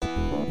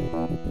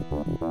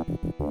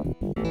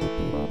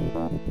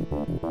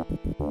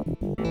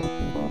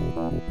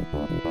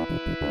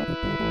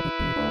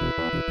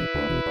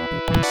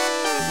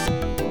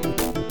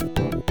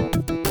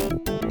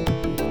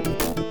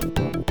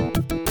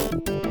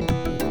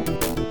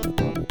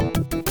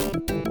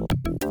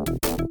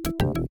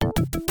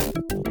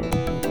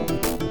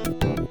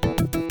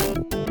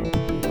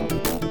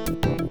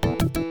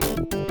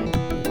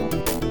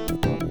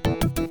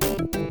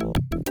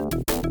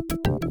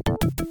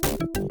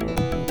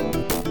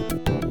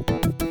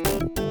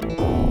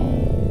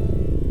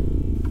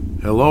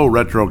Hello,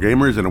 retro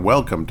gamers, and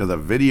welcome to the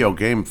Video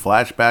Game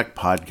Flashback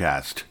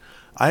Podcast.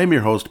 I am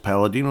your host,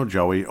 Paladino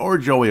Joey, or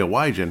Joey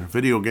Awajan.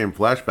 Video Game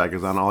Flashback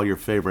is on all your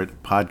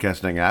favorite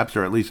podcasting apps,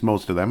 or at least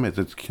most of them, as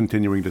it's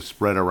continuing to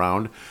spread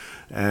around,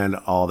 and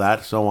all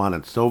that, so on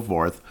and so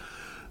forth.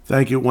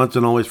 Thank you once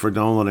and always for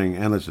downloading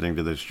and listening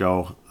to this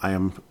show. I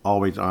am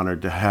always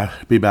honored to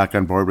be back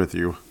on board with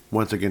you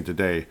once again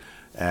today,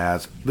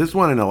 as this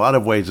one in a lot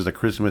of ways is a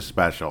Christmas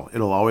special.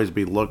 It'll always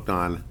be looked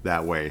on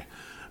that way.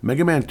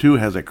 Mega Man 2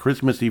 has a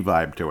Christmassy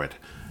vibe to it.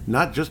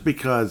 Not just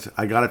because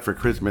I got it for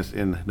Christmas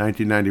in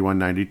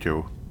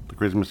 1991-92, the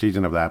Christmas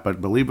season of that, but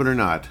believe it or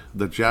not,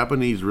 the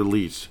Japanese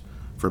release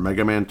for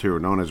Mega Man 2,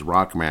 known as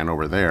Rockman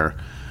over there,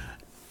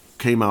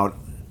 came out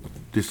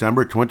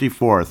December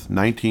 24th,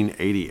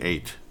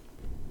 1988.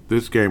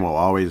 This game will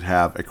always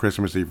have a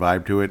Christmassy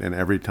vibe to it, and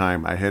every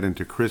time I head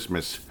into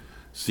Christmas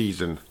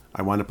season,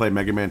 I want to play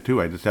Mega Man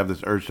 2. I just have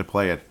this urge to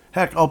play it.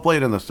 Heck, I'll play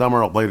it in the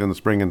summer, I'll play it in the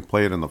spring, and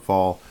play it in the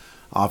fall.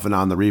 Off and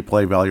on, the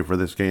replay value for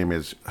this game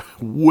is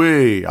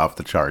way off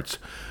the charts.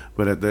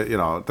 But at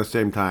the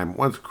same time,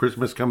 once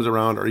Christmas comes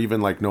around, or even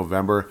like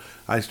November,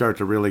 I start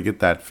to really get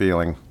that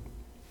feeling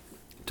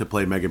to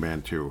play Mega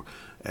Man 2.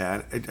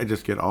 And I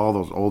just get all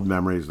those old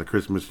memories, the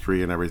Christmas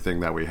tree and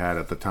everything that we had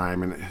at the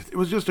time. And it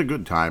was just a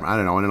good time. I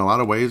don't know. And in a lot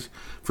of ways,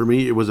 for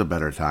me, it was a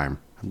better time.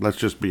 Let's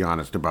just be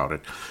honest about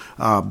it.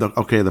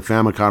 The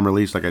Famicom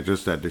release, like I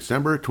just said,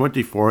 December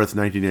 24th,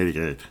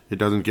 1988. It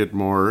doesn't get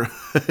more.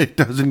 It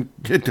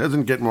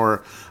doesn't get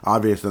more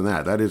obvious than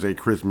that. That is a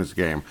Christmas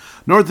game.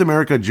 North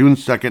America, June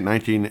 2nd,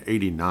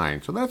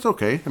 1989. So that's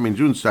okay. I mean,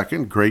 June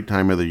 2nd, great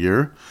time of the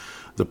year.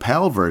 The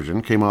PAL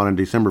version came out on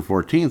December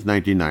 14th,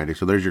 1990.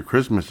 So there's your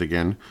Christmas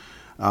again.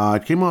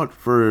 It came out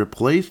for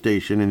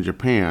PlayStation in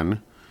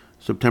Japan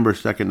September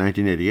 2nd,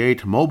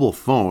 1988. Mobile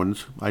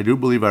phones, I do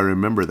believe I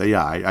remember that.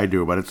 Yeah, I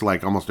do, but it's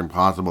like almost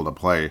impossible to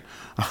play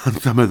on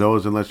some of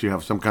those unless you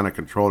have some kind of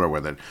controller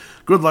with it.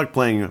 Good luck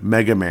playing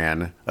Mega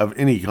Man of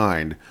any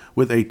kind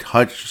with a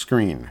touch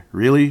screen.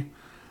 Really?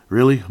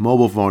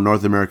 Mobile phone,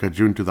 North America,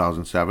 June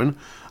 2007.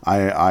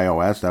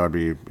 iOS, that would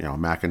be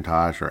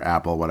Macintosh or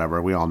Apple, whatever.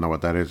 We all know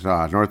what that is.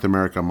 North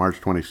America, March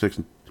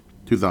 26th,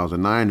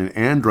 2009. And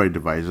Android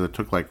devices, it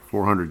took like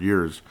 400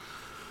 years.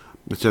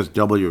 It says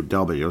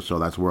WW, so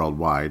that's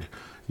worldwide.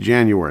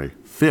 January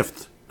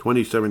 5th,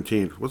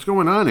 2017. What's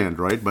going on,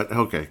 Android? But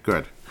okay,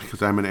 good.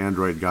 Because I'm an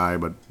Android guy,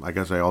 but I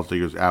guess I also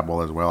use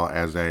Apple as well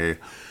as as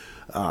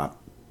an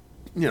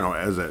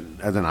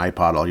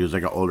iPod. I'll use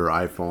like an older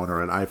iPhone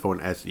or an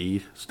iPhone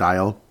SE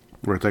style,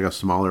 where it's like a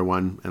smaller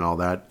one and all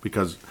that.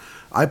 Because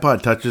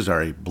iPod Touches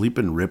are a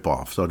bleeping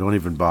ripoff, so don't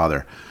even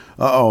bother.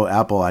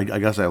 Apple, I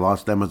guess I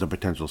lost them as a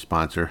potential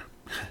sponsor.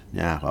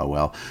 Yeah,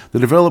 well. The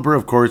developer,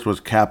 of course,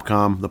 was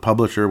Capcom. The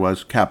publisher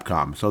was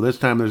Capcom. So this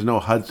time there's no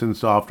Hudson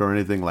Soft or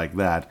anything like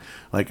that,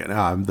 like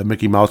the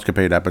Mickey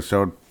Mousecapade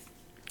episode.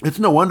 It's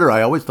no wonder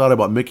I always thought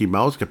about Mickey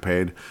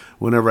Mousecapade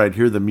whenever I'd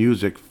hear the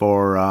music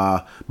for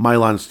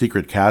Milon's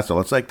Secret Castle.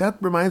 It's like, that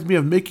reminds me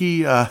of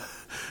Mickey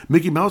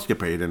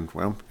Mousecapade, and,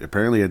 well,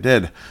 apparently it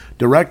did.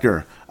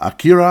 Director,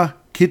 Akira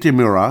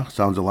Kitamura,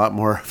 sounds a lot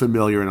more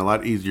familiar and a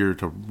lot easier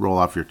to roll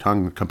off your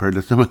tongue compared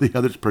to some of the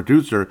others.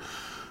 Producer,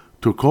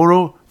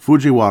 Tokoro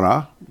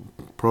Fujiwara.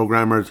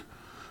 Programmers,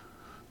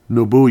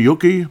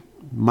 Nobuyuki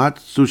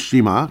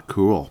Matsushima.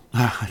 Cool.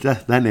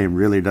 that name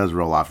really does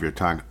roll off your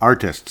tongue.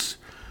 Artists,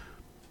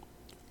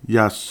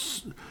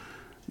 Yasuaki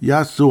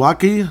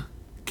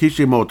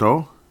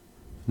Kishimoto,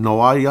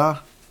 Noaya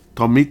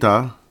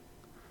Tomita,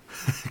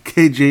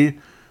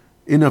 Keiji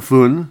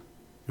Inafune,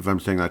 if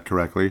I'm saying that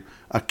correctly,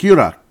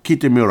 Akira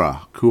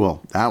Kitamura.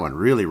 Cool. That one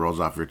really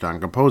rolls off your tongue.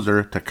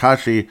 Composer,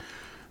 Takashi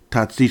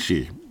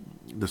Tatsushi.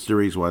 The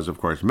series was, of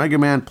course, Mega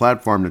Man,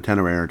 platform,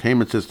 Nintendo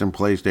Entertainment System,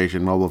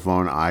 PlayStation, mobile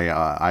phone,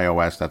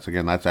 iOS. That's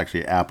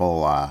actually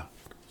Apple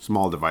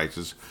small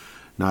devices.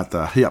 Not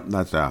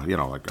that's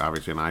like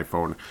obviously an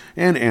iPhone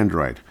and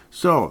Android.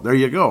 So there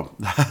you go.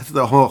 That's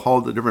the whole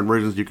the different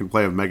versions you can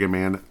play of Mega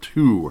Man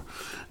 2.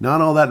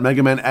 Not all that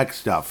Mega Man X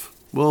stuff.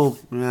 We'll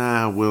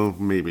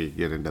maybe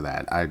get into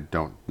that. I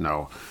don't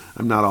know.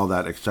 I'm not all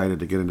that excited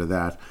to get into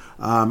that.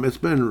 It's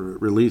been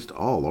released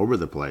all over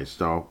the place,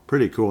 so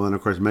pretty cool. And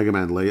of course, Mega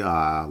Man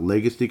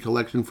Legacy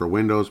Collection for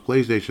Windows,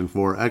 PlayStation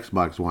 4,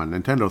 Xbox One,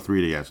 Nintendo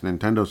 3DS,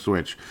 Nintendo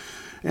Switch,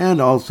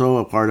 and also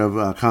a part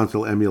of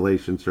console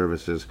emulation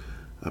services.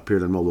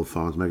 Appeared on mobile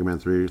phones. Mega Man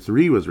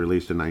 3 was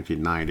released in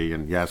 1990,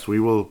 and yes, we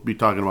will be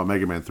talking about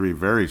Mega Man 3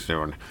 very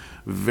soon.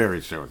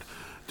 Very soon.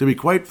 To be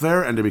quite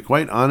fair and to be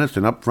quite honest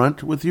and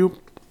upfront with you,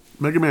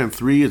 Mega Man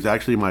 3 is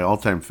actually my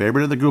all-time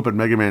favorite of the group, and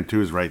Mega Man 2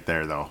 is right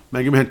there, though.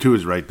 Mega Man 2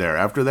 is right there.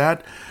 After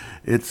that,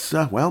 it's,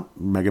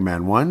 Mega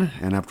Man 1,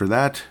 and after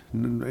that,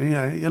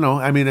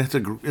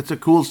 it's a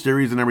cool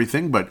series and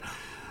everything, but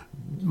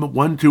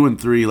 1, 2,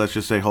 and 3, let's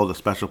just say, hold a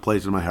special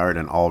place in my heart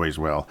and always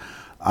will.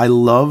 I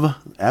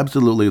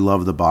absolutely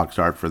love the box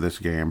art for this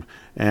game,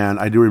 and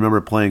I do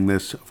remember playing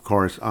this, of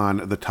course,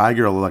 on the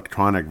Tiger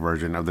Electronic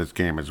version of this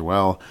game as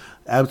well.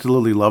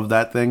 Absolutely love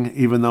that thing,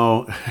 even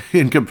though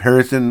in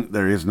comparison,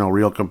 there is no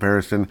real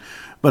comparison.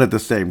 But at the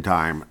same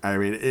time, I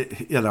mean,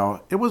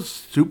 it was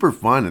super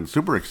fun and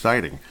super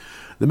exciting.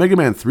 The Mega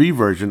Man 3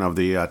 version of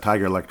the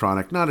Tiger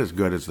Electronic, not as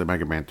good as the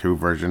Mega Man 2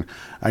 version.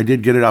 I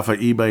did get it off of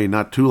eBay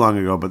not too long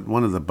ago, but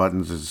one of the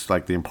buttons is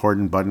like the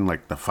important button,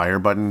 like the fire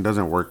button,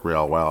 doesn't work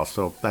real well,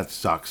 so that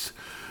sucks.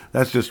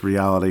 That's just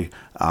reality.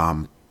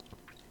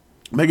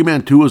 Mega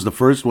Man 2 was the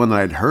first one that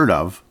I'd heard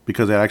of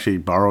because I actually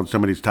borrowed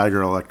somebody's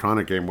Tiger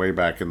Electronic game way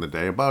back in the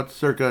day, about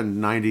circa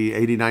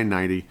 89,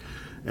 90,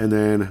 and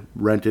then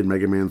rented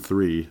Mega Man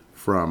 3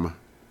 from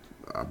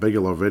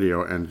Bigelow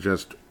Video and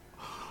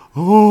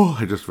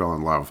I just fell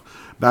in love.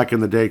 Back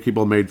in the day,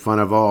 people made fun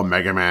of,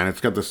 Mega Man,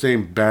 it's got the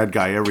same bad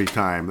guy every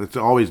time. It's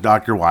always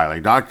Dr. Wily,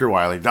 Dr.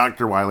 Wily,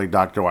 Dr. Wily,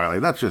 Dr. Wily.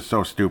 That's just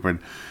so stupid.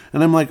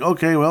 And I'm like,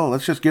 okay, well,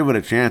 let's just give it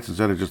a chance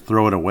instead of just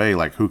throw it away,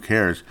 like, who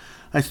cares?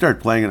 I start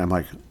playing it, I'm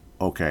like,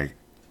 okay,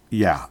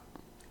 yeah,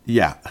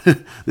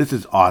 this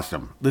is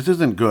awesome. This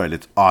isn't good,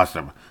 it's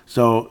awesome.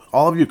 So,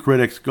 all of you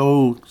critics,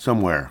 go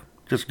somewhere.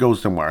 Just go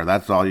somewhere.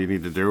 That's all you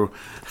need to do.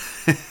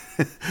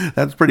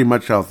 That's pretty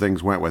much how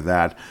things went with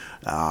that.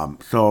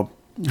 So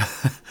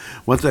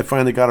once I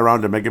finally got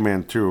around to Mega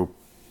Man 2,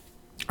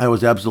 I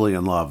was absolutely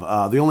in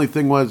love. The only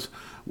thing was,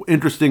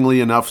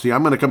 interestingly enough, see,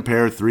 I'm going to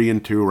compare 3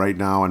 and 2 right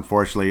now,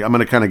 unfortunately. I'm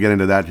going to kind of get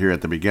into that here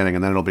at the beginning,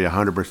 and then it'll be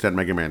 100%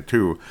 Mega Man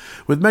 2.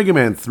 With Mega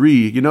Man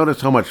 3, you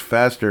notice how much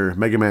faster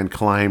Mega Man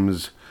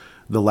climbs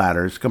the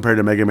ladders compared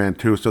to Mega Man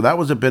 2. So that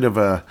was a bit of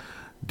a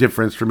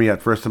difference for me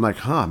at first. I'm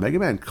like, Mega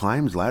Man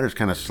climbs ladders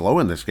kind of slow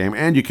in this game,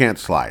 and you can't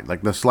slide.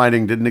 Like, the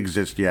sliding didn't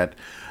exist yet,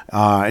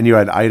 and you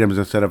had items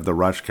instead of the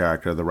Rush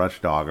character, the Rush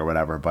dog or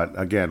whatever. But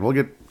again, we'll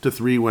get to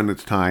 3 when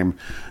it's time.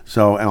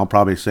 So, and I'll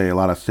probably say a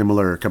lot of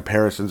similar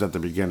comparisons at the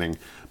beginning,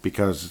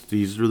 because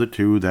these are the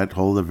 2 that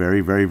hold a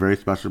very, very, very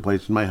special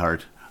place in my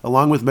heart,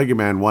 along with Mega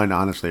Man 1,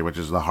 honestly, which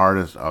is the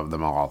hardest of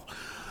them all.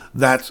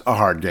 That's a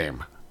hard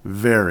game.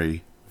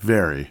 Very,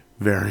 very,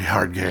 very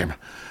hard game.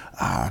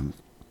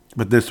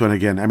 But this one,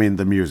 again, I mean,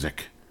 the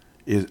music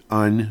is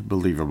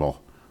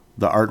unbelievable.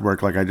 The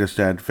artwork, like I just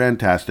said,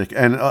 fantastic.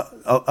 And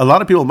a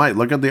lot of people might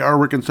look at the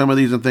artwork in some of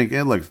these and think,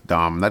 it looks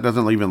dumb. That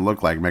doesn't even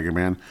look like Mega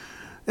Man.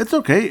 It's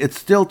okay. It's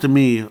still, to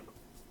me,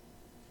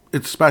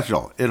 it's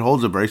special. It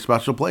holds a very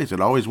special place. It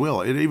always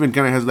will. It even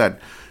kind of has that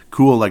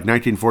cool, like,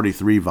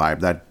 1943 vibe,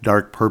 that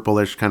dark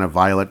purplish kind of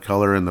violet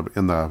color in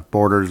the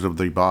borders of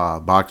the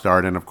box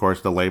art, and, of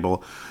course, the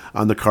label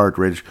on the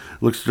cartridge.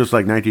 Looks just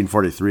like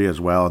 1943 as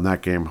well, and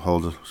that game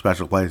holds a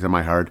special place in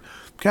my heart.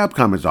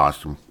 Capcom is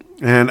awesome.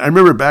 And I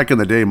remember back in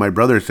the day, my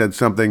brother said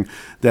something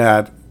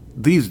that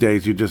these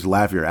days you just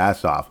laugh your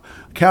ass off.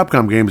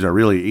 Capcom games are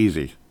really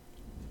easy.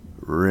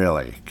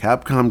 Really.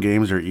 Capcom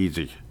games are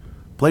easy.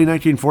 Play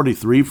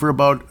 1943 for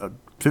about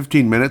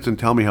 15 minutes and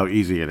tell me how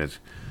easy it is.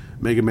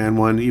 Mega Man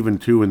 1, even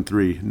 2 and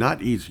 3,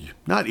 not easy.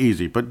 Not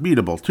easy, but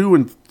beatable. 2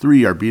 and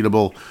 3 are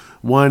beatable.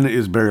 1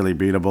 is barely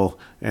beatable.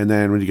 And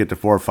then when you get to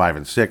 4, 5,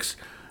 and 6,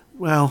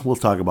 well, we'll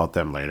talk about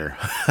them later.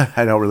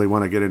 I don't really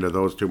want to get into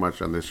those too much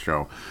on this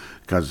show,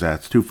 because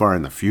that's too far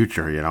in the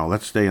future,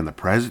 Let's stay in the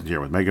present here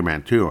with Mega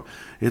Man 2.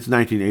 It's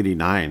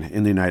 1989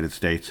 in the United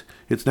States.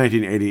 It's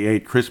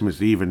 1988,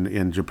 Christmas Eve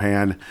in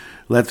Japan.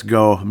 Let's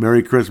go.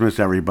 Merry Christmas,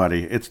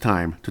 everybody. It's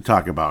time to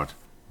talk about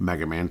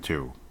Mega Man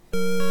 2.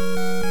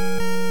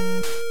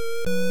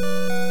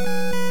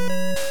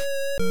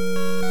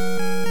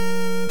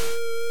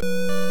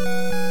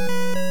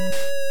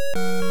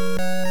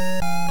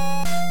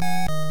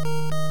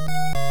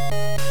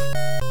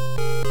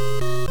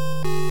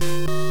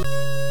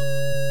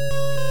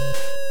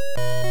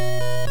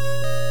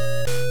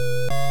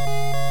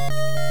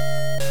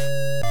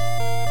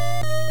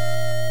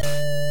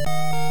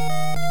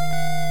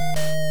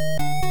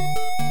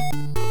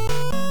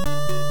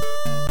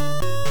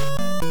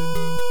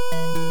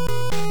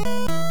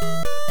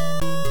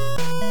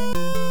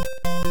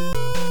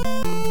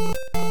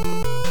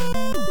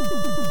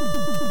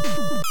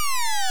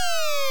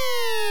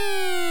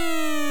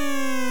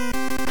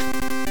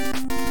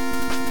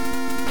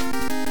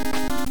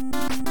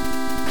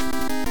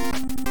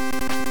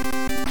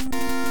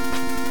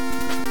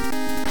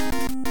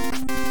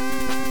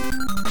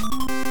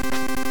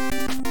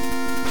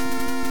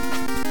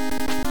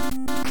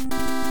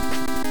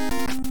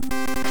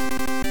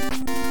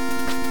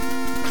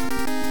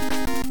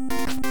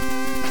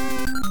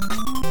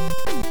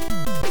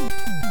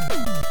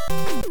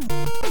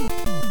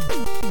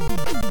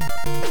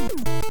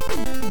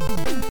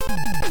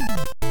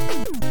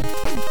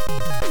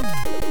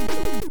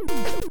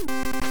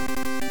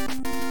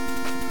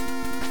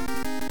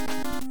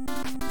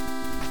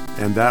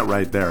 And that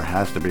right there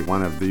has to be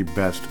one of the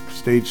best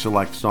stage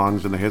select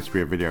songs in the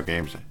history of video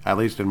games. At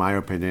least in my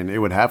opinion, it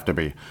would have to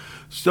be.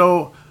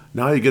 So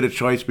now you get a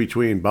choice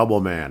between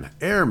Bubble Man,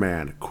 Air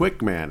Man,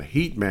 Quick Man,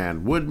 Heat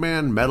Man, Wood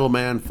Man, Metal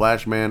Man,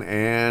 Flash Man,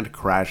 and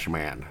Crash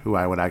Man, who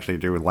I would actually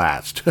do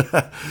last.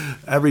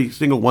 Every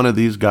single one of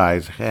these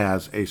guys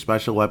has a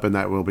special weapon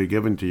that will be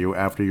given to you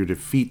after you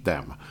defeat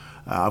them.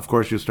 Of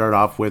course, you start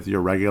off with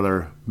your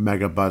regular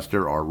Mega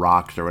Buster or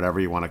Rocks or whatever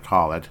you want to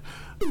call it.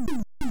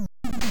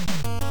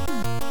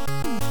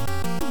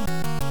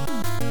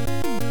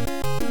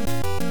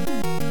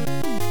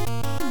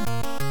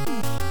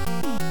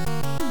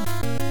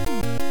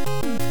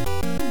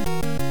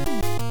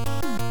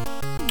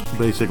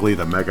 Basically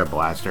the Mega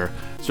Blaster.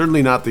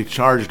 Certainly not the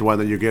charged one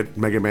that you get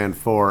Mega Man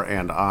 4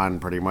 and on,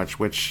 pretty much,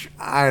 which,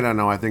 I don't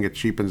know, I think it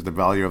cheapens the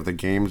value of the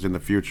games in the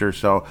future,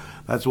 so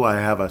that's why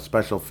I have a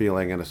special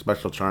feeling and a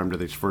special charm to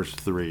these first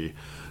three.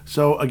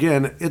 So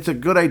again, it's a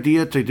good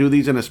idea to do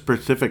these in a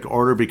specific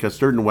order because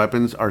certain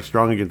weapons are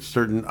strong against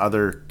certain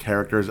other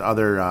characters,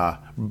 other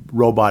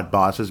robot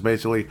bosses,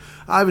 basically.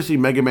 Obviously,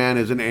 Mega Man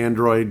is an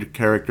android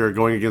character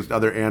going against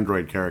other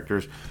android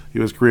characters. He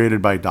was created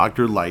by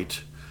Dr.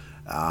 Light.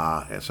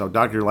 So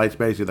Dr. Light's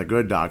basically the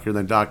good doctor.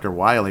 Then Dr.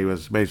 Wily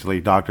was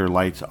basically Dr.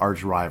 Light's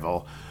arch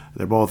rival.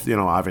 They're both,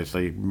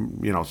 obviously,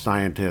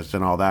 scientists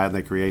and all that, and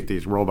they create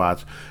these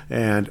robots.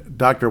 And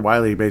Dr.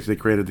 Wily basically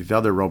created these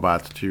other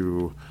robots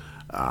to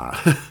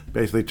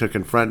basically to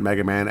confront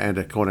Mega Man and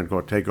to quote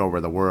unquote take over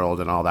the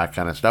world and all that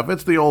kind of stuff.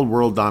 It's the old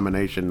world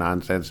domination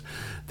nonsense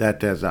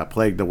that has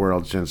plagued the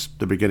world since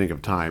the beginning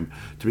of time,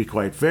 to be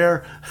quite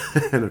fair.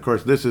 And of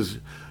course, this is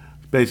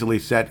basically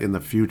set in the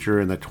future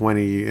in the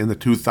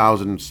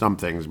 2000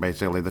 somethings,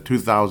 basically the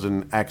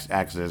 2000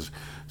 XXs.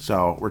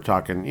 So we're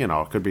talking, it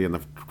could be in the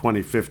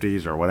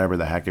 2050s or whatever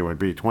the heck it would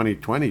be,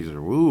 2020s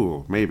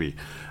or maybe,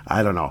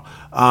 I don't know.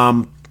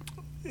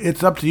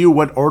 It's up to you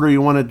what order you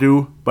want to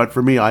do, but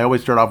for me, I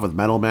always start off with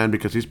Metal Man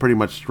because he's pretty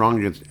much strong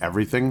against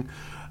everything.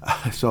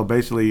 So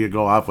basically, you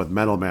go off with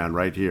Metal Man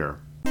right here.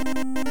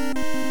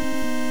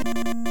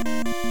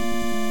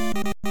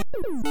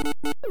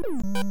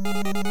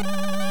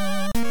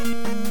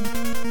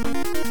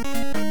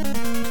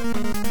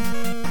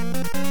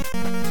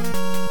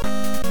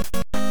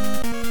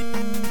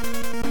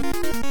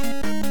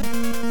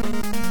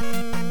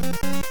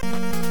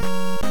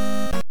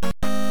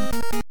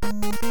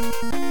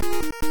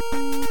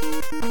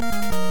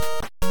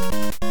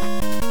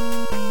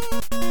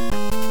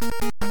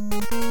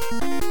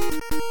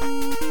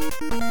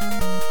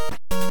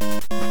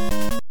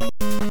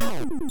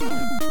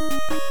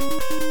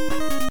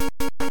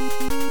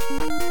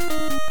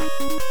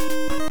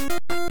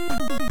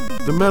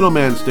 The Metal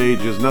Man stage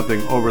is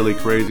nothing overly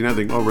crazy,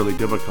 nothing overly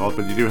difficult,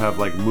 but you do have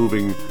like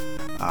moving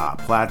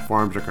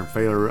platforms or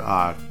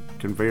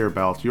conveyor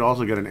belts. You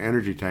also get an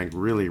energy tank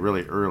really,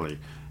 really early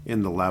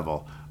in the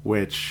level,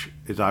 which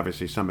is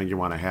obviously something you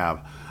want to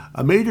have.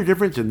 A major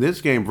difference in this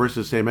game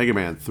versus, say, Mega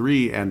Man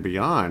 3 and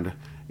beyond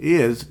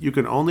is you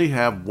can only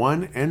have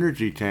one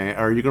energy tank,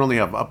 or you can only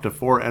have up to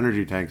 4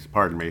 energy tanks,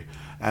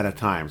 at a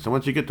time. So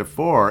once you get to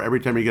 4, every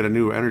time you get a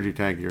new energy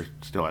tank, you're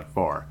still at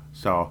 4.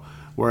 So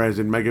whereas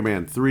in Mega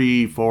Man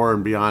 3, 4,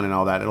 and beyond and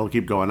all that, it'll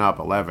keep going up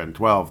 11,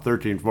 12,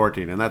 13,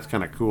 14, and that's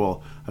kind of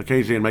cool.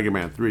 Occasionally in Mega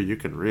Man 3, you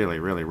can really,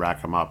 really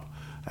rack them up.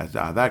 As,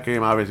 that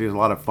game obviously is a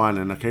lot of fun,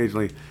 and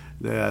occasionally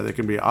they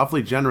can be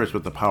awfully generous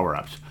with the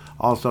power-ups.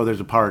 Also, there's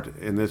a part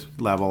in this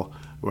level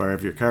where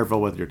if you're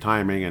careful with your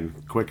timing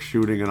and quick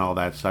shooting and all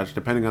that such,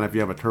 depending on if you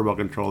have a turbo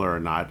controller or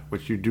not,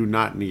 which you do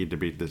not need to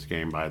beat this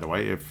game, by the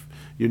way. If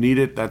you need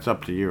it, that's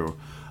up to you.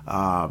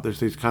 There's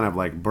these kind of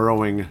like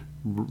burrowing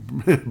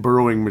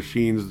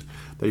machines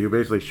that you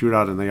basically shoot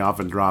out, and they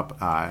often drop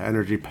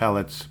energy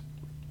pellets,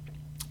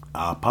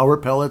 power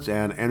pellets,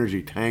 and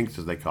energy tanks,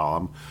 as they call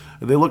them.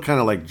 They look kind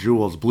of like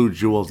jewels, blue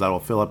jewels that will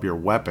fill up your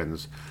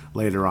weapons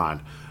later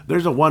on.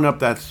 There's a one-up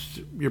that's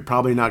you're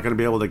probably not going to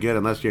be able to get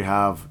unless you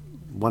have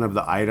one of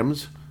the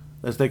items,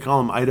 as they call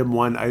them, item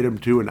 1, item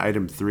 2, and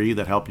item 3,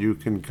 that help you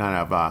can kind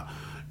of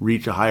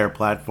reach a higher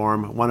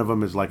platform. One of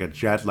them is like a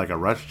jet, like a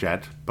Rush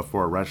jet,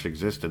 before Rush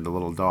existed, the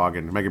little dog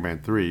in Mega Man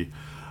 3.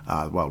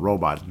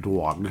 Robot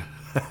dog.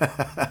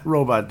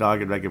 Robot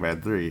dog in Mega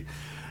Man 3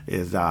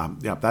 is,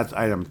 that's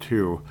item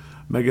 2.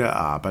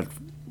 But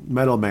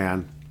Metal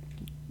Man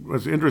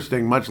was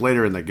interesting much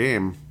later in the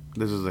game.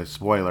 This is a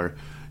spoiler.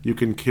 You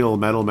can kill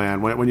Metal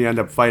Man when you end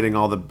up fighting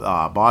all the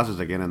bosses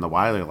again in the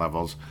Wily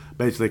levels.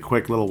 Basically,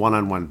 quick little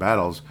one-on-one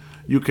battles.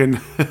 You can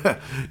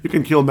you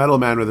can kill Metal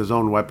Man with his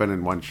own weapon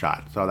in one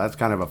shot. So that's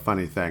kind of a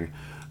funny thing.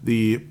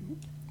 The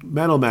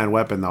Metal Man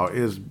weapon, though,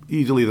 is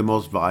easily the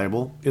most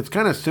valuable. It's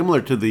kind of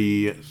similar to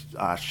the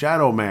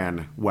Shadow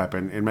Man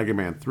weapon in Mega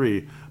Man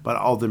 3, but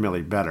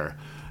ultimately better.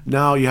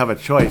 Now you have a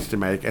choice to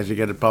make as you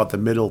get about the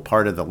middle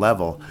part of the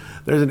level.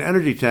 There's an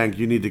energy tank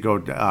you need to go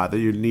that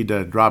you need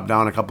to drop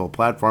down a couple of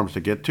platforms to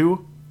get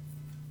to.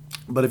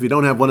 But if you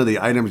don't have one of the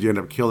items, you end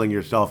up killing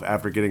yourself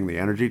after getting the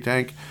energy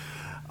tank.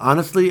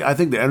 Honestly, I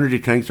think the energy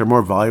tanks are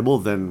more valuable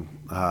than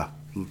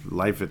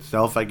life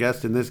itself, I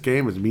guess, in this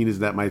game, as mean as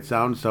that might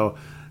sound. So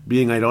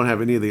being I don't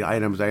have any of the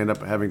items, I end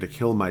up having to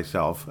kill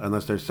myself,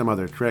 unless there's some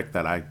other trick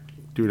that I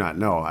do not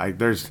know.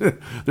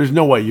 There's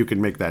no way you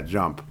can make that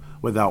jump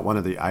without one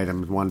of the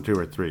items, 1, 2,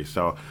 or 3.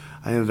 So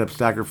I ended up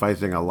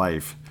sacrificing a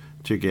life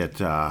to get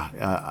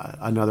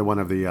another one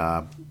of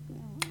the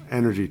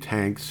energy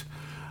tanks.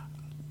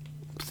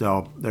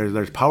 So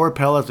there's power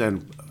pellets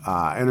and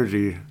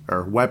energy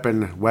or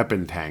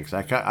weapon tanks.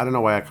 I don't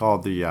know why I call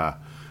it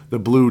the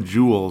Blue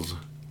Jewels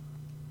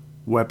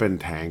weapon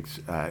tanks.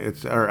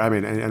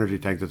 Energy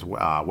tanks. It's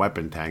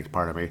weapon tanks.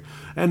 Pardon me.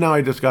 And now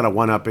I just got a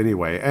 1-up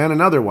anyway, and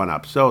another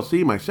 1-up. So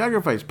see, my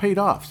sacrifice paid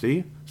off.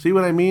 See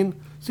what I mean?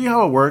 See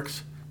how it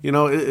works? You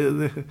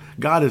know,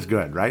 God is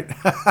good, right?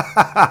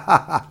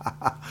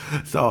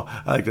 So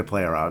I like to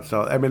play around.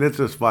 So I mean, it's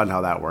just fun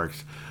how that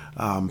works.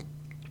 Now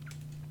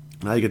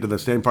you get to the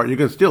same part. You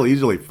can still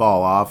easily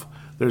fall off.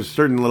 There's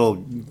certain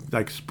little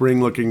like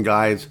spring-looking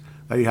guys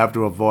that you have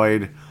to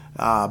avoid.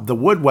 The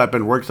wood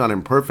weapon works on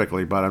him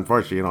perfectly, but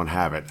unfortunately you don't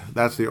have it.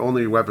 That's the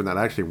only weapon that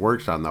actually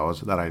works on those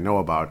that I know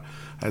about,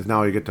 as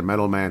now you get to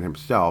Metal Man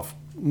himself.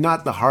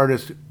 Not the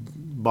hardest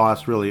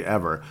boss really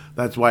ever.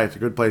 That's why it's a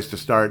good place to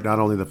start. Not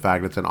only the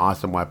fact it's an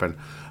awesome weapon.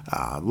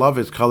 Love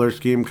his color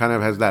scheme. Kind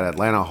of has that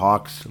Atlanta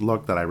Hawks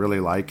look that I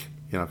really like,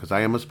 you know, because I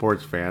am a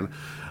sports fan.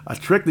 A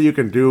trick that you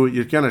can do,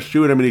 you kind of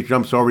shoot him and he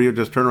jumps over you,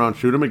 just turn around,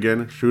 shoot him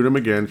again, shoot him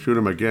again, shoot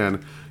him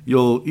again.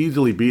 You'll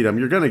easily beat him.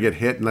 You're going to get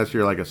hit unless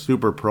you're like a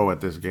super pro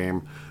at this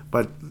game.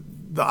 But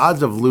the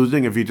odds of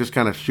losing if you just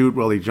kind of shoot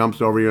while he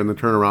jumps over you and then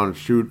turn around and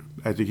shoot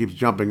as he keeps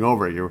jumping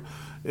over you,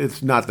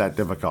 it's not that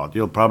difficult.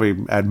 You'll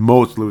probably at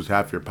most lose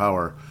half your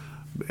power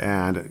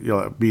and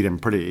you'll beat him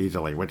pretty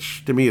easily,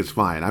 which to me is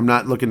fine. I'm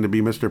not looking to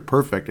be Mr.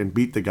 Perfect and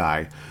beat the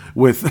guy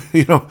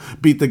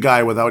beat the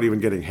guy without even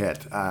getting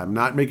hit. I'm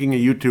not making a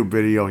YouTube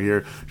video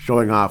here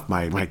showing off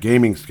my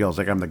gaming skills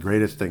like I'm the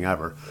greatest thing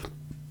ever.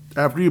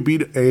 After you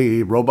beat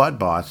a robot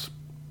boss,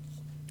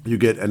 you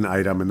get an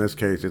item. In this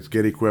case, it's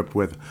get equipped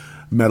with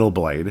Metal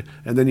Blade.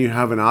 And then you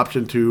have an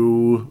option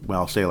to,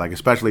 well, say like,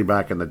 especially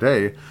back in the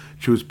day,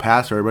 choose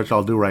password, which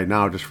I'll do right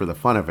now just for the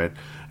fun of it.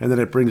 And then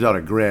it brings out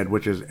a grid,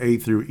 which is A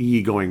through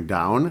E going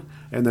down,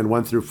 and then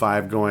 1 through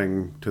 5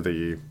 going to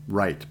the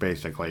right,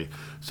 basically.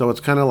 So it's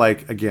kind of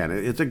like, again,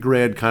 it's a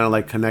grid, kind of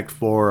like Connect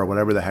 4 or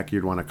whatever the heck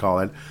you'd want to call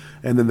it.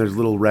 And then there's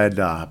little red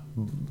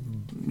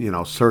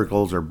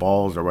circles or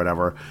balls or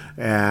whatever,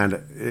 and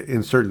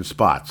in certain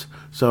spots.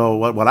 So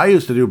what I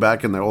used to do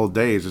back in the old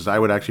days is I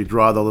would actually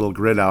draw the little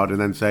grid out and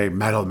then say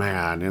Metal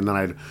Man, and then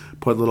I'd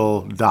put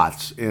little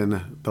dots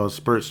in those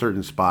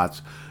certain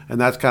spots, and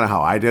that's kind of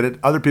how I did it.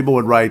 Other people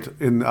would write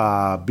in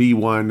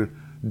B1,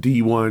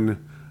 D1,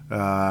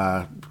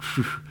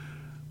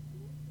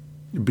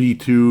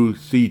 B2,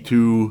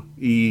 C2,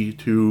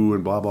 E2,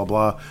 and blah, blah,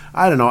 blah.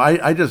 I don't know.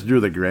 I just drew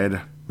the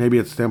grid. Maybe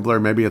it's simpler,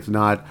 maybe it's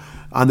not.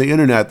 On the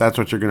internet, that's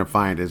what you're going to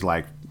find is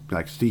like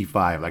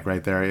C5, like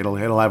right there. It'll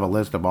have a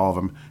list of all of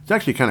them. It's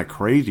actually kind of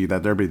crazy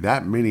that there'd be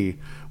that many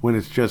when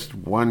it's just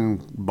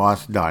one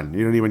boss done.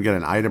 You don't even get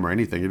an item or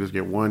anything. You just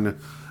get one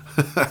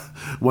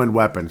one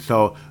weapon.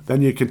 So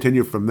then you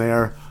continue from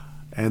there,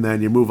 and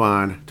then you move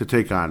on to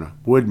take on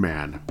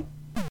Woodman.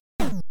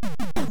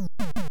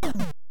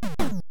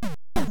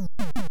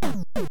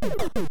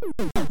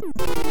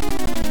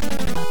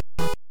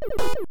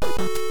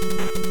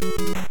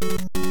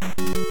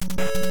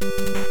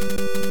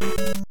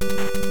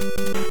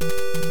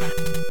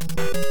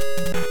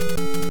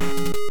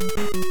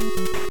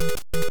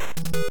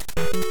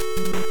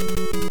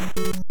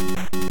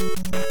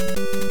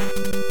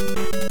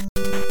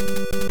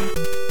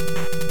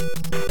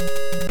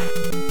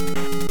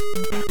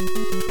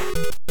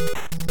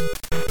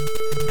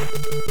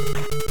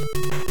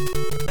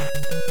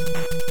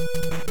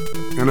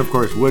 And of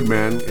course,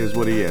 Woodman is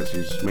what he is.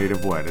 He's made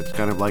of wood. It's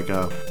kind of like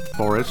a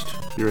forest.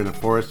 You're in a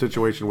forest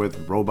situation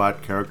with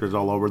robot characters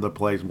all over the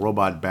place,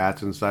 robot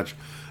bats and such.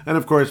 And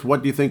of course,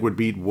 what do you think would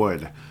beat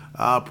wood?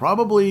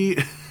 Probably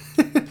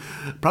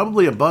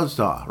probably a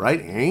buzzsaw,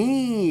 right?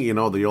 You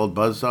know, the old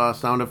buzzsaw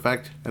sound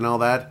effect and all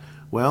that.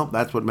 Well,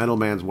 that's what Metal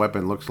Man's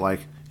weapon looks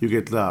like. You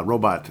get the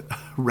robot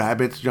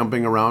rabbits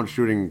jumping around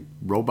shooting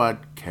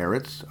robot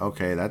carrots.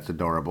 Okay, that's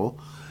adorable.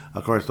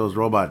 Of course, those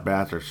robot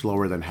bats are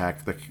slower than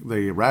heck.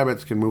 The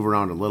rabbits can move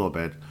around a little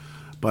bit.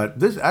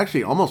 But this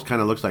actually almost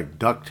kind of looks like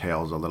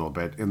DuckTales a little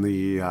bit in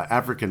the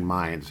African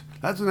mines.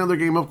 That's another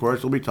game, of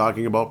course, we'll be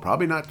talking about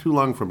probably not too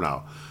long from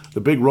now.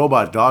 The big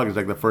robot dog is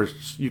like the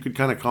first, you could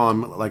kind of call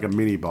him like a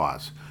mini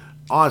boss.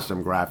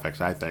 Awesome graphics,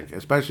 I think,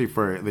 especially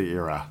for the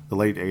era, the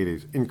late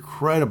 80s.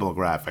 Incredible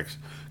graphics.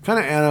 Kind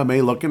of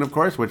anime looking, of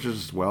course, which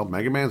is, well,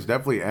 Mega Man's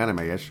definitely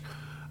anime-ish.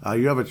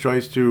 You have a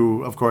choice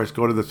to, of course,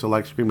 go to the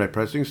select screen by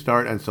pressing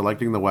start and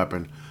selecting the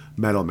weapon,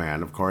 Metal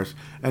Man, of course.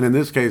 And in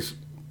this case,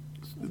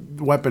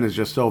 the weapon is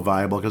just so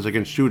viable because it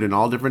can shoot in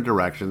all different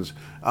directions,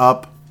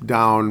 up,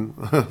 down,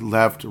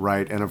 left,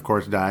 right, and of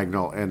course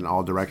diagonal in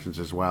all directions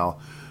as well.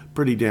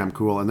 Pretty damn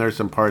cool. And there's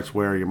some parts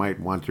where you might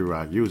want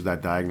to use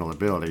that diagonal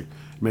ability.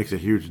 It makes a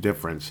huge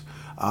difference.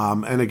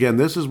 And again,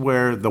 this is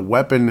where the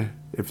weapon,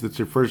 if it's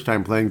your first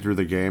time playing through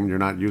the game, you're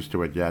not used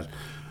to it yet,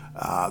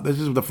 this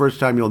is the first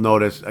time you'll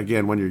notice,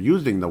 again, when you're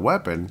using the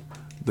weapon,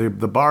 the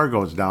bar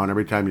goes down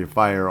every time you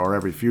fire or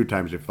every few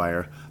times you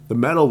fire. The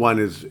metal one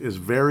is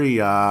very,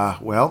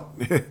 well,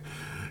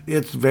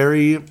 it's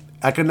very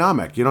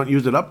economic. You don't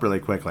use it up really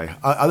quickly.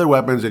 Other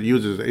weapons, it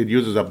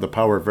uses up the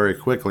power very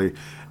quickly.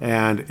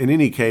 And in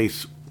any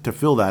case, to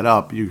fill that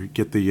up, you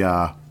get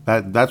the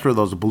That's where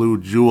those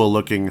blue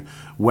jewel-looking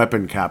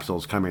weapon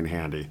capsules come in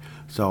handy.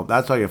 So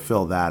that's how you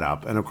fill that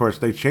up. And of course,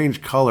 they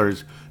change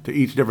colors to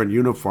each different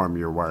uniform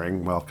you're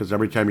wearing. Well, because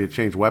every time you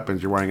change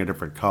weapons, you're wearing a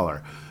different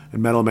color.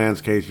 In Metal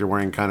Man's case, you're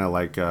wearing kind of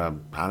like, I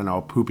don't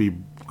know, poopy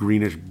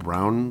greenish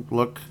brown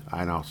look.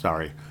 I know,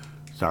 sorry,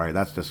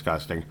 that's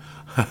disgusting.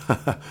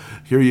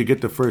 Here you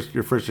get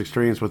your first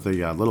experience with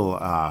the little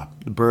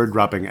bird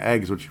dropping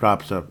eggs, which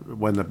drops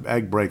when the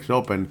egg breaks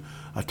open,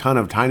 a ton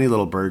of tiny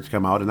little birds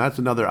come out, and that's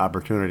another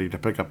opportunity to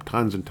pick up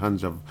tons and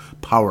tons of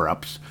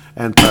power-ups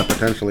and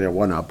potentially a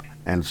one-up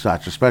and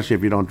such, especially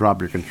if you don't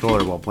drop your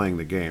controller while playing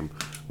the game,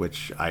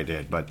 which I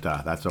did, but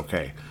that's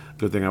okay.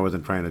 Good thing I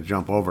wasn't trying to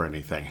jump over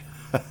anything.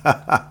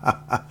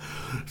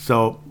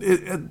 So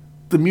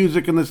the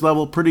music in this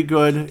level, pretty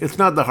good. It's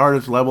not the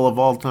hardest level of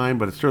all time,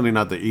 but it's certainly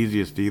not the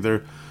easiest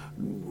either.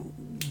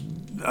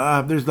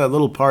 There's that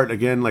little part,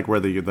 again, like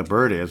where the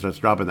bird is, that's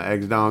dropping the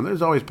eggs down.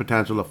 There's always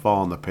potential to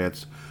fall in the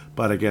pits.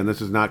 But again,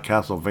 this is not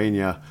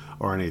Castlevania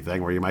or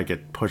anything where you might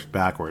get pushed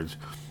backwards.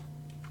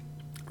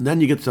 And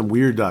then you get some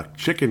weird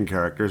chicken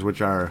characters,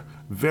 which are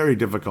very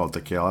difficult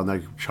to kill, and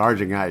they're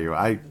charging at you.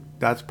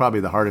 That's probably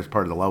the hardest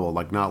part of the level,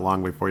 like not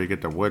long before you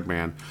get to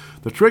Woodman.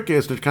 The trick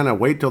is to kind of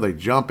wait till they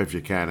jump if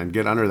you can and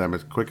get under them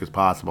as quick as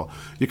possible.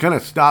 You kind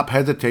of stop,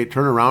 hesitate,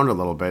 turn around a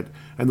little bit,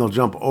 and they'll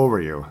jump over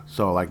you.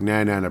 So like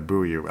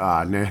na-na-na-boo you,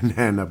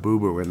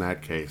 na-na-na-boo-boo in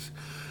that case.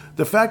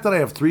 The fact that I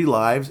have 3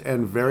 lives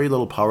and very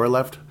little power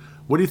left,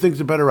 what do you think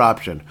is a better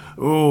option?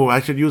 Ooh,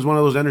 I should use one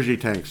of those energy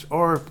tanks.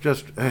 Or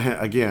just,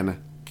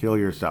 again, kill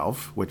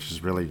yourself, which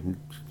is really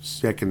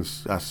sick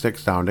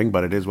sounding,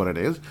 but it is what it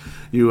is.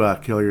 You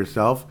kill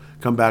yourself,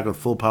 come back with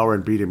full power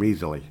and beat him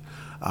easily.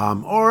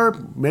 Or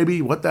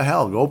maybe, what the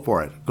hell, go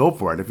for it.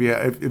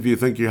 If you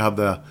think you have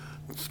the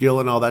skill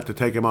and all that to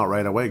take him out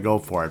right away, go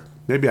for it.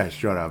 Maybe I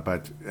should have,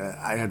 but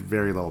I had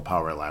very little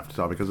power left,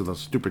 so because of those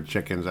stupid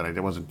chickens, and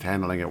I wasn't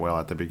handling it well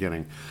at the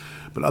beginning.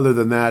 But other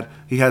than that,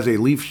 he has a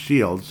leaf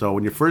shield, so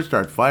when you first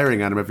start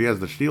firing at him, if he has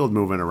the shield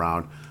moving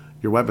around,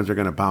 your weapons are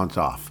going to bounce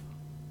off.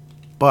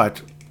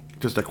 But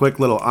just a quick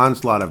little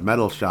onslaught of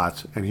metal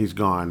shots, and he's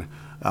gone.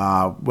 2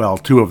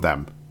 of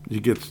them.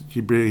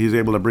 He's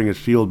able to bring his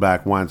shield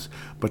back once,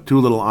 but 2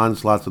 little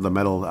onslaughts of the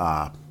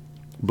metal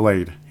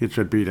blade, it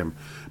should beat him.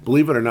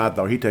 Believe it or not,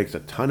 though, he takes a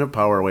ton of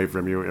power away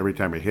from you every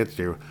time he hits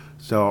you,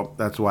 so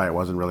that's why it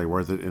wasn't really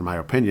worth it, in my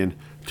opinion,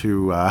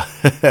 to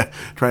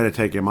try to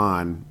take him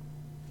on.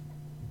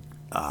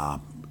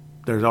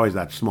 There's always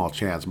that small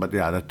chance, but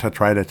yeah, to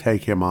try to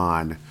take him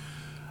on,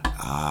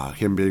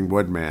 him being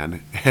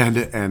Woodman,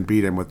 and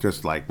beat him with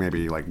just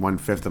maybe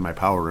 1/5 of my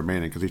power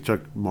remaining, because he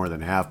took more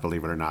than half,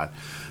 believe it or not.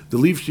 The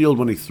leaf shield,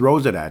 when he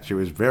throws it at you,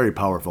 is very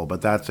powerful,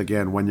 but that's,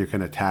 again, when you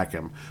can attack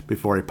him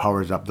before he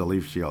powers up the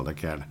leaf shield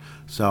again.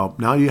 So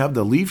now you have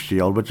the leaf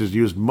shield, which is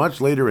used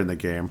much later in the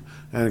game,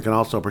 and it can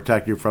also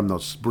protect you from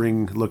those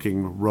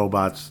spring-looking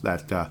robots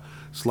that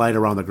slide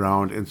around the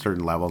ground in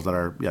certain levels that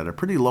are, they're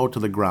pretty low to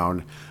the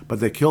ground, but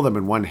they kill them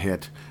in one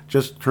hit.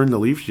 Just turn the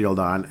leaf shield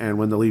on, and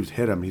when the leaves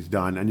hit him, he's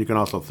done. And you can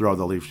also throw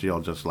the leaf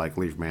shield just like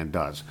Leaf Man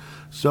does.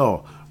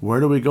 So, where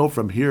do we go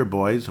from here,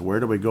 boys? Where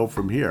do we go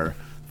from here?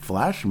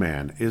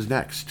 Flashman is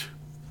next.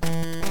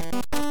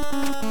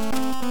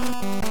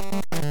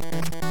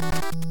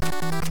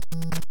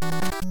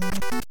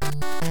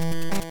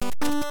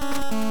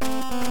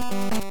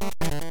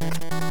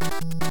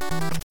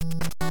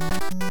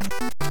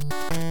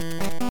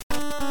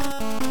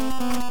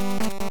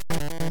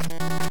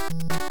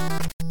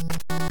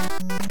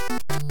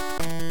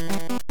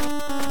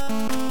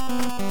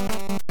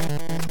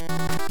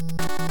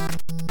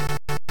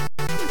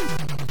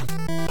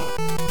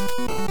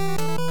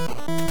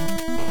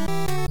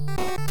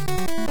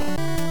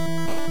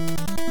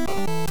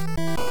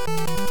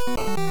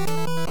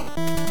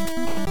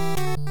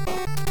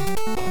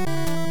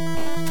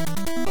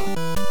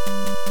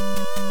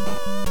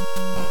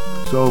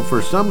 So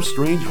for some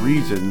strange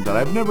reason that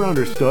I've never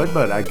understood,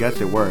 but I guess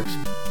it works,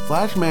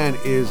 Flashman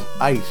is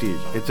icy.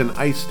 It's an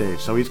ice stage,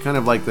 so he's kind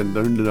of like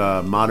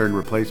the modern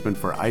replacement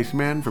for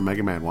Iceman from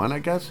Mega Man 1, I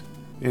guess,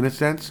 in a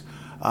sense.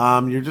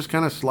 You just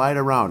kind of slide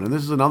around, and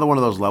this is another one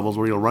of those levels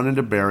where you'll run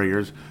into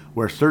barriers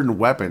where certain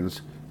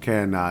weapons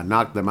can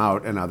knock them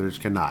out and others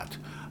cannot.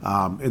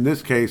 In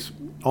this case,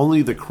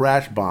 only the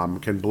crash bomb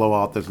can blow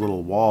out this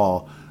little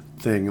wall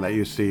thing that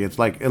you see. It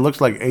looks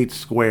like 8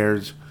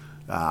 squares,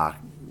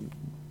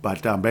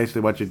 but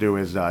basically what you do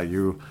is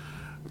you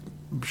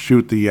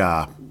shoot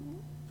the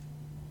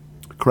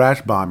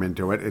crash bomb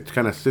into it. It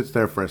kind of sits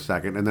there for a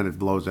second, and then it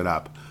blows it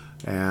up.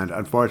 And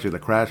unfortunately,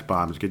 the crash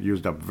bombs get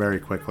used up very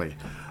quickly.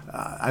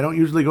 I don't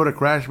usually go to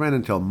Crashman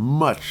until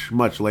much,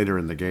 much later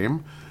in the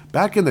game.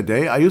 Back in the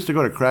day, I used to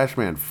go to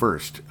Crashman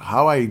first.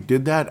 How I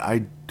did that,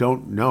 I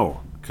don't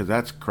know, because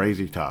that's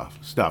crazy tough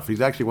stuff.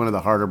 He's actually one of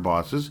the harder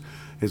bosses.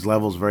 His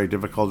level's very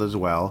difficult as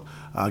well.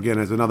 Again,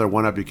 it's another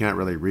one-up you can't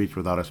really reach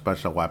without a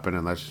special weapon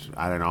unless,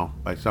 I don't know,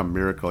 by some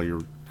miracle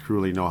you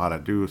truly know how to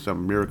do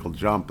some miracle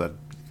jump that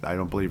I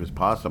don't believe is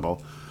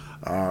possible.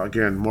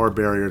 Again, more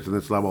barriers in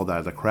this level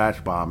that the crash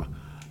bomb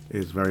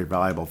is very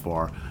valuable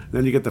for.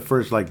 Then you get the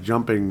first like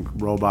jumping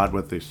robot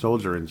with the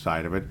soldier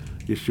inside of it.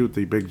 You shoot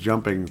the big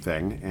jumping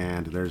thing,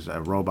 and there's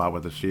a robot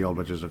with a shield,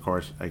 which is of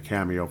course a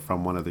cameo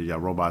from one of the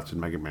robots in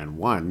Mega Man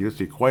 1. You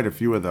see quite a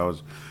few of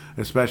those,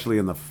 especially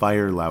in the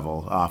fireman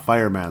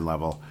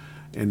level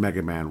in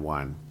Mega Man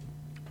 1.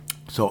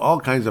 So all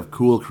kinds of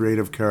cool,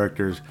 creative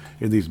characters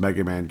in these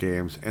Mega Man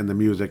games, and the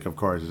music, of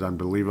course, is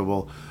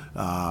unbelievable.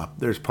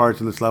 There's parts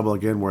in this level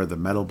again where the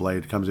metal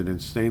blade comes in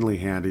insanely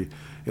handy.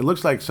 It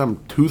looks like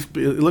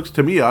it looks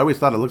to me, I always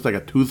thought it looks like a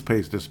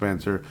toothpaste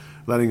dispenser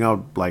letting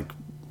out like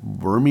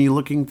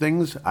wormy-looking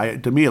things.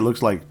 To me, it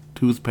looks like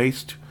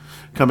toothpaste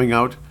coming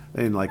out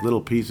in like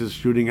little pieces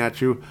shooting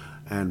at you.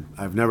 And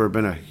I've never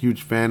been a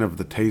huge fan of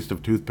the taste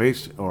of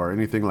toothpaste or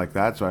anything like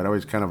that, so I'd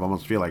always kind of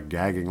almost feel like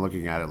gagging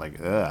looking at it, like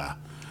ugh.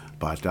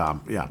 But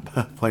yeah,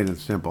 plain and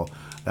simple,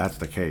 that's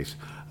the case.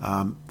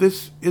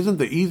 This isn't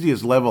the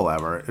easiest level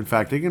ever. In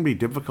fact, it can be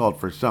difficult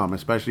for some,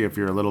 especially if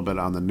you're a little bit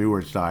on the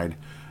newer side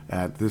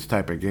at this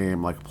type of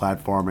game, like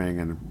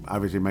platforming, and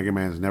obviously Mega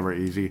Man is never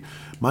easy.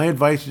 My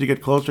advice is to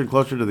get closer and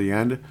closer to the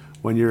end.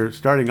 When you're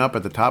starting up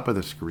at the top of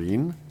the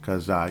screen,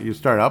 because you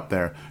start up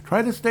there,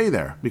 try to stay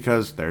there,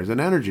 because there's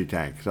an energy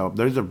tank. So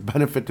there's a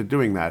benefit to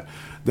doing that.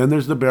 Then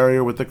there's the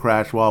barrier with the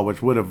crash wall,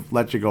 which would have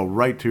let you go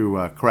right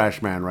to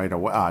Crash Man right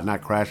away.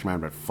 Not Crash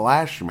Man, but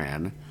Flash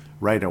Man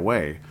right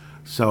away.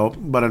 So,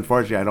 but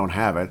unfortunately I don't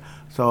have it.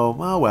 So,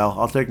 well,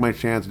 I'll take my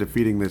chance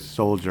defeating this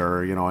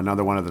soldier,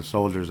 another one of the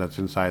soldiers that's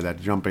inside that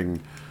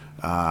jumping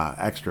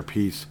extra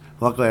piece.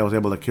 Luckily, I was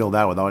able to kill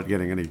that without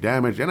getting any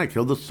damage, and I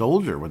killed the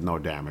soldier with no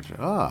damage.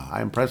 I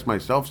impress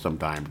myself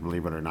sometimes,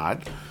 believe it or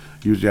not.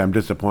 Usually I'm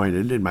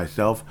disappointed in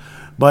myself.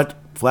 But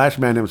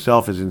Flashman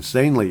himself is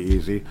insanely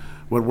easy.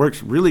 What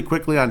works really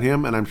quickly on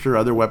him, and I'm sure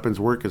other weapons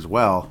work as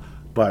well,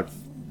 but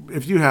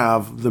if you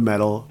have the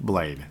metal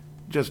blade,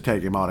 just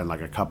take him out in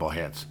like a couple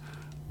hits.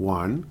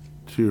 1,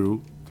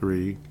 2,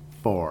 3,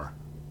 4.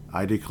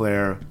 I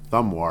declare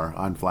thumb war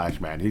on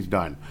Flashman. He's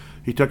done.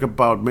 He took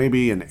about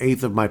maybe an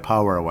eighth of my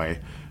power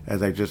away,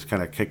 as I just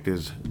kind of kicked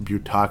his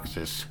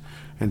butoxis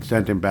and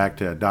sent him back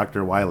to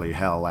Dr. Wily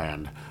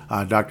Hellland.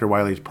 Dr.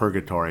 Wily's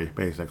purgatory,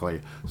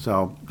 basically.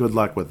 So, good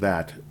luck with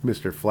that,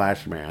 Mr.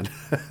 Flashman.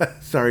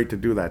 Sorry to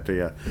do that to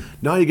you.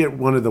 Now you get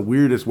one of the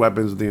weirdest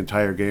weapons in the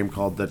entire game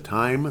called the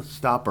Time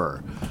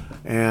Stopper.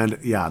 And,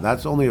 yeah,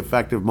 that's only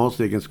effective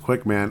mostly against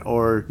Quickman,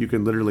 or you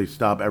can literally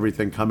stop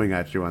everything coming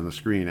at you on the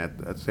screen at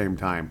the same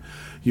time.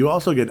 You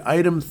also get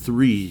Item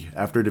 3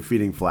 after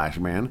defeating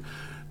Flashman.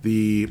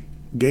 The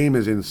game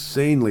is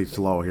insanely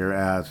slow here,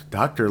 as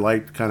Dr.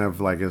 Light kind of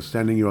like is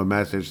sending you a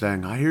message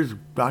saying, here's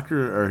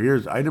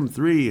item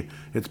 3.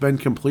 It's been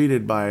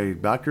completed by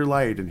Dr.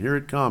 Light, and here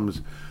it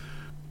comes.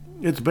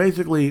 It's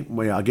basically,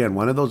 again,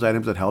 one of those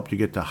items that help you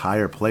get to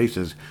higher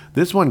places.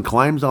 This one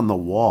climbs on the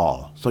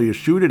wall. So you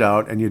shoot it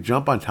out and you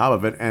jump on top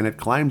of it and it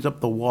climbs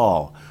up the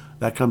wall.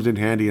 That comes in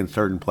handy in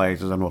certain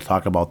places, and we'll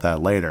talk about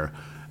that later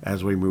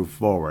as we move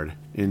forward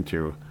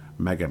into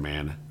Mega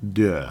Man.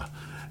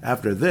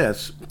 After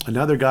this,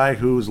 another guy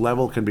whose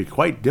level can be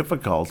quite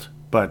difficult,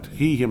 but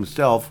he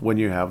himself, when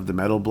you have the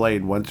metal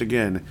blade, once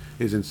again,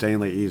 is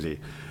insanely easy.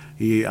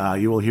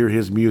 You will hear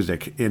his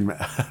music in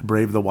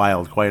Brave the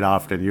Wild quite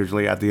often,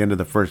 usually at the end of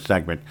the first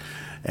segment.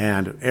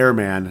 And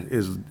Airman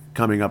is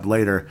coming up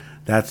later.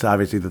 That's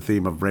obviously the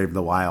theme of Brave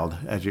the Wild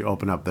as you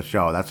open up the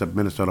show. That's a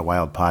Minnesota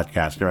Wild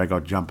podcast. There I go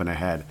jumping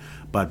ahead.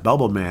 But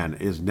Bubble Man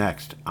is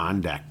next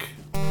on deck.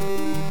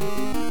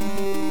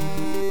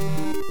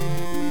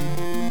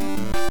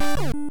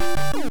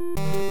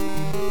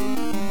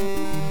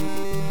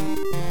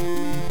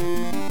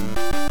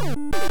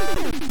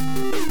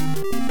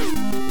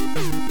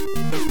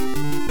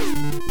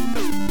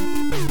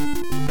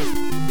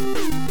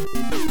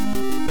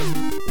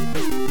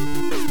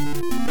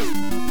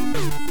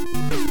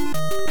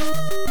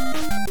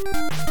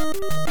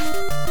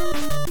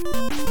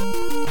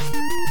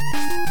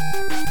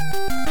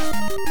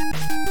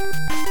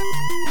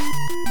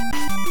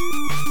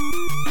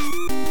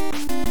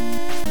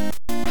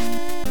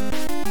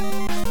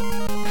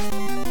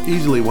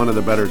 Easily one of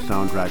the better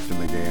soundtracks in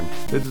the game.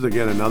 This is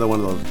again another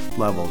one of those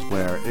levels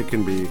where it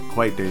can be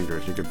quite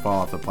dangerous. You can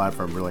fall off the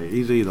platform really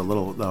easy.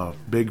 The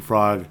big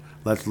frog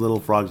lets little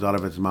frogs out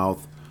of its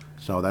mouth,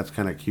 so that's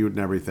kind of cute and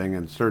everything.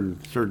 And certain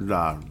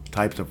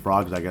types of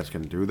frogs, I guess,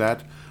 can do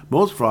that.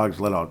 Most frogs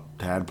let out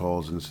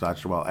tadpoles and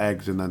such, well,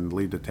 eggs, and then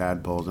lead to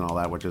tadpoles and all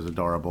that, which is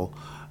adorable.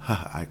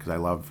 Because I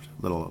love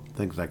little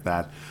things like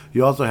that.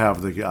 You also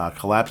have the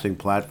collapsing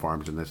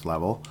platforms in this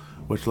level,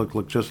 which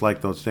look just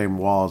like those same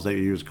walls that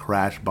you use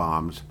crash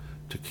bombs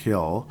to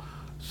kill.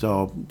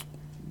 So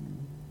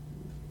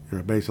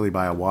you're basically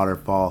by a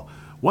waterfall.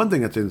 One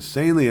thing that's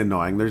insanely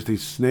annoying, there's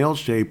these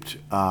snail-shaped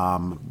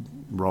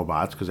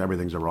robots, because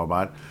everything's a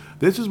robot.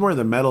 This is where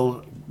the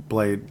metal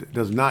blade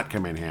does not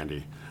come in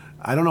handy.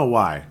 I don't know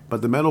why,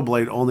 but the metal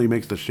blade only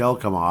makes the shell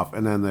come off,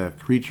 and then the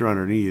creature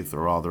underneath,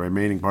 or all the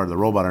remaining part of the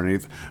robot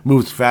underneath,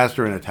 moves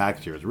faster and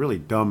attacks you. It's really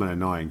dumb and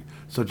annoying.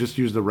 So just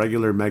use the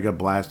regular Mega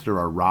Blaster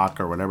or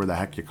Rock or whatever the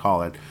heck you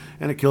call it,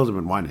 and it kills him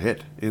in one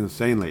hit.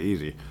 Insanely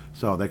easy.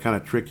 So they kind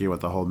of trick you with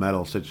the whole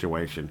metal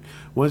situation.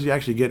 Once you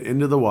actually get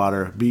into the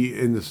water, be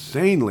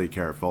insanely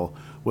careful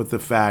with the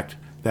fact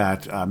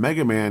that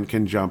Mega Man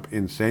can jump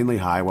insanely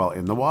high while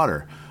in the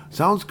water.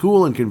 Sounds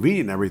cool and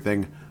convenient and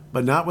everything,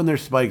 but not when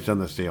there's spikes on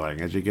the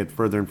ceiling. As you get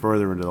further and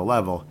further into the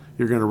level,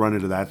 you're going to run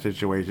into that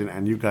situation,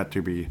 and you've got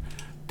to be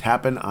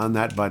tapping on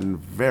that button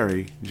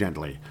very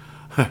gently.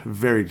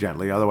 Very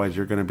gently, otherwise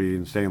you're going to be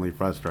insanely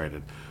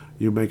frustrated.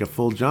 You make a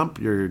full jump,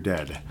 you're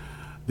dead.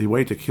 The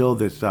way to kill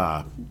this,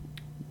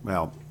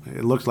 well,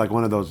 it looks like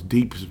one of those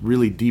deep,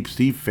 really deep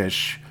sea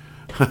fish.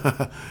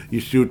 You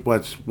shoot where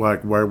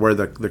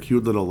the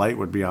cute little light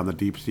would be on the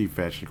deep sea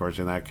fish. Of course,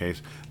 in that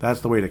case,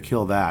 that's the way to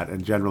kill that.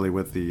 And generally,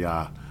 with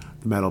the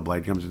metal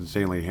blade comes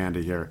insanely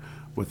handy here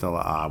with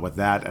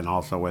that, and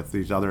also with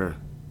these other,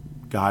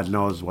 God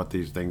knows what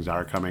these things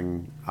are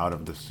coming out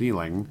of the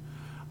ceiling.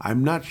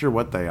 I'm not sure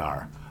what they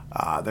are.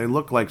 They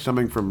look like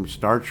something from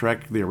Star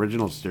Trek, the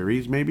original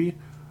series, maybe,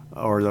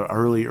 or the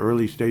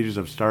early stages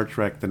of Star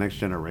Trek: The Next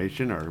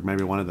Generation, or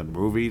maybe one of the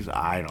movies.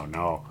 I don't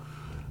know.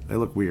 They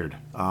look weird,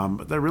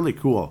 but they're really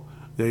cool.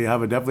 They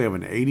definitely have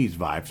an 80s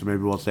vibe, so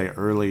maybe we'll say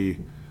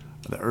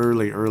the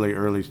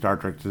early Star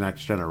Trek: The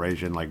Next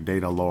Generation, like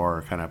Data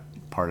lore kind of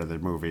part of the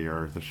movie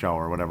or the show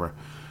or whatever.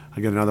 I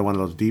get another one of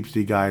those deep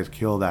sea guys,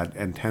 kill that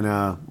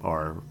antenna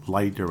or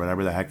light or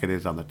whatever the heck it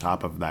is on the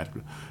top of that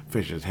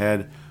fish's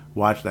head.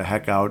 Watch the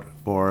heck out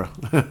for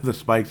the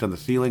spikes on the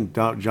ceiling.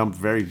 Don't jump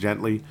very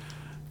gently.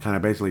 Kind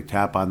of basically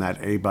tap on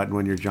that A button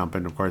when you're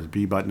jumping. Of course,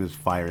 B button is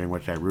firing,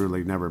 which I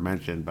rudely never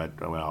mentioned, but,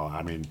 well,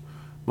 I mean,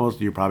 most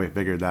of you probably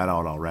figured that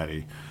out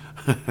already.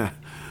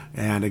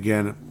 And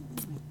again,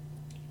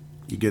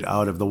 you get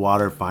out of the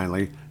water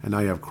finally, and now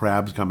you have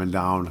crabs coming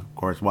down. Of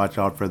course, watch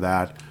out for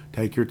that.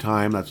 Take your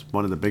time. That's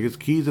one of the biggest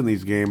keys in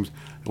these games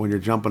when you're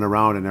jumping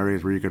around in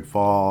areas where you could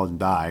fall and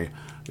die.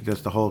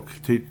 Just the whole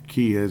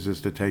key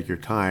is to take your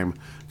time,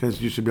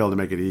 because you should be able to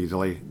make it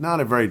easily. Not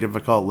a very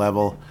difficult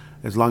level,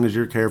 as long as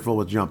you're careful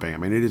with jumping. I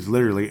mean, it is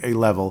literally a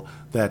level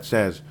that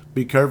says,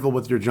 be careful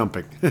with your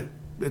jumping.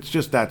 It's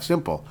just that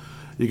simple.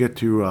 You get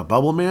to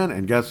Bubble Man,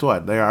 and guess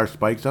what? There are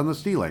spikes on the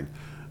ceiling.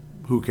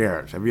 Who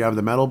cares? If you have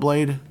the metal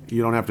blade,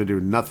 you don't have to do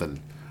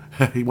nothing.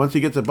 Once he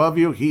gets above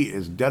you, he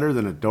is deader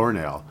than a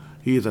doornail.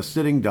 He is a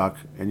sitting duck,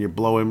 and you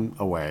blow him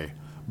away.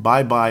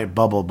 Bye-bye,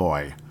 Bubble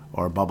Boy.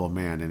 Or Bubble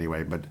Man,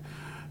 anyway. But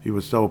he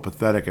was so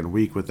pathetic and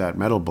weak with that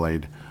metal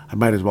blade, I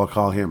might as well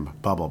call him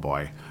Bubble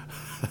Boy.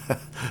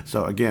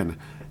 So again,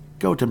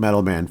 go to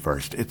Metal Man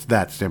first. It's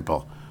that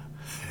simple.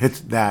 It's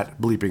that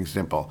bleeping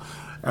simple.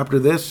 After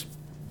this,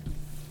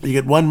 you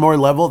get one more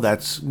level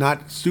that's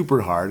not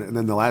super hard, and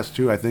then the last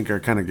two I think are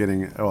kind of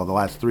getting, well, the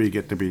last three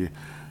get to be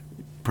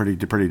pretty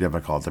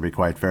difficult, to be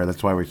quite fair.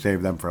 That's why we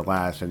save them for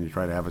last, and you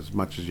try to have as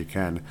much as you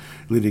can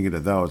leading into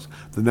those.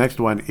 The next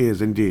one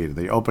is indeed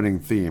the opening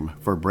theme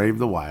for Brave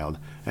the Wild,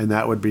 and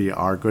that would be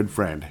our good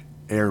friend,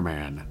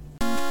 Airman.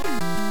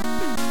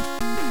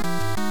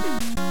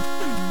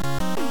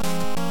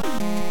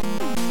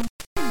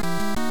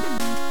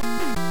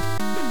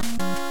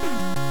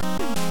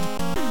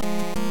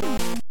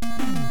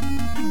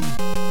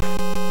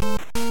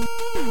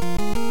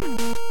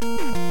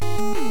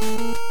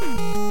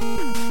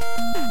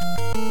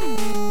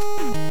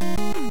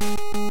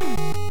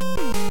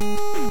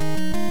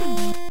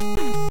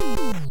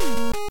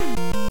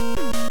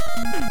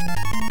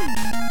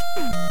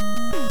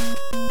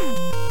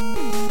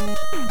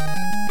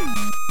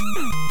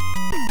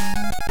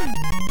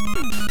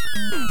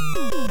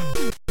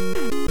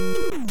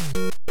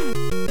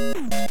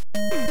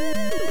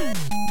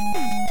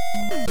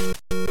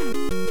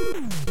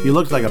 He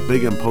looks like a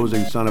big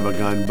imposing son of a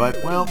gun,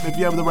 but, well, if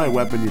you have the right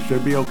weapon, you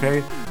should be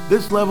okay.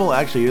 This level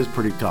actually is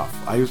pretty tough.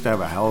 I used to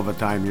have a hell of a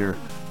time here.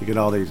 You get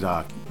all these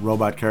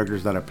robot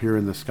characters that appear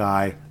in the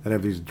sky that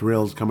have these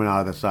drills coming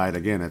out of the side.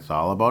 Again, it's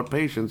all about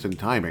patience and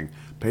timing.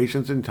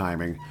 Patience and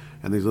timing.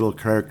 And these little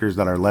characters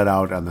that are let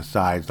out on the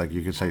sides, like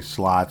you could say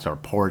slots or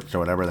ports or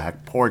whatever the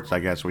heck. Ports, I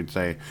guess we'd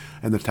say,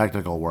 in the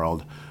technical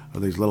world. Or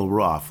these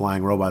little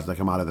flying robots that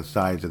come out of the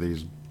sides of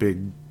these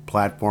big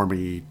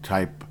platformy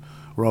type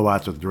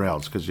robots with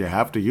drills, because you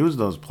have to use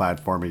those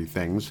platformy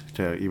things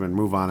to even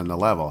move on in the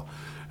level.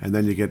 And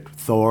then you get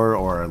Thor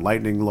or a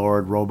Lightning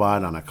Lord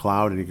robot on a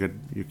cloud, and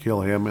you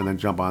kill him and then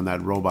jump on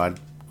that robot,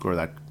 or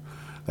that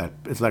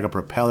it's like a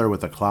propeller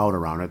with a cloud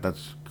around it.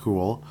 That's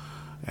cool.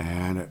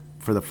 And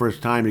for the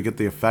first time, you get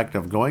the effect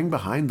of going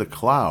behind the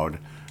cloud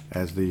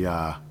as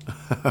the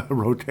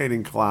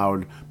rotating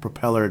cloud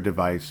propeller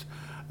device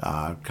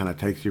kind of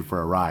takes you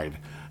for a ride.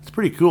 It's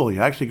pretty cool.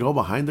 You actually go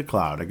behind the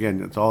cloud.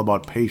 Again, it's all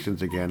about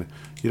patience again.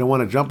 You don't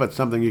want to jump at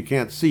something you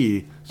can't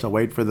see, so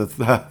wait for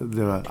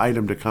the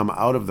item to come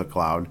out of the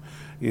cloud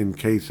in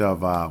case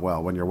of,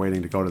 well, when you're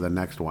waiting to go to the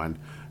next one.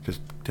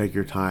 Just take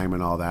your time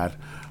and all that.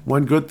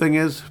 One good thing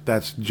is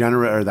that's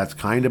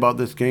kind about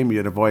this game.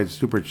 You'd avoid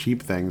super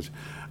cheap things.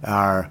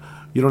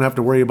 You don't have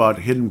to worry about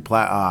hidden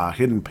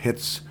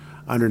pits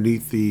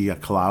underneath the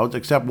clouds,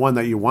 except one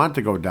that you want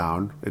to go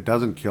down. It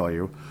doesn't kill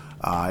you.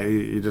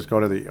 You just go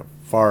to the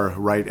far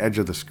right edge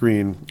of the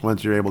screen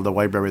once you're able to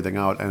wipe everything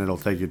out, and it'll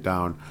take you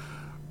down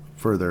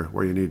further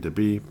where you need to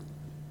be.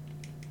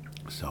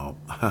 So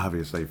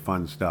obviously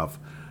fun stuff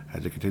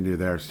as you continue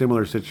there.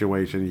 Similar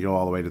situation, you go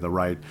all the way to the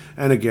right.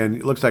 And again,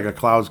 it looks like a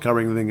cloud's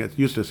covering the thing. It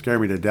used to scare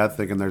me to death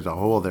thinking there's a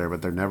hole there,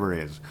 but there never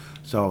is.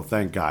 So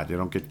thank God you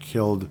don't get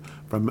killed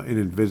from an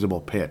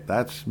invisible pit.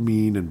 That's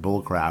mean and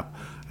bullcrap.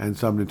 And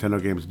some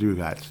Nintendo games do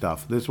that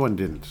stuff. This one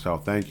didn't. So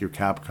thank you,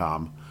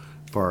 Capcom,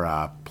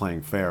 for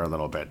playing fair a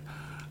little bit.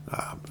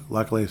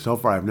 Luckily, so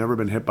far, I've never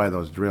been hit by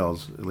those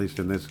drills, at least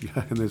in this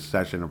in this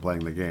session of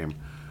playing the game.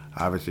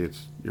 Obviously,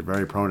 you're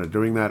very prone to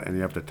doing that, and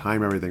you have to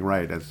time everything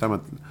right. As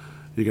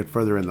you get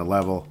further in the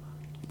level,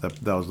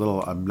 those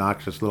little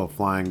obnoxious little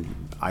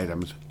flying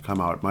items come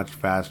out much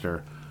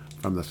faster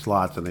from the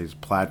slots in these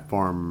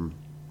platform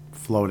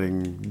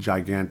floating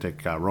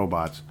gigantic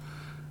robots,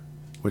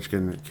 which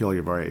can kill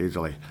you very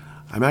easily.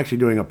 I'm actually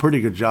doing a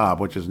pretty good job,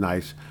 which is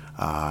nice.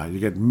 You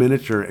get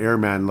miniature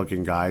airman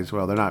looking guys.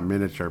 Well, they're not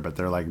miniature, but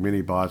they're like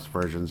mini boss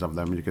versions of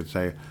them, you could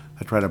say,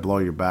 that try to blow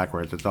you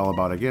backwards. It's all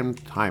about, again,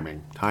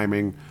 timing,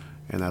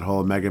 and that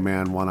whole Mega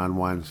Man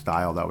one-on-one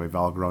style that we've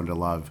all grown to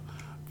love,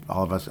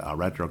 all of us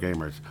retro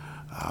gamers.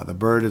 The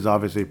bird is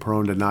obviously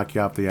prone to knock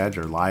you off the edge,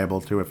 or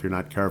liable to if you're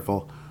not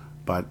careful,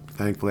 but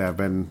thankfully I've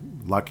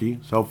been lucky.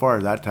 So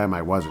far, that time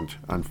I wasn't,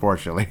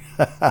 unfortunately.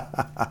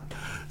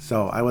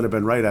 So I would have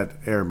been right at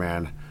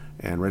Airman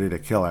and ready to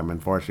kill him.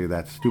 Unfortunately,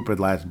 that stupid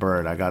last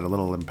bird, I got a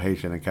little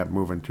impatient and kept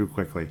moving too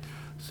quickly.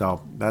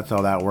 So that's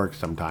how that works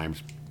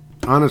sometimes.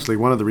 Honestly,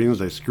 one of the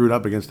reasons I screwed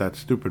up against that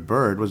stupid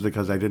bird was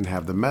because I didn't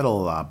have the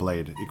metal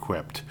blade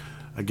equipped.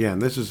 Again,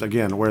 this is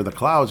where the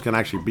clouds can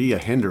actually be a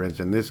hindrance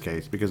in this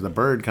case, because the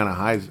bird kind of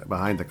hides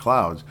behind the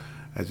clouds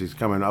as he's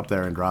coming up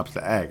there and drops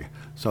the egg.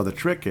 So the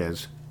trick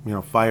is,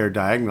 fire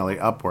diagonally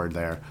upward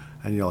there,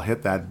 and you'll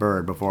hit that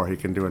bird before he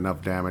can do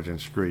enough damage and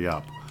screw you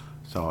up.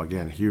 So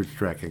again, huge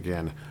trick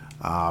again.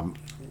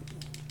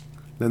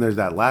 Then there's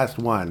that last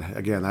one.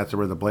 Again, that's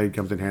where the blade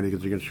comes in handy,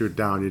 because you can shoot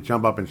down. You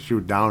jump up and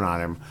shoot down on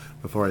him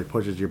before he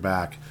pushes you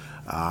back.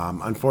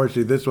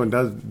 Unfortunately,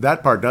 that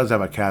part does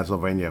have a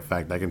Castlevania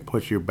effect that can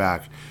push you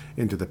back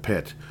into the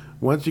pit.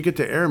 Once you get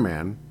to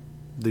Airman,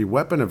 the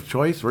weapon of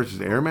choice versus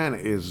Airman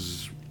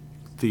is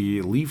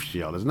the leaf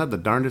shield. Isn't that the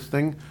darndest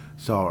thing?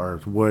 Or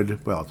it's wood.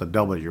 Well, it's a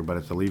W, but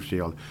it's a leaf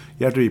shield.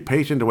 You have to be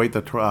patient to wait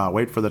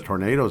for the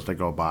tornadoes to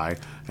go by,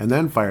 and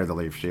then fire the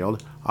leaf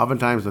shield.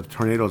 Oftentimes, the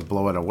tornadoes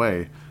blow it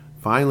away.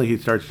 Finally, he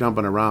starts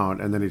jumping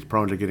around, and then he's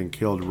prone to getting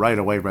killed right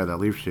away by the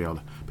leaf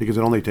shield, because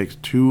it only takes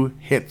 2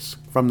 hits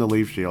from the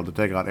leaf shield to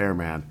take out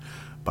Airman.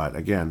 But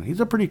again, he's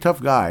a pretty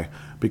tough guy,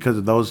 because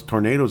of those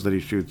tornadoes that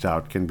he shoots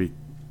out can be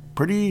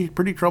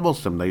pretty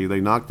troublesome. They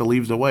knock the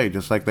leaves away,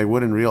 just like they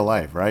would in real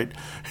life, right?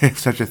 If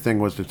such a thing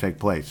was to take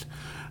place.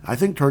 I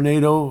think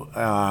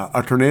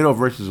a tornado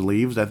versus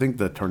leaves, I think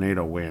the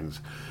tornado wins.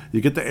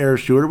 You get the air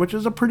shooter, which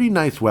is a pretty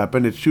nice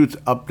weapon. It shoots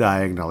up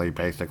diagonally,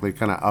 basically,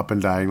 kind of up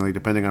and diagonally,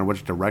 depending on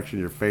which direction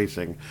you're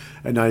facing.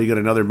 And now you get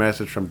another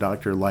message from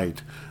Dr.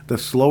 Light. The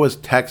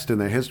slowest text in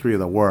the history of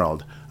the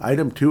world.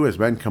 Item 2 has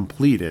been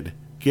completed.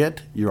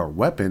 Get your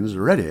weapons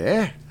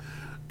ready.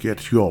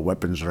 Get your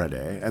weapons ready.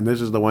 And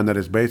this is the one that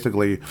is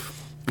basically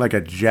like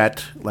a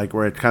jet, like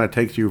where it kind of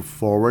takes you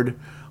forward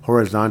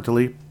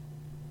horizontally.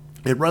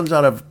 It runs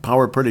out of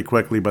power pretty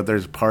quickly, but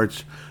there's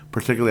parts,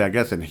 particularly, I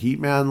guess, in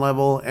Heatman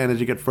level, and as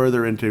you get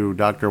further into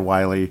Dr.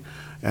 Wily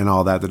and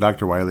all that, the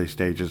Dr. Wily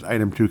stages,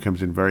 Item 2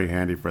 comes in very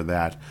handy for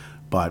that,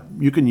 but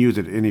you can use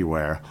it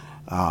anywhere.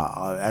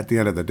 At the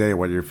end of the day,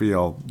 when you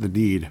feel the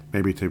need,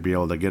 maybe to be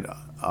able to get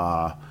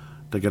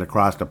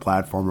across the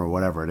platform or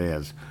whatever it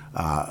is,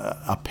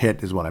 a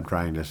pit is what I'm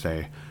trying to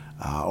say,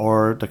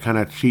 or to kind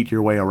of cheat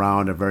your way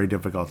around a very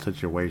difficult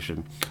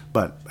situation.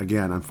 But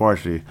again,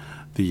 unfortunately,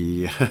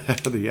 the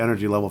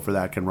energy level for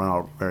that can run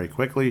out very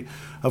quickly.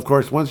 Of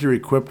course, once you're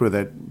equipped with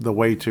it, the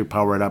way to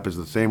power it up is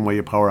the same way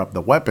you power up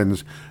the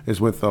weapons,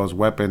 is with those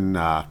weapon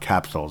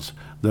capsules,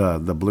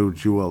 the blue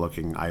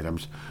jewel-looking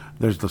items.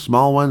 There's the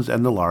small ones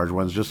and the large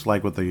ones, just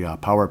like with the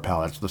power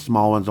pellets. The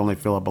small ones only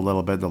fill up a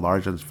little bit. The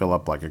large ones fill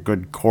up like a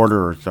good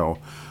quarter or so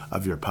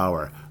of your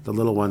power. The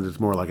little ones,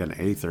 it's more like an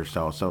eighth or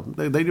so. So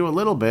they do a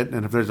little bit,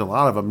 and if there's a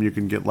lot of them, you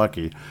can get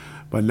lucky.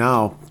 But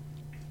now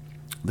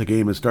the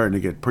game is starting to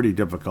get pretty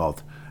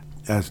difficult,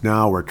 as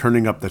now we're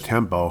turning up the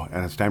tempo,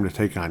 and it's time to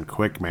take on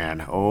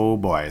Quickman. Oh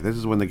boy, this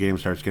is when the game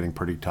starts getting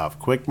pretty tough.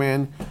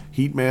 Quickman,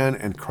 Heatman,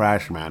 and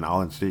Crashman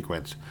all in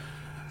sequence.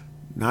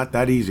 Not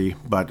that easy,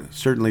 but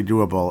certainly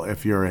doable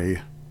if you're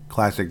a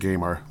classic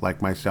gamer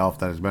like myself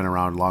that has been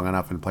around long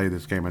enough and played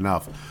this game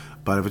enough.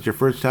 But if it's your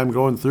first time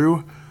going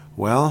through,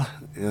 well,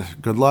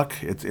 good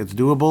luck. It's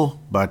doable,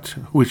 but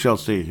we shall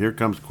see. Here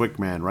comes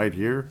Quickman right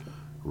here,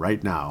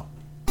 right now.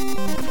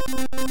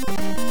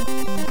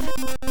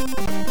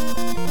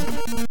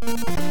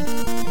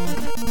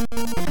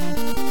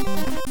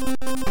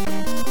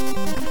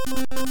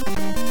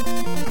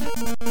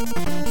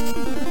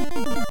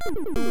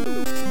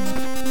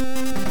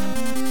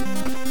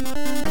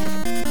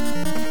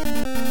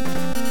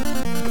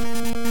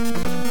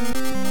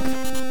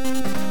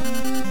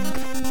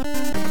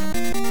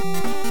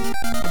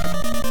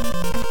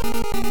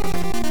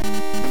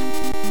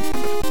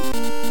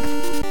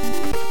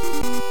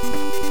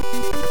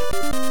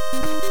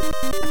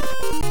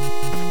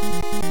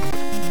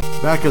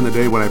 Back in the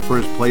day when I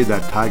first played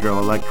that Tiger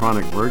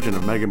Electronic version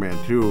of Mega Man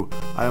 2,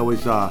 I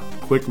always saw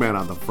Quickman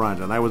on the front,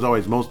 and I was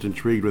always most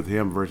intrigued with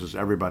him versus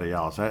everybody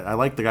else. I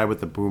liked the guy with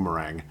the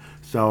boomerang,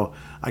 so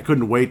I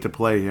couldn't wait to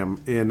play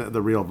him in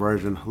the real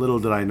version. Little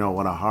did I know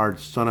what a hard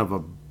son of a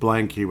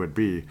blank he would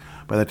be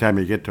by the time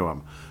you get to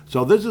him.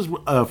 So this is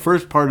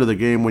first part of the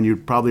game when you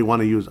probably want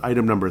to use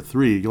item number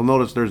 3. You'll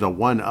notice there's a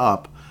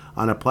 1-up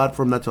on a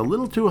platform that's a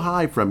little too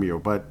high from you,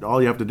 but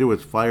all you have to do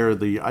is fire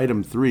the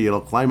item 3.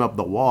 It'll climb up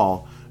the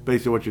wall.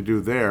 Basically what you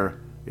do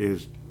there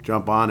is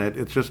jump on it.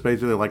 It's just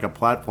basically like a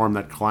platform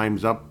that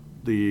climbs up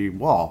the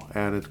wall,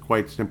 and it's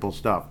quite simple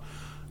stuff.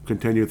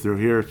 Continue through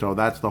here, so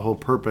that's the whole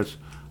purpose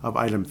of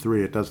item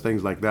 3. It does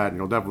things like that, and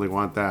you'll definitely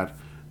want that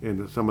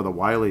in some of the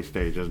Wily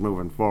stages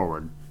moving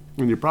forward.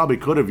 And you probably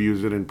could have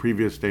used it in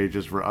previous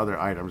stages for other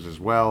items as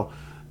well,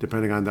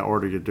 depending on the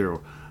order you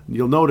do.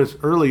 You'll notice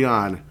early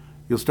on,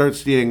 you'll start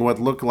seeing what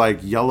look like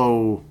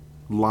yellow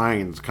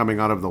lines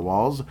coming out of the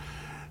walls.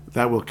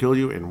 That will kill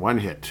you in one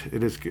hit.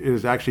 It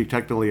is actually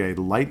technically a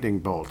lightning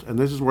bolt, and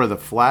this is where the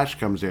flash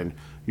comes in.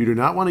 You do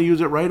not want to use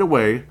it right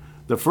away.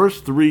 The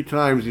first 3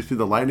 times you see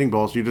the lightning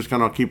bolts, you just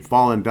kind of keep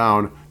falling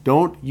down.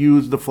 Don't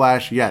use the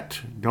flash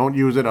yet. Don't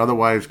use it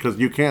otherwise, because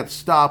you can't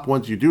stop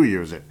once you do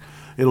use it.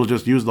 It'll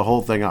just use the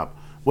whole thing up.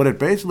 What it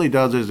basically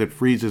does is it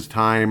freezes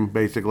time.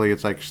 Basically,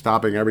 it's like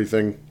stopping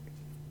everything.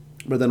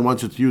 But then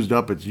once it's used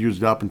up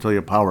until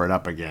you power it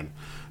up again.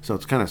 So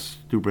it's kind of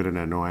stupid and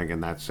annoying in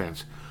that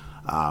sense.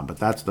 But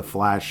that's the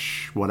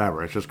flash,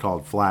 whatever. It's just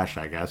called flash,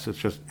 I guess. It's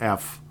just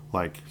F,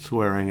 like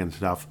swearing and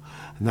stuff.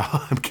 No,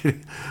 I'm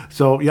kidding.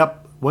 So,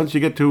 yep, once you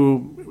get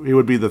to, it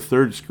would be the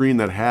 3rd screen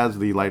that has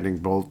the lightning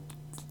bolt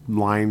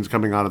lines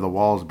coming out of the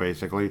walls,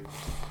 basically.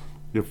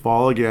 You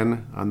fall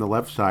again on the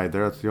left side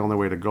there. That's the only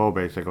way to go,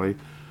 basically.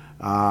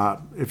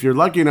 If you're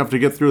lucky enough to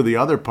get through the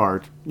other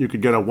part, you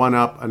could get a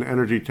 1-up, an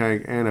energy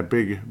tank, and a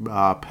big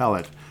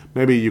pellet.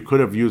 Maybe you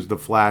could have used the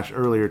flash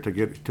earlier to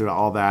get to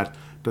all that,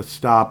 to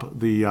stop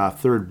the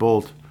 3rd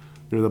bolt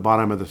near the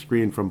bottom of the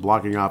screen from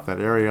blocking off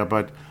that area,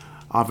 but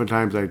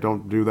oftentimes I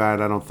don't do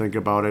that. I don't think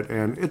about it,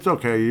 and it's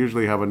okay. You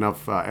usually have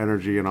enough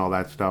energy and all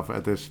that stuff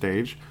at this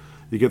stage.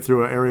 You get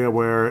through an area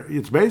where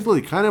it's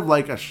basically kind of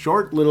like a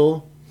short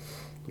little,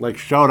 like,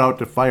 shout out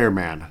to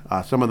Fireman.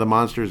 Some of the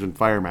monsters in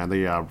Fireman,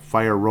 the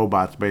fire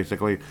robots,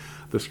 basically.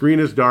 The screen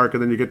is dark,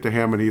 and then you get to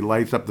him, and he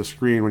lights up the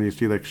screen when you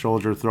see the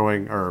soldier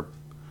throwing, or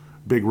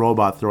big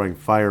robot throwing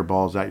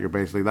fireballs at you,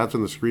 basically. That's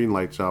when the screen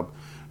lights up.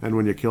 And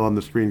when you kill him,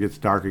 the screen gets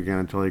dark again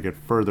until you get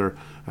further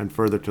and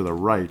further to the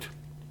right.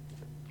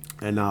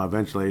 And now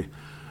eventually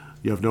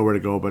you have nowhere to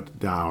go but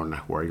down,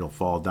 where you'll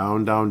fall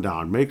down, down,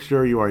 down. Make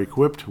sure you are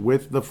equipped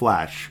with the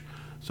flash.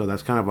 So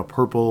that's kind of a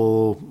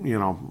purple,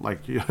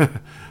 like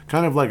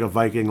kind of like a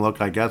Viking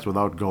look, I guess,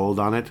 without gold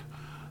on it.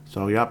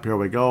 So, yep, here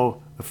we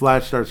go. The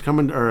flash starts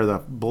coming, or the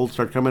bolts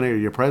start coming in.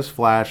 You press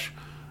flash.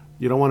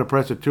 You don't want to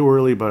press it too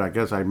early, but I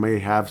guess I may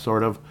have,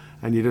 sort of.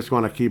 And you just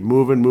want to keep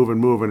moving, moving,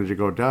 moving as you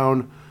go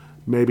down.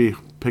 Maybe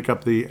pick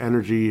up the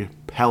energy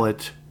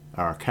pellet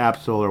or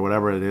capsule or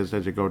whatever it is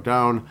as you go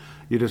down.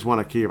 You just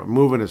want to keep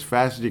moving as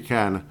fast as you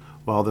can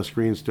while the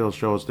screen still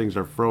shows things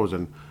are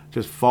frozen.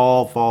 Just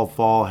fall, fall,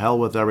 fall, hell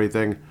with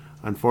everything.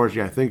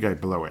 Unfortunately, I think I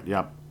blew it.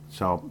 Yep.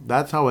 So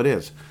that's how it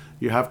is.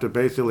 You have to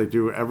basically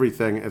do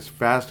everything as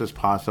fast as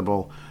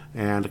possible,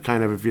 and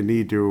kind of, if you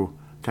need to,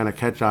 kind of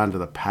catch on to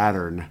the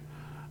pattern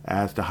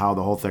as to how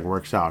the whole thing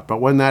works out.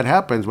 But when that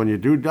happens, when you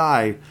do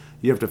die,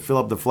 you have to fill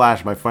up the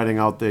flash by fighting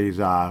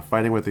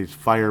with these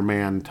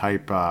fireman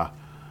type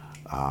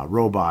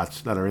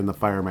robots that are in the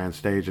fireman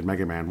stage in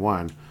Mega Man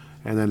 1,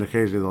 and then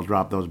occasionally they'll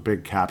drop those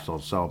big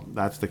capsules. So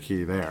that's the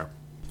key there.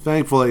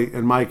 Thankfully,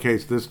 in my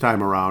case this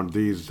time around,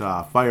 these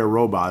fire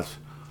robots,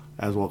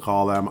 as we'll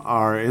call them,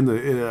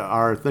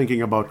 are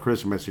thinking about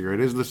Christmas here. It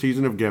is the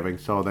season of giving,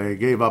 so they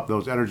gave up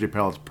those energy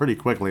pellets pretty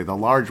quickly. The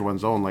large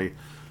ones only,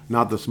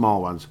 not the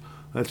small ones.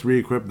 Let's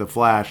re-equip the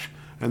flash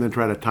and then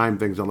try to time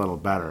things a little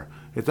better.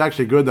 It's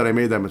actually good that I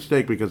made that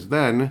mistake, because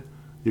then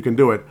you can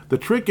do it. The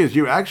trick is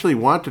you actually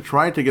want to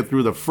try to get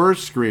through the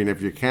first screen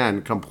if you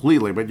can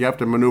completely, but you have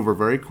to maneuver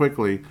very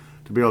quickly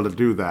to be able to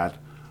do that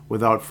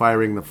without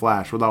firing the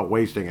flash, without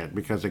wasting it,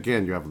 because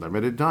again, you have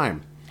limited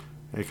time.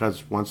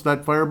 Because once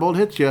that firebolt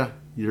hits you,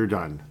 you're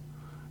done.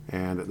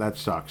 And that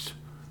sucks.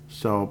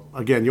 So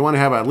again, you want to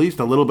have at least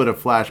a little bit of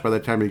flash by the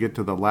time you get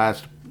to the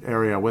last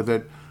area with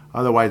it.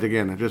 Otherwise,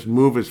 again, just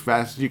move as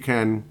fast as you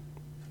can.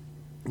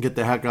 Get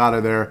the heck out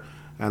of there.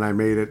 And I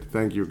made it,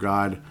 thank you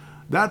God.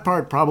 That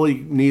part probably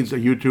needs a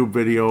YouTube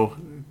video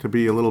to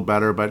be a little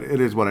better, but it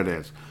is what it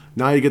is.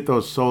 Now you get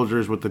those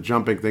soldiers with the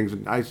jumping things,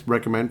 and I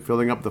recommend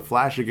filling up the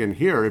flash again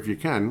here if you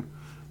can,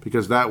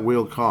 because that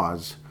will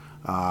cause,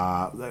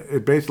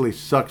 it basically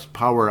sucks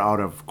power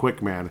out of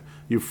Quickman.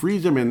 You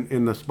freeze him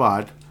in the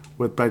spot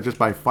just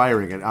by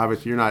firing it.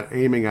 Obviously you're not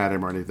aiming at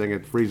him or anything,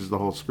 it freezes the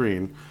whole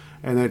screen,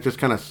 and then it just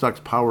kind of sucks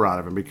power out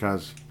of him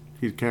because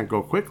he can't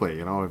go quickly.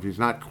 If he's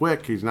not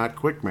quick, he's not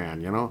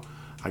Quickman,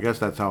 I guess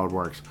that's how it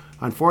works.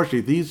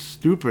 Unfortunately, these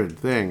stupid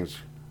things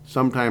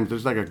sometimes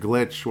there's like a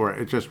glitch where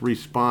it just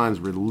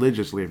respawns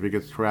religiously if it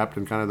gets trapped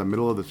in kind of the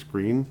middle of the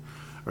screen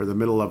or the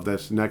middle of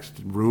this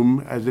next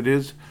room as it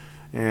is.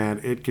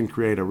 And it can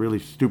create a really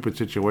stupid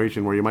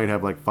situation where you might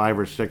have like 5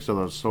 or 6 of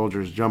those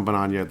soldiers jumping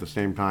on you at the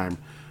same time.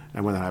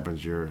 And when that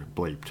happens, you're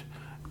bleeped.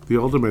 The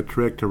ultimate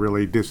trick to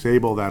really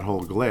disable that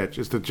whole glitch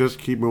is to just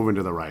keep moving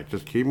to the right.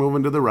 Just keep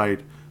moving to the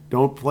right.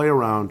 Don't play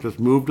around. Just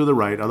move to the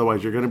right.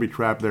 Otherwise, you're going to be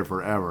trapped there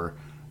forever.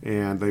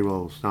 And they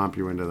will stomp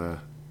you into the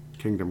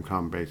Kingdom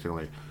Come,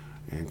 basically.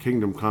 And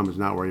Kingdom Come is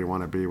not where you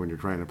want to be when you're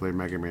trying to play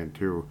Mega Man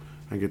 2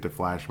 and get to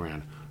Flash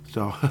Man.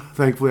 So,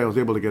 thankfully, I was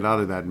able to get out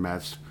of that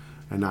mess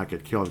and not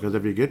get killed. Because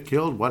if you get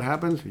killed, what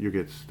happens? You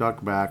get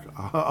stuck back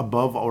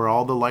above where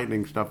all the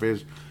lightning stuff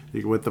is.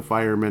 With the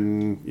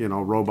firemen,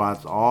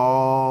 robots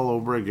all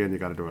over again. You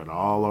got to do it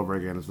all over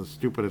again. It's the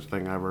stupidest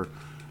thing ever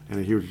and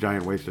a huge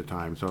giant waste of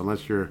time. So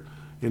unless you're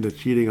into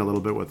cheating a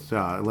little bit with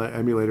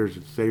emulators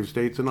and save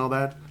states and all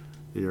that,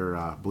 you're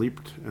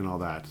bleeped and all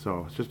that.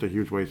 So it's just a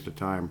huge waste of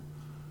time.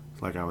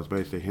 It's like I was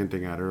basically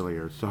hinting at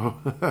earlier. So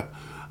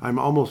I'm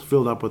almost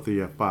filled up with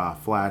the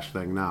Flash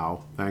thing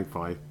now,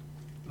 thankfully.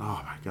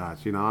 Oh my God!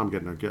 See, now I'm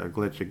getting a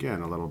glitch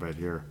again a little bit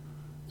here.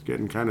 It's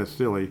getting kind of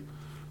silly.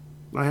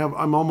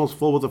 I'm almost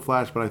full with the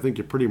Flash, but I think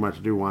you pretty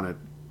much do want it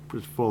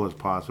as full as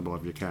possible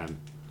if you can.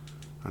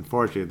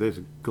 Unfortunately, this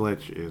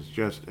glitch is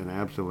just an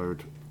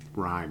absolute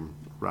rhyme.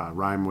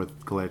 Rhyme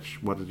with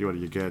glitch. What do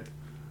you get?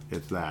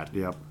 It's that.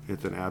 Yep,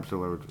 it's an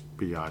absolute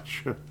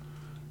biatch. It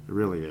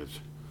really is.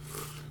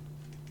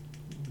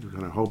 You're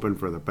kind of hoping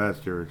for the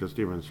best here, just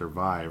even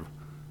survive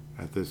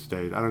at this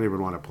stage. I don't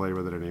even want to play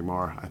with it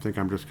anymore. I think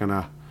I'm just going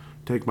to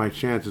take my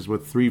chances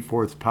with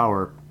 3/4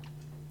 power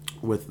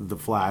with the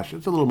Flash.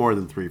 It's a little more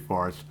than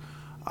 3/4.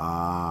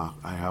 I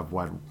have,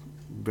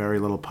 very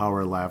little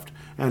power left.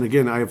 And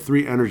again, I have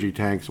 3 energy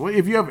tanks. Well,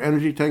 if you have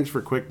energy tanks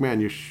for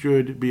Quickman, you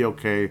should be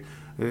okay,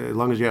 as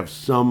long as you have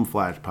some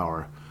Flash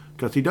power.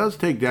 Because he does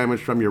take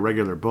damage from your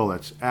regular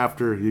bullets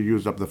after you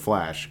use up the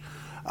Flash.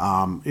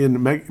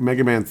 In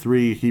Mega Man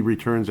 3, he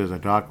returns as a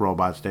Doc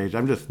Robot stage.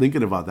 I'm just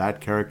thinking about that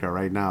character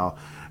right now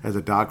as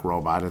a Doc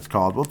Robot. It's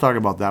called. We'll talk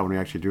about that when we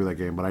actually do that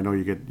game. But I know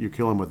you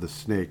kill him with the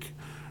Snake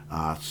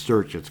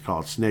Search. It's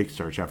called Snake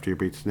Search after you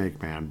beat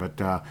Snake Man. But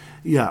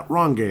yeah,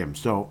 wrong game.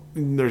 So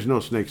there's no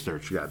Snake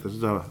Search yet. This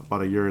is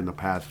about a year in the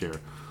past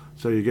here.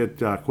 So you get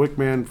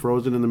Quickman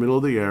frozen in the middle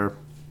of the air.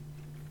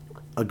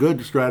 A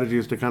good strategy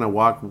is to kind of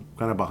walk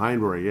kind of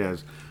behind where he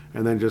is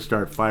and then just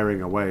start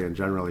firing away. And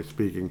generally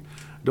speaking,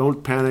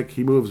 don't panic.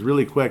 He moves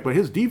really quick, but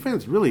his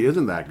defense really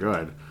isn't that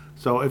good.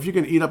 So if you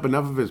can eat up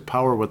enough of his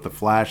power with the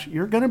Flash,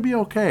 you're going to be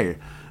okay.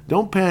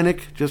 Don't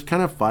panic. Just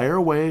kind of fire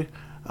away.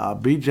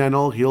 Be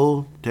gentle.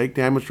 He'll take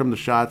damage from the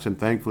shots, and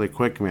thankfully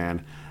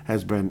Quickman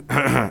has been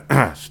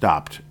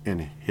stopped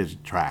in his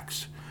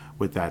tracks,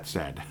 with that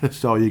said.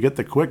 So you get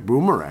the Quick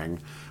Boomerang,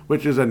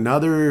 which is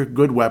another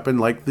good weapon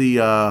like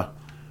the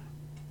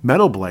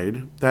Metal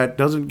Blade that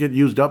doesn't get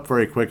used up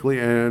very quickly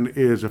and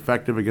is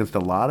effective against a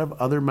lot of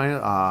other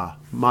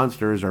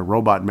monsters or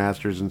robot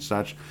masters and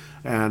such,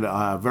 and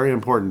a very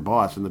important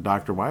boss in the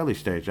Dr. Wily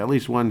stage, at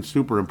least one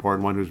super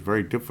important one who's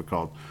very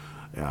difficult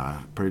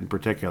in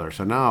particular.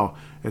 So now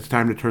it's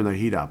time to turn the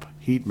heat up.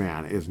 Heat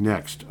Man is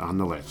next on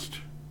the list.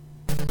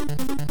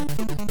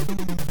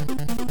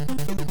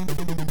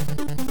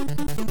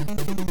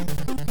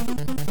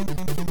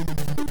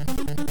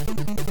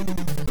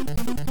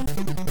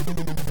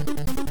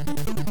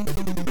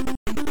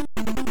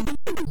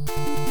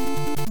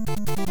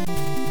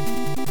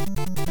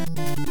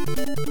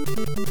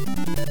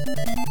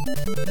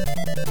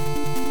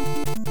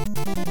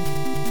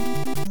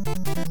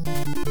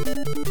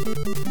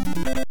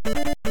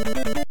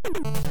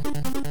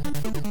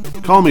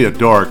 Call me a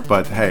dork,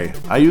 but hey,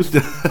 I used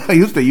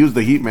to use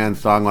the Heat Man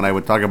song when I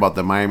would talk about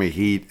the Miami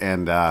Heat,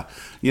 and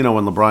when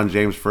LeBron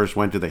James first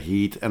went to the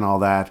Heat and all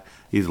that,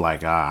 he's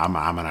like,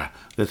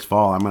 this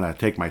fall I'm gonna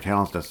take my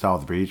talents to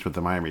South Beach with the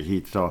Miami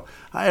Heat. So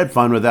I had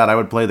fun with that. I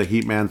would play the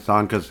Heat Man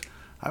song because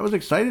I was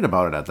excited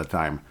about it at the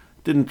time.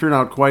 Didn't turn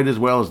out quite as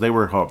well as they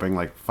were hoping,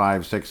 like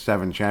 5, 6,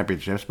 7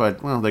 championships,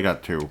 but well, they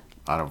got 2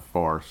 out of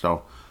 4,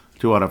 so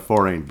 2 out of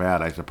 4 ain't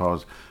bad, I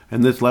suppose. In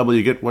this level,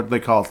 you get what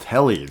they call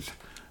tellies.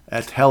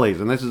 At Tellies,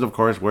 and this is of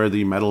course where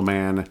the Metal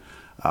Man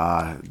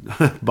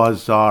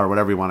buzzsaw or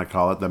whatever you want to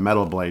call it, the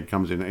Metal Blade,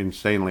 comes in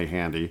insanely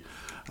handy.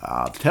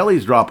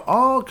 Tellies drop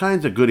all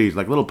kinds of goodies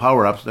like little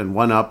power-ups and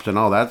one-ups and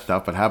all that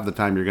stuff, but half the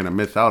time you're going to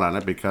miss out on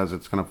it because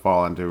it's going to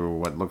fall into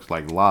what looks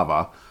like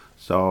lava,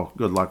 so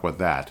good luck with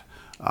that.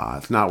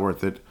 It's not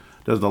worth it.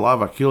 Does the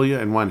lava kill you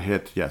in one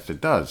hit? Yes,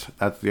 it does.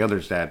 That's the other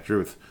sad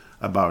truth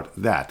about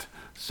that.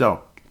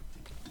 So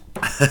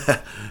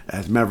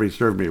as memory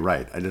served me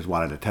right, I just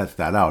wanted to test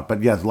that out.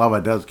 But yes, lava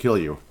does kill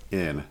you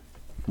in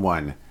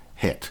one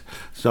hit.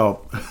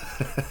 So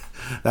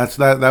that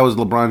was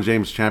LeBron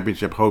James'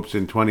 championship hopes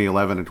in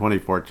 2011 and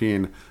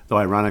 2014. Though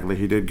ironically,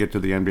 he did get to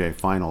the NBA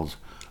Finals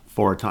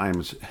 4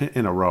 times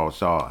in a row.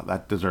 So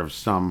that deserves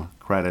some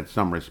credit,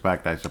 some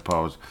respect, I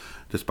suppose,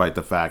 despite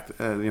the fact,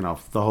 the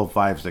whole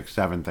 5, 6,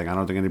 7 thing. I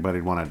don't think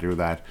anybody'd want to do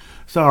that.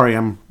 Sorry,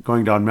 I'm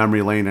going down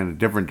memory lane in a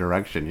different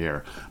direction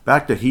here.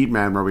 Back to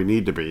Heatman where we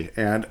need to be.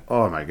 And,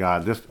 oh my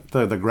God, just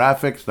the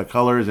graphics, the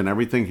colors, and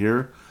everything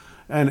here.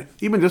 And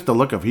even just the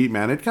look of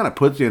Heatman, it kind of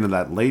puts you into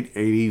that late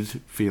 80s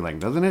feeling,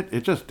 doesn't it?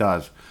 It just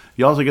does.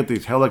 You also get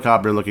these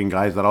helicopter-looking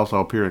guys that also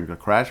appear in the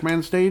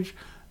Crashman stage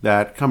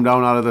that come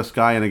down out of the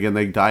sky, and again,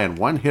 they die in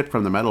one hit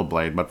from the Metal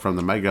Blade, but from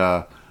the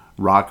Mega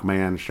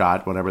Rockman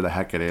shot, whatever the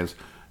heck it is,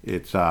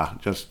 it's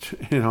just,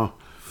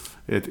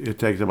 it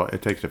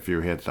takes a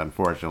few hits,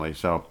 unfortunately.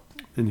 So,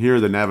 and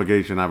here the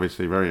navigation,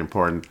 obviously very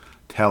important.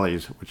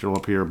 Tellies, which will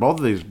appear, both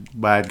of these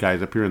bad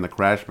guys appear in the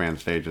Crashman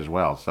stage as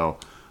well. So,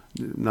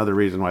 another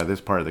reason why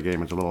this part of the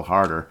game is a little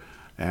harder.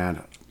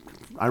 And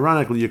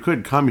ironically, you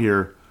could come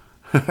here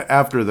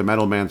after the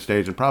Metal Man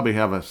stage and probably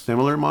have a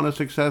similar amount of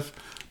success,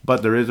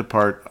 but there is a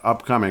part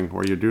upcoming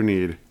where you do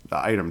need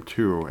the item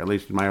 2, at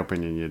least in my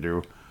opinion you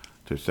do,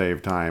 to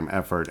save time,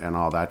 effort, and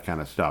all that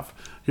kind of stuff.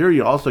 Here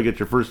you also get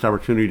your first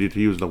opportunity to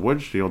use the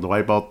wood shield to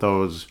wipe out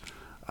those,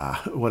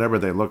 whatever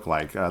they look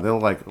like. They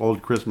look like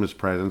old Christmas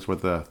presents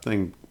with the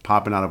thing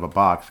popping out of a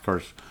box. Of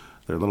course,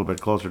 they're a little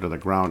bit closer to the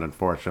ground,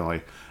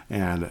 unfortunately.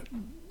 And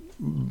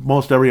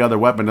most every other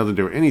weapon doesn't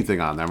do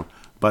anything on them,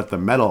 but the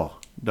metal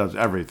does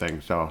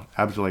everything. So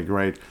absolutely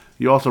great.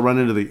 You also run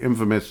into the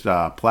infamous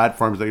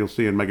platforms that you'll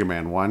see in Mega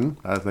Man 1.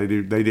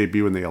 They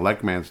debut in the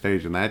Electman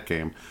stage in that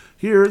game.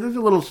 Here, there's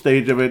a little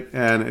stage of it,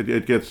 and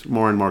it gets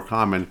more and more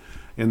common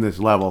in this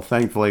level.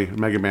 Thankfully,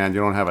 Mega Man,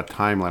 you don't have a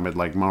time limit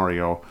like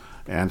Mario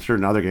and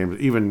certain other games.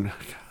 Even,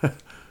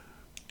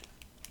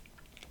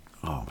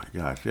 oh my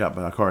gosh, yeah,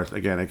 but of course,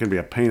 again, it can be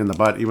a pain in the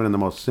butt, even in the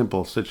most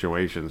simple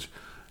situations.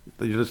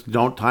 You just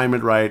don't time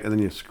it right, and then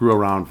you screw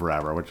around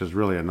forever, which is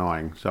really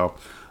annoying. So,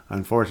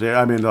 unfortunately,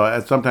 I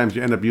mean, sometimes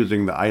you end up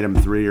using the item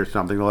 3 or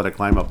something to let it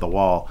climb up the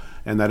wall,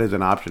 and that is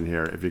an option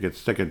here if you get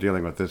sick of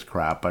dealing with this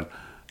crap, but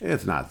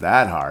it's not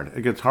that hard.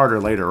 It gets harder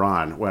later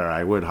on, where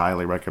I would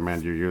highly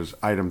recommend you use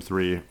item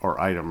 3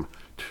 or item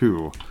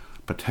 2,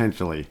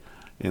 potentially,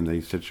 in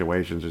these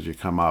situations as you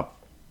come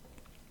up,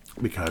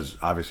 because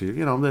obviously,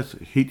 this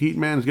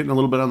Heatman is getting a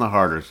little bit on the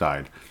harder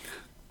side.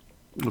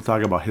 We'll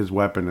talk about his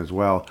weapon as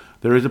well.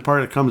 There is a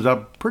part that comes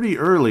up pretty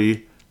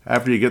early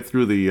after you get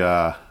through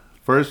the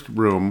first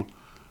room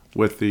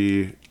with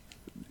the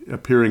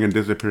appearing and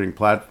disappearing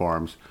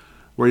platforms,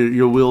 where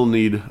you will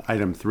need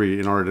item 3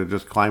 in order to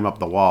just climb up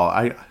the wall.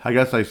 I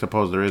guess I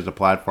suppose there is a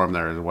platform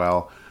there as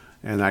well,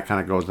 and that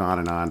kind of goes on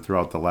and on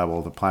throughout the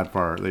level.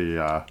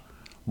 The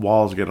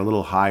walls get a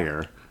little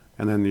higher,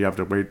 and then you have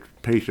to wait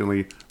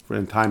patiently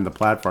and time the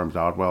platforms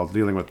out while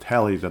dealing with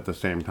tellies at the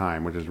same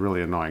time, which is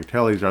really annoying.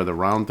 Tellies are the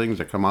round things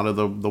that come out of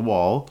the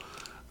wall,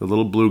 the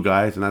little blue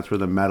guys, and that's where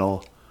the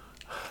metal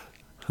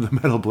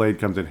blade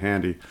comes in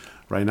handy.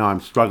 Right now I'm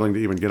struggling to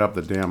even get up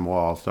the damn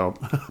wall, so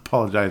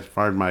apologize,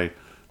 pardon my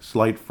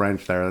slight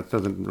French there. That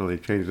doesn't really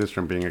change this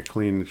from being a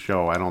clean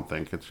show, I don't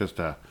think. It's just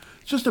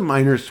a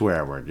minor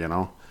swear word,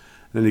 And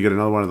then you get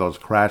another one of those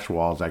crash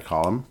walls, I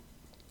call them.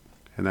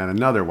 And then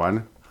another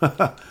one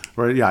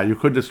where, yeah, you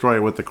could destroy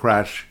it with the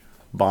crash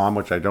bomb,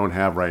 which I don't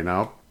have right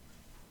now.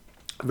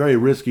 A very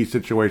risky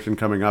situation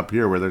coming up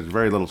here where there's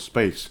very little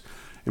space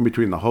in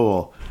between the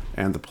hole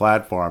and the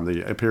platform,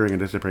 the appearing and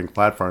disappearing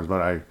platforms,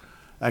 but I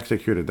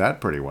executed that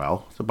pretty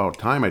well. It's about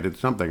time I did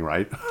something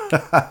right.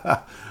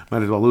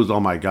 Might as well lose all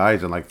my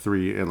guys in like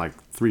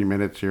 3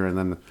 minutes here, and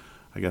then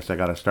I guess I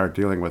got to start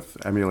dealing with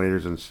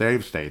emulators and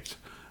save states,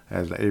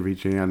 as the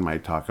AVGN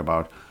might talk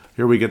about.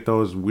 Here we get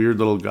those weird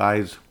little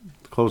guys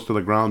close to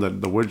the ground that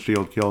the wood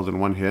shield kills in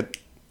one hit.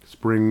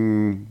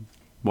 Spring,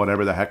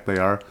 whatever the heck they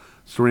are.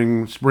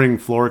 Spring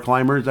floor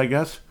climbers, I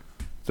guess.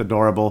 It's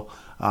adorable.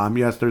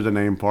 Yes, there's a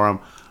name for them.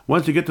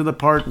 Once you get to the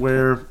part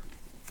where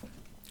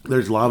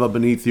there's lava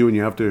beneath you and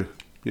you have to,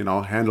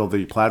 handle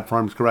the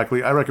platforms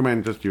correctly, I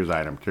recommend just use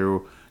item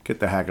 2. Get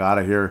the heck out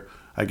of here.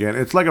 Again,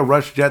 it's like a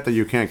rush jet that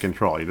you can't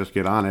control. You just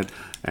get on it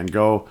and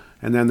go.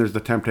 And then there's the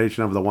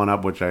temptation of the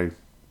 1-up, which I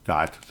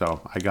got.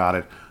 So I got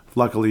it.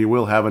 Luckily, you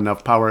will have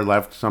enough power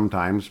left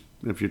sometimes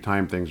if you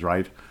time things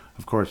right.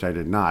 Of course, I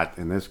did not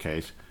in this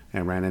case,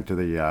 and ran into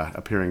the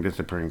appearing,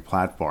 disappearing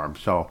platform.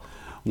 So,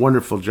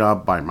 wonderful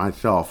job by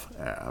myself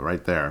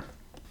right there.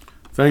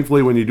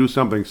 Thankfully, when you do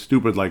something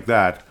stupid like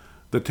that,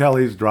 the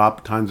tellies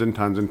drop tons and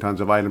tons and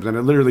tons of items, and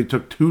it literally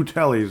took 2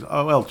 tellies.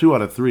 Oh, well, 2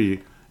 out of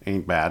 3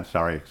 ain't bad.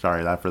 Sorry,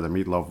 that for the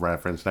meatloaf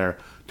reference there.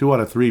 2 out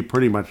of 3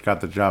 pretty much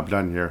got the job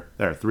done here.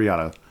 There, 3 out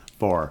of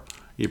 4,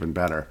 even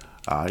better.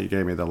 You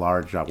gave me the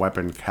large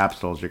weapon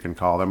capsules, you can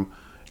call them,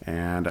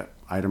 and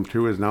item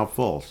 2 is now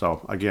full.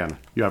 So again,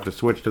 you have to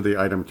switch to the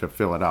item to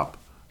fill it up.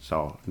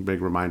 So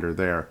big reminder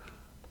there.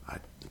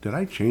 Did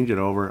I change it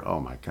over? Oh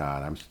my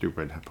God, I'm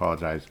stupid. I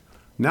apologize.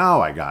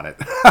 Now I got it.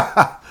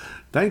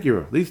 Thank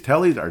you. These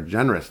tellies are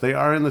generous. They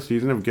are in the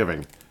season of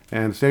giving.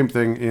 And same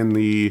thing in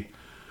the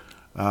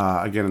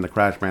Again, in the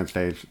Crashman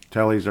stage,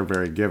 tellies are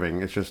very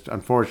giving. It's just,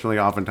 unfortunately,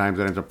 oftentimes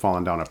it ends up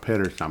falling down a pit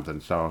or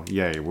something. So,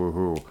 yay,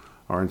 woohoo.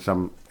 Or in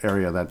some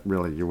area that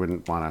really you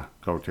wouldn't want to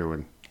go to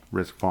and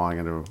risk falling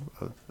into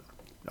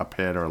a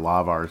pit or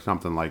lava or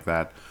something like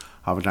that.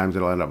 Oftentimes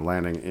it'll end up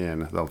landing in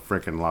the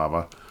frickin'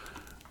 lava.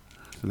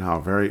 So now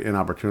a very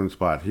inopportune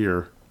spot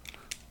here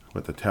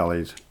with the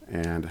tellies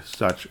and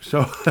such.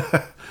 So,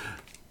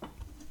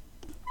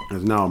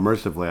 as now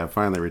mercifully I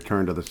finally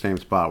returned to the same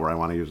spot where I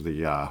want to use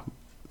the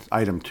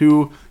item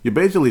 2. You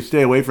basically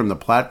stay away from the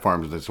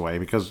platforms this way,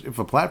 because if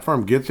a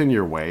platform gets in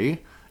your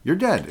way, you're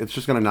dead. It's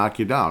just going to knock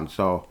you down.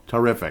 So,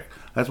 terrific.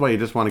 That's why you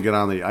just want to get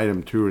on the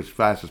item 2 as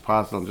fast as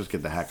possible and just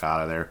get the heck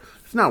out of there.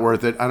 It's not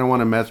worth it. I don't want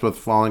to mess with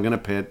falling in a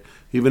pit.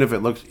 Even if it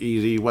looks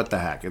easy, what the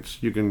heck?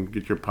 You can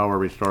get your power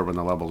restored when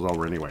the level's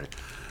over anyway.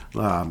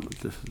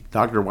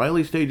 Dr.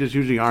 Wily stages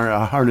usually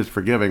aren't as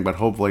forgiving, but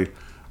hopefully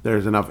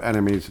there's enough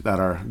enemies that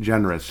are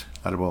generous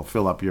that will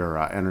fill up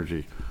your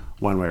energy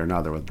one way or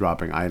another with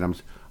dropping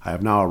items. I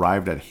have now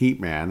arrived at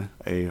Heatman,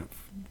 a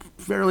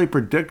fairly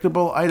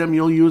predictable item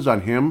you'll use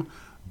on him,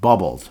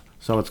 bubbles.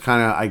 So it's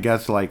kind of, I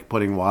guess, like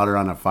putting water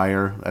on a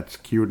fire. That's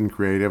cute and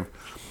creative.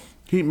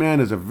 Heatman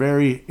is a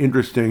very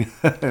interesting,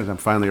 as I'm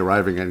finally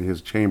arriving in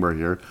his chamber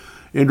here,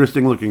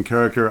 interesting looking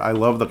character. I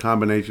love the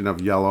combination of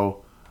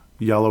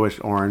yellowish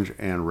orange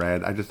and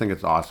red. I just think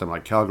it's awesome,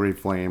 like Calgary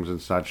Flames and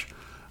such.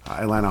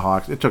 Atlanta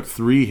Hawks. It took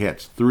 3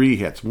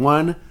 hits.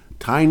 One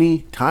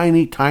tiny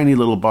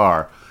little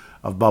bar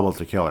of bubbles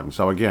to kill him.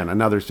 So again,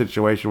 another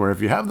situation where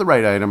if you have the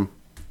right item,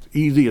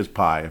 easy as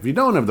pie. If you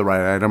don't have the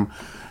right item,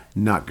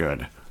 not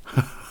good.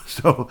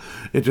 So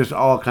it just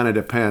all kind of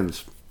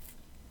depends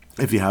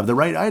if you have the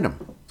right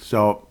item.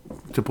 So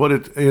to put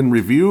it in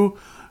review,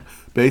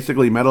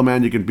 basically Metal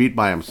Man you can beat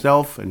by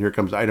himself, and here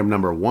comes item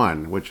number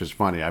 1, which is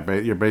funny.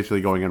 You're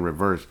basically going in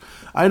reverse.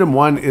 Item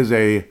 1 is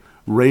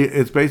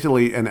it's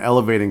basically an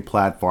elevating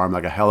platform,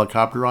 like a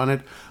helicopter on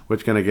it,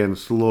 which can again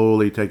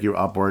slowly take you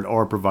upward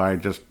or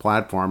provide just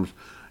platforms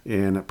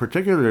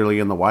particularly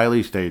in the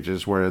Wily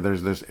stages where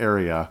there's this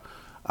area,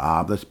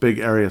 this big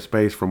area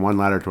space from one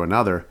ladder to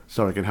another,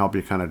 so it can help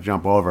you kind of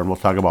jump over, and we'll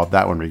talk about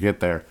that when we get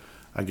there.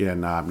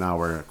 Again, now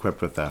we're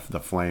equipped with the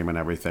flame and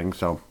everything,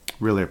 so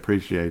really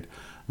appreciate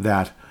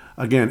that.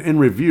 Again, in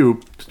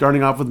review,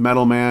 starting off with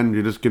Metal Man,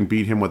 you just can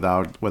beat him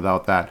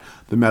without that.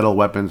 The metal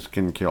weapons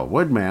can kill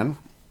Woodman,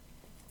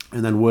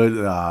 and then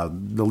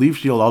the Leaf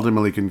Shield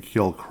ultimately can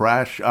kill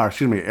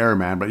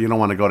Airman, but you don't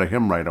want to go to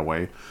him right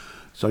away.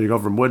 So you go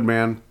from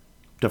Woodman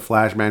to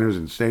Flashman, who's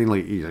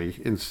insanely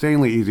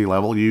easy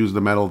level. You use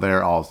the metal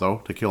there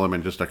also to kill him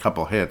in just a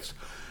couple hits.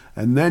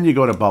 And then you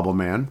go to Bubble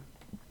Man,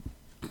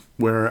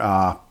 where,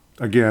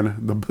 again,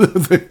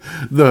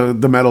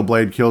 the metal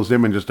blade kills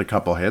him in just a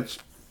couple hits.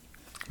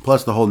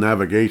 Plus the whole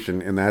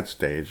navigation in that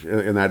stage,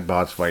 in that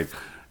boss fight,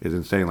 is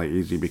insanely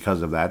easy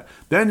because of that.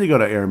 Then you go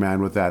to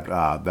Airman with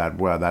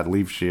that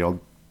Leaf Shield,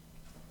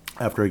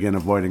 after again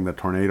avoiding the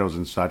tornadoes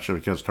and such,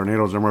 because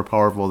tornadoes are more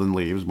powerful than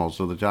leaves most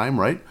of the time,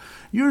 right?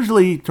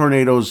 Usually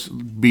tornadoes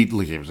beat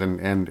leaves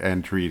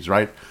and trees,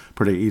 right?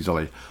 Pretty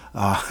easily.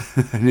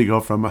 And you go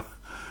from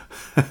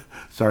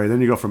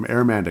then you go from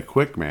Airman to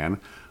Quickman,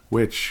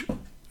 which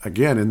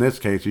again in this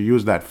case you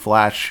use that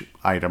flash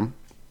item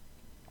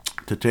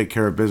to take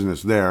care of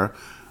business there.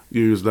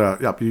 You use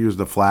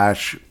the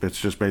flash. It's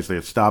just basically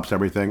it stops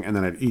everything, and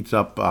then it eats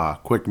up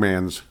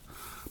Quickman's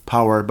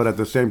power. But at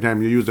the same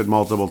time, you use it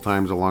multiple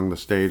times along the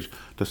stage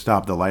to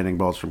stop the lightning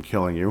bolts from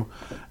killing you.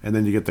 And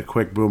then you get the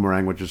Quick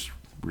Boomerang, which is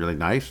really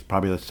nice.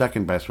 Probably the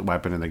second best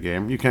weapon in the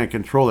game. You can't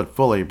control it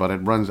fully, but it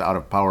runs out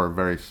of power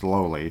very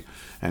slowly,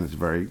 and it's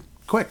very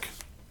quick.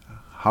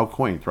 How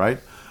quaint, right?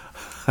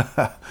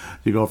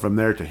 You go from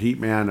there to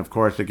Heatman. Of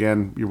course,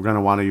 again, you're going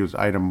to want to use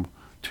item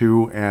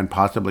 2 and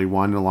possibly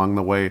 1 along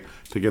the way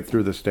to get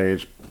through the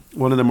stage.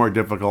 One of the more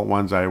difficult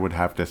ones, I would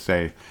have to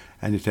say,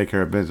 and you take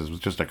care of business with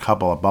just a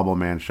couple of Bubble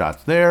Man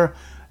shots there,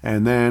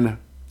 and then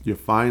you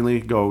finally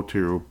go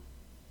to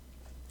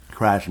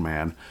Crash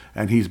Man,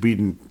 and he's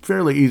beaten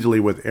fairly easily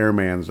with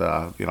Airman's,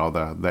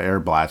 the air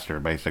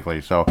blaster,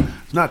 basically. So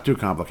it's not too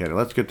complicated.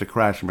 Let's get to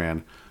Crash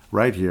Man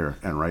right here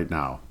and right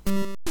now.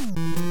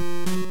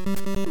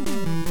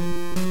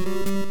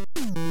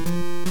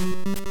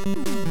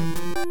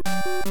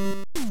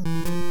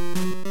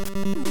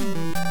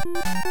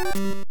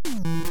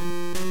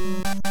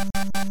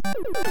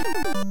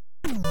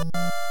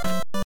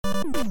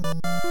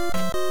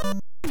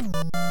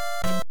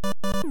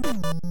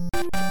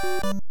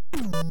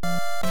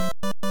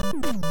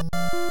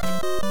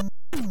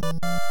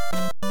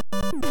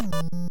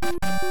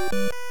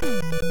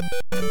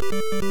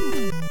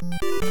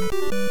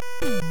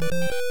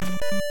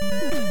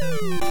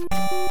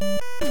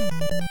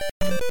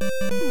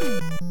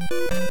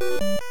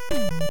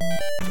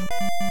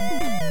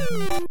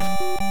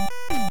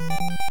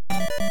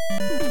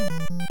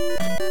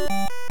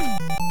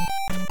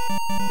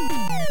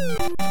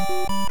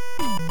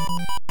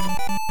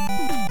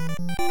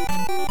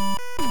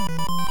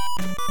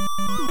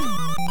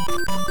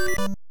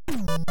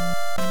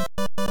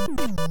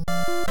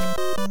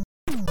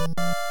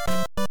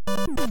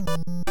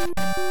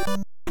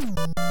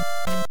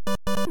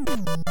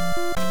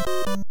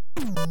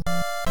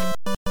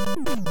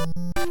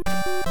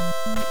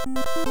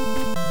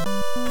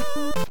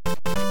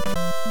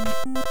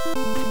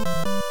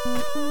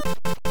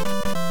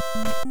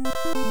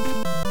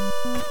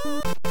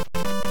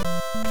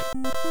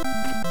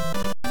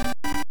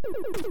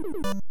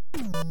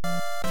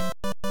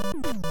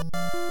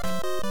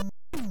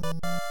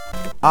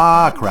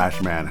 Ah,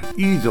 Crash Man.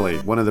 Easily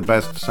one of the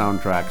best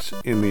soundtracks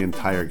in the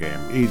entire game.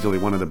 Easily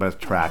one of the best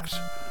tracks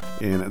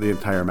in the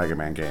entire Mega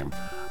Man game.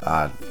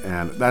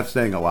 And that's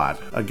saying a lot.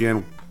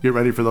 Again, get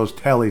ready for those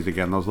tellies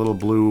again. Those little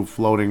blue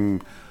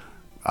floating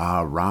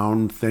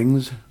round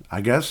things,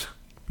 I guess.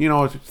 You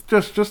know,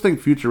 it's just think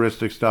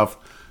futuristic stuff.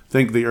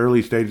 Think the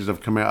early stages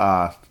of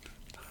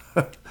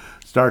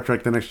Star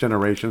Trek: The Next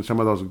Generation. Some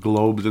of those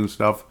globes and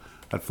stuff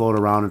that float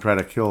around and try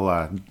to kill,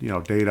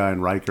 Data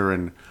and Riker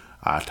and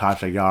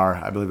Tasha Yar.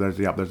 I believe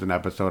there's an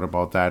episode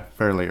about that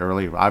fairly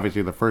early.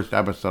 Obviously, the first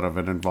episode of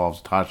it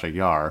involves Tasha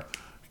Yar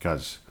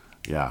because,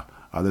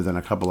 other than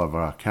a couple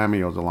of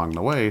cameos along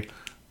the way,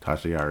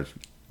 Tasha Yar is,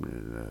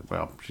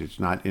 she's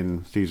not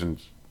in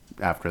seasons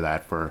after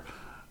that for,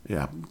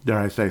 dare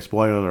I say,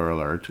 spoiler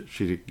alert,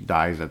 she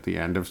dies at the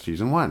end of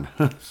season 1.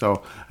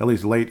 So, at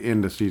least late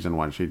into season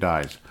 1, she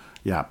dies.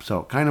 Yeah,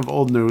 so kind of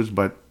old news,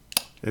 but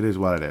it is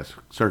what it is.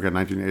 Circa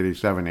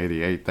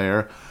 1987-88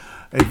 there.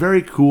 A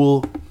very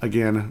cool,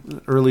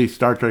 again, early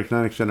Star Trek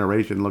Next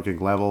Generation looking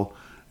level.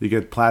 You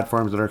get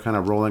platforms that are kind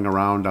of rolling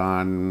around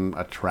on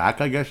a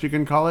track, I guess you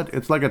can call it.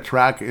 It's like a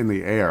track in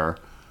the air,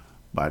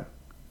 but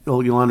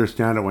you'll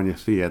understand it when you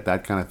see it,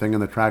 that kind of thing.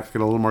 And the tracks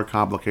get a little more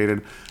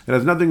complicated. It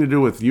has nothing to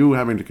do with you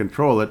having to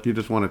control it. You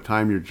just want to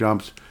time your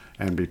jumps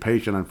and be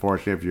patient,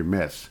 unfortunately, if you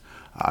miss.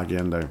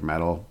 Again, the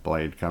metal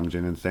blade comes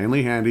in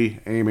insanely handy,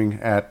 aiming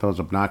at those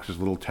obnoxious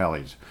little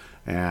tellies.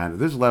 And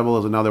this level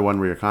is another one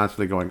where you're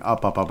constantly going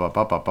up, up, up, up,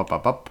 up, up, up,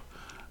 up, up.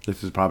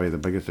 This is probably the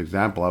biggest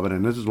example of it.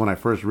 And this is when I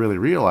first really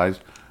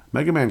realized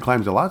Mega Man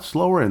climbs a lot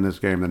slower in this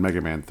game than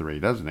Mega Man 3,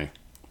 doesn't he?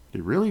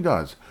 He really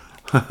does.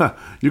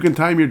 You can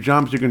time your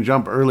jumps. You can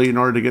jump early in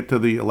order to get to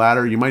the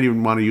ladder. You might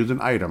even want to use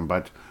an item,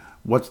 but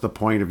what's the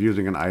point of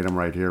using an item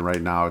right here,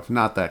 right now? It's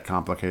not that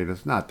complicated.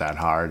 It's not that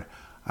hard.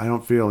 I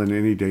don't feel in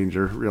any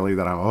danger, really,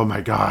 that I'm, oh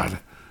my God,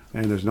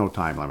 and there's no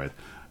time limit.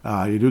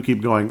 You do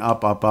keep going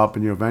up, up, up,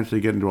 and you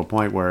eventually get into a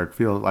point where it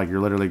feels like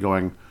you're literally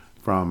going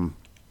from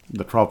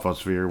the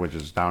troposphere, which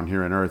is down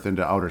here in Earth,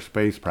 into outer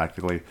space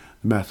practically.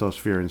 The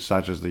mesosphere and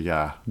such as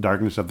the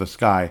darkness of the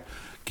sky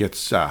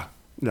gets,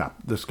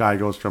 the sky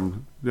goes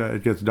from,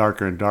 it gets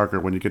darker and darker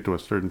when you get to a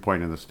certain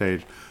point in the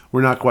stage.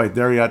 We're not quite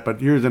there yet,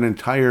 but here's an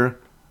entire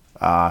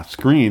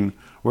screen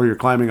where you're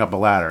climbing up a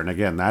ladder. And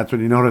again, that's when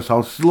you notice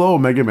how slow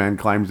Mega Man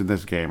climbs in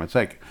this game. It's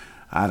like,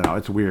 I don't know,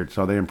 it's weird.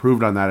 So they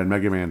improved on that in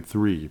Mega Man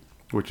 3,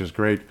 which is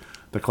great.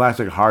 The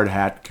classic hard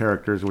hat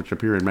characters, which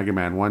appear in Mega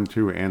Man 1,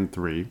 2, and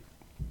 3.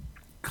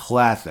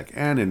 Classic.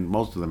 And in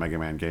most of the Mega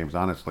Man games,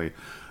 honestly,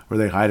 where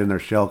they hide in their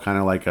shell kind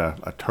of like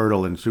a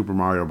turtle in Super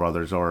Mario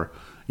Brothers, or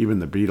even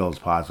the Beatles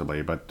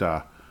possibly. But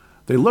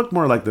they look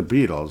more like the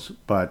Beatles,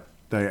 but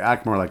they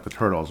act more like the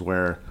Turtles,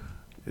 where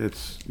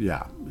it's,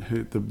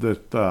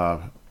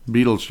 the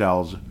Beetle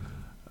shells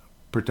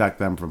protect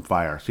them from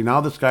fire. See,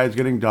 now the sky is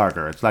getting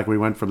darker. It's like we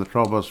went from the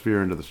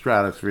troposphere into the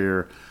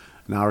stratosphere.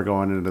 Now we're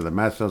going into the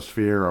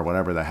mesosphere, or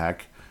whatever the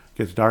heck. It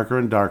gets darker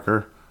and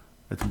darker.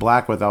 It's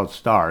black without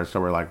stars,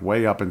 so we're like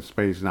way up in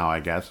space now,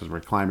 I guess, as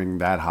we're climbing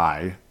that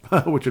high,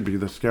 which would be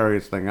the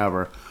scariest thing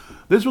ever.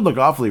 This would look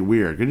awfully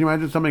weird. Can you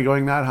imagine somebody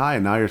going that high,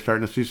 and now you're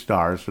starting to see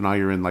stars, so now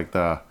you're in like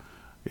the,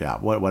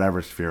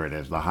 whatever sphere it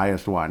is, the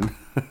highest one,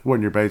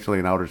 when you're basically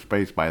in outer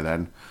space by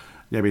then.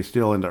 You'll be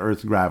still into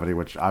Earth's gravity,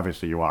 which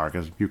obviously you are,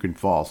 because you can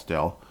fall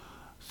still.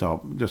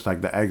 So just like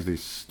the eggs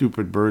these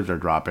stupid birds are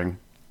dropping.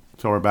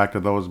 So we're back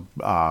to those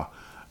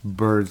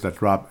birds that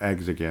drop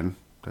eggs again.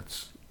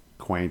 That's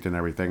quaint and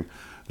everything.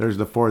 There's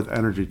the fourth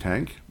energy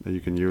tank that you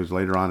can use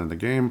later on in the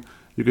game.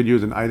 You could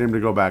use an item to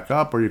go back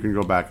up, or you can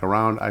go back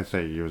around. I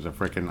say use a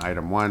freaking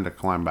item 1 to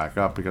climb back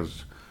up,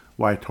 because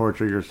why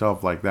torture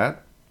yourself like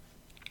that?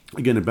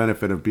 Again, the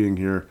benefit of being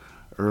here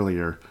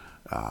earlier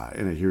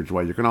in a huge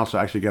way. You can also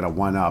actually get a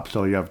 1-up.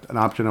 So you have an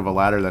option of a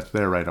ladder that's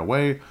there right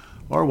away,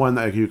 or one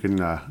that you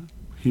can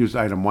use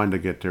item 1 to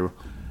get to,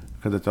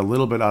 because it's a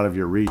little bit out of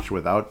your reach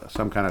without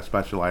some kind of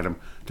special item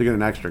to get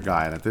an extra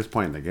guy. And at this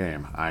point in the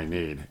game, I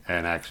need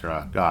an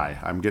extra guy.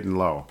 I'm getting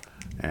low.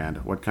 And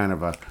what kind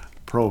of a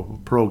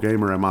pro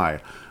gamer am I?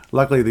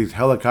 Luckily, these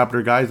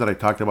helicopter guys that I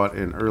talked about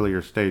in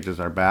earlier stages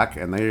are back,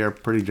 and they are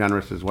pretty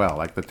generous as well,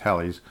 like the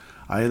tellies.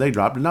 They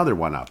dropped another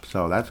 1-up,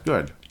 so that's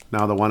good.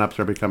 Now the 1-ups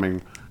are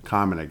becoming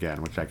common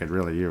again, which I could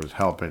really use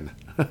helping.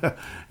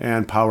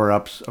 And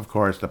power-ups, of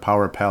course, the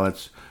power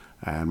pellets.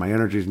 And my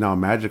energy is now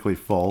magically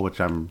full, which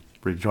I'm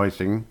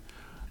rejoicing,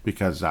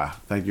 because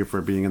thank you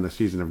for being in the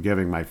season of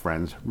giving, my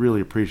friends.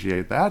 Really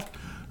appreciate that.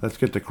 Let's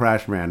get to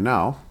Crash Man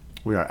now.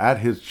 We are at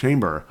his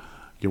chamber.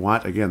 You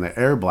want, again, the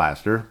Air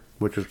Blaster,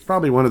 which is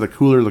probably one of the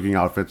cooler looking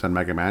outfits on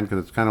Mega Man,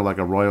 because it's kind of like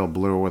a royal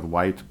blue with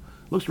white.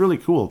 Looks really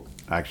cool,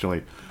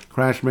 actually.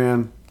 Crash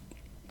Man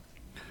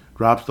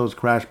drops those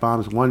crash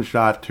bombs, 1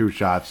 shot, 2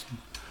 shots.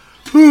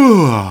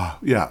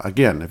 Yeah,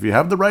 again, if you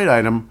have the right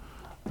item,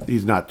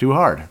 he's not too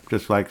hard,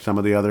 just like some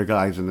of the other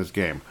guys in this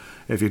game.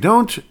 If you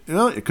don't,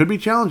 it could be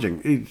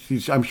challenging.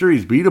 I'm sure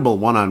he's beatable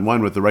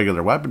one-on-one with the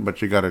regular weapon,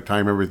 but you got to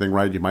time everything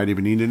right. You might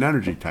even need an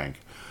energy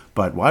tank.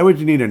 But why would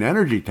you need an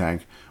energy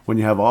tank when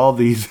you have all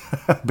these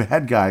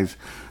bad guys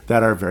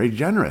that are very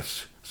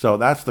generous? So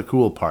that's the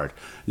cool part.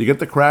 You get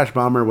the Crash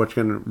Bomber, which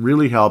can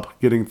really help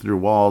getting through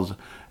walls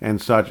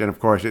and such. And of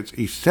course, it's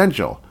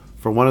essential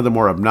for one of the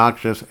more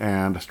obnoxious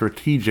and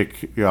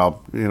strategic,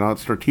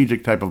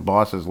 strategic type of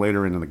bosses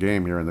later in the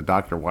game here in the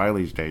Dr.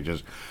 Wily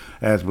stages.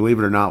 As believe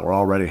it or not, we're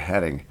already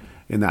heading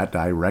in that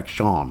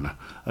direction.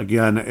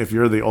 Again, if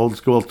you're the old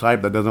school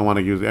type that doesn't want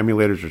to use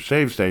emulators or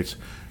save states,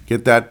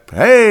 get that,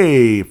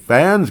 hey,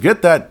 fans,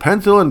 get that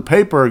pencil and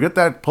paper,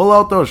 pull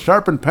out those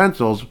sharpened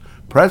pencils,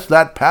 press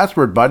that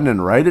password button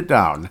and write it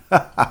down.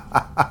 That's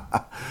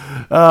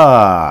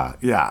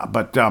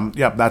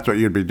what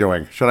you'd be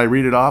doing. Should I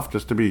read it off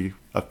just to be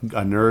a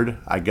nerd?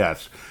 I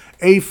guess.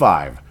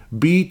 A5,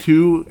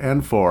 B2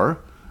 and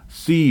 4,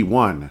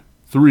 C1,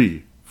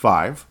 3,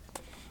 5,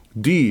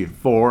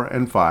 D4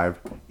 and 5,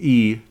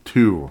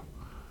 E2.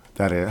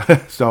 That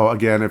is. So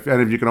again, if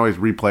you can always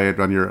replay it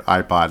on your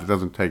iPod. It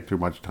doesn't take too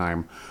much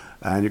time.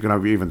 And you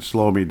can even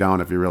slow me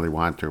down if you really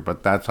want to.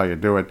 But that's how you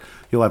do it.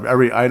 You'll have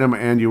every item,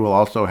 and you will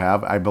also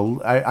have,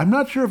 I'm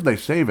not sure if they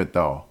save it,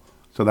 though.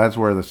 So that's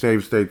where the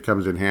save state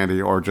comes in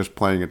handy, or just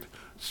playing it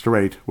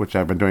straight, which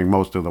I've been doing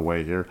most of the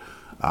way here.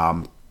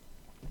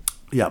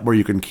 Where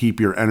you can keep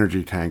your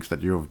energy tanks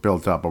that you have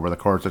built up over the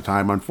course of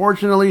time.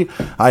 Unfortunately,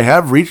 I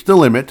have reached the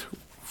limit.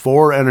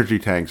 4 energy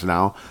tanks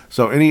now.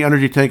 So any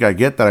energy tank I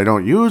get that I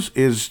don't use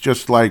is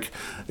just like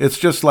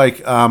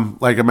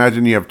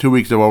imagine you have 2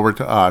 weeks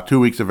of 2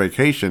 weeks of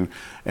vacation,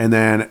 and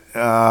then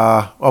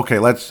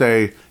let's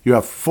say you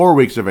have 4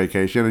 weeks of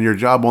vacation, and your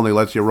job only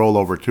lets you roll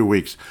over 2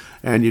 weeks,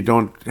 and you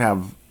don't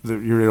have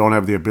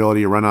the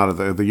ability to run out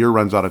of the year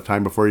runs out of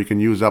time before you can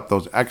use up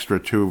those extra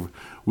 2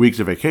 weeks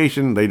of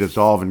vacation. They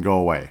dissolve and go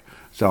away.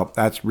 So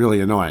that's really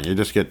annoying. You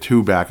just get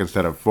 2 back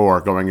instead of 4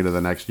 going into the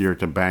next year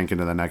to bank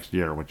into the next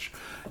year,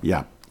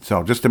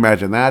 So just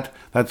imagine that.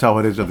 That's how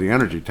it is with the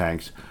energy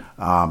tanks.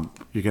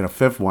 You get a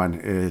 5th one.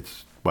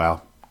 It's,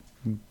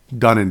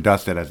 done and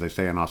dusted, as they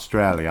say in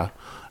Australia.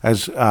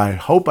 As I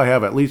hope I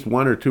have at least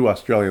 1 or 2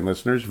 Australian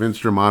listeners. Vince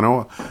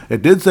Germano.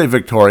 It did say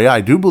Victoria.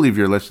 I do believe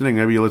you're listening.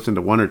 Maybe you listened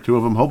to 1 or 2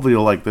 of them. Hopefully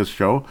you'll like this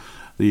show.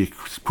 The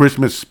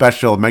Christmas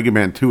special Mega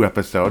Man 2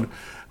 episode,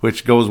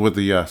 which goes with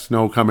the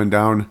snow coming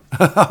down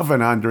off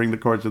and on during the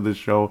course of this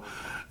show.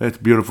 It's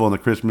beautiful in the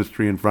Christmas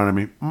tree in front of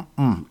me.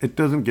 It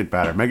doesn't get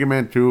better. Mega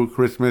Man 2,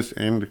 Christmas,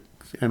 and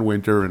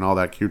winter, and all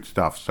that cute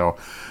stuff. So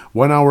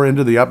 1 hour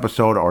into the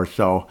episode or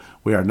so,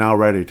 we are now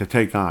ready to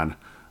take on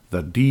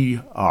the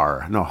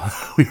DR. No,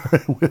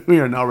 we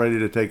are now ready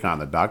to take on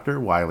the Dr.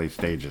 Wily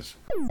stages.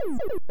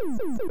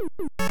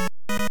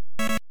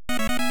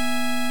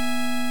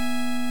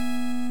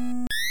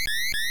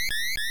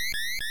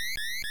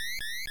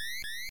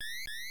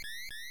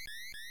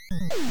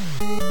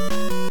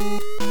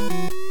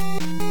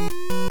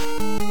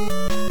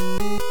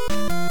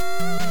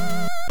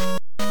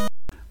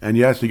 And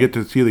yes, you get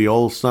to see the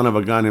old son of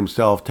a gun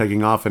himself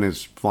taking off in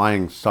his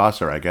flying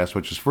saucer, I guess,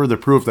 which is further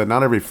proof that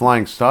not every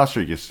flying saucer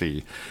you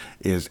see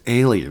is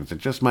aliens. It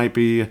just might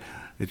be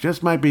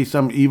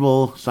some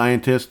evil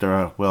scientist,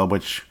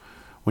 which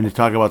when you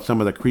talk about some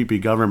of the creepy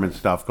government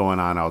stuff going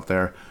on out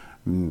there,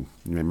 it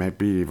might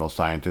be evil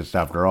scientists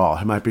after all.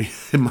 It might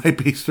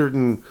be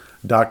certain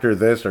doctor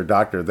this or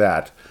doctor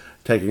that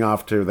taking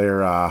off to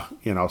their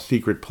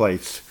secret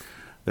place,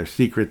 their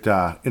secret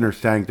inner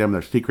sanctum,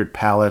 their secret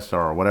palace,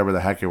 or whatever the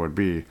heck it would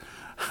be,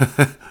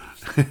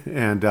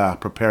 and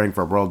preparing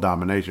for world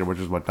domination, which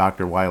is what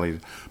Dr. Wily's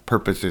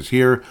purpose is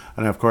here.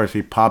 And of course,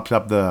 he pops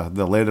up the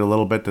lid a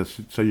little bit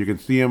so you can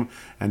see him,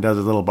 and does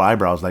his little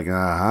eyebrows like,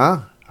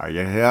 are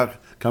you here?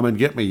 Come and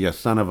get me, you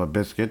son of a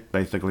biscuit,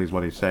 basically is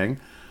what he's saying.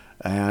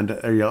 And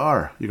there you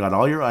are. You got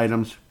all your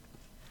items.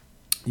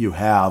 You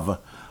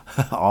have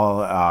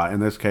all, in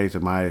this case,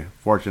 in my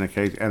fortunate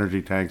case,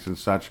 energy tanks and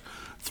such.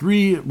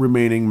 3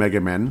 remaining Mega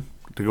Men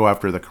to go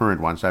after the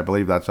current ones. I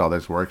believe that's how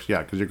this works.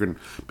 Yeah, because you can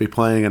be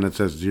playing and it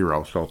says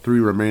 0. So 3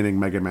 remaining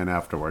Mega Men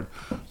afterward.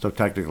 So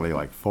technically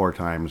like 4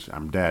 times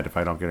I'm dead if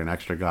I don't get an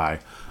extra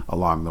guy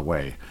along the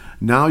way.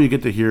 Now you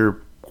get to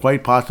hear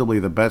quite possibly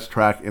the best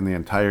track in the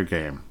entire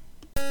game.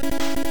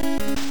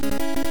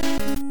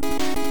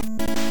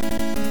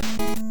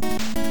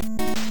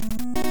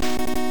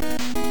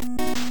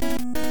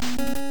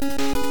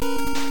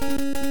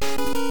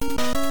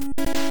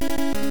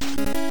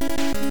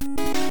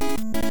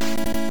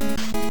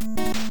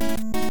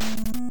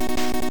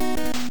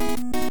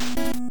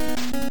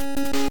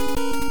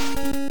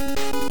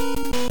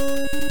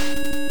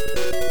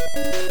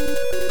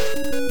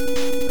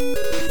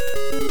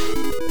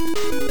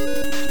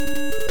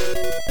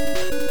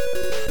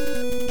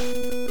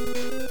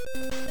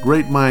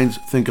 Great minds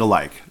think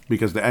alike,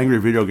 because the Angry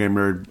Video Game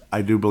Nerd,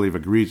 I do believe,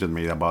 agrees with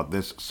me about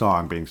this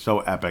song being so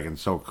epic and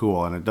so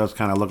cool, and it does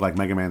kind of look like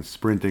Mega Man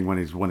sprinting when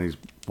he's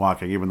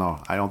walking, even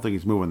though I don't think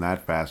he's moving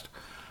that fast.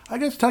 I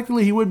guess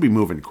technically he would be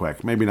moving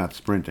quick, maybe not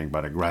sprinting,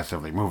 but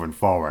aggressively moving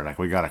forward, like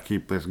we gotta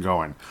keep this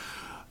going.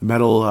 The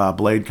metal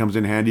blade comes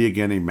in handy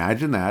again.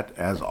 Imagine that,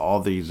 as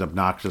all these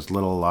obnoxious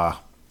little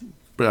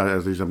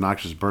as these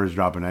obnoxious birds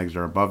dropping eggs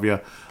are above you.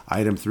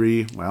 Item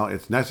 3, well,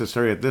 it's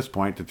necessary at this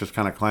point to just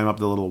kind of climb up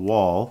the little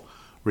wall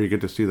where you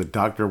get to see the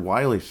Dr.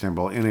 Wily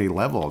symbol in a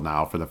level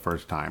now for the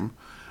first time.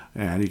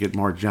 And you get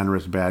more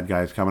generous bad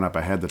guys coming up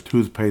ahead. The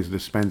toothpaste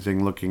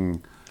dispensing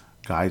looking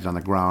guys on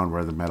the ground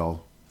where the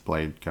metal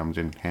blade comes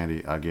in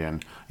handy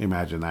again.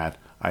 Imagine that.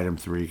 Item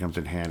 3 comes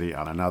in handy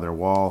on another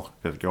wall.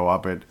 Just go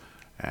up it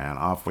and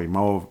off we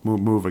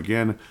move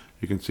again.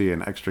 You can see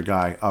an extra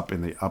guy up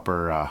in the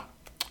upper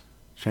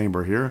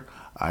chamber here.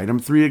 Item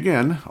 3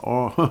 again.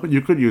 Oh,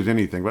 you could use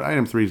anything, but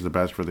item 3 is the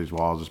best for these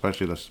walls,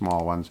 especially the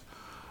small ones.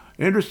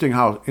 Interesting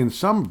how in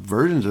some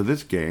versions of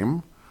this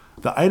game,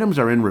 the items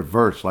are in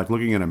reverse, like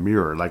looking in a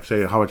mirror, like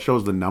say how it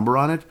shows the number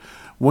on it.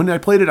 When I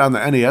played it on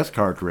the NES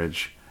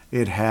cartridge,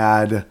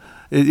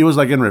 it was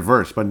like in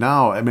reverse, but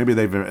now maybe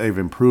they've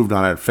improved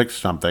on it, fixed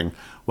something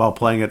while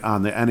playing it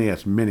on the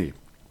NES Mini.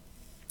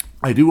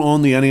 I do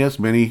own the NES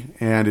Mini,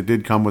 and it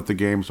did come with the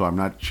game, so I'm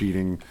not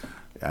cheating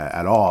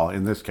at all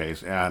in this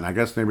case. And I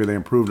guess maybe they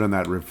improved on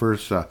that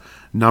reverse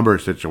number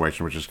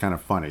situation, which is kind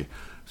of funny.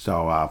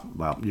 So,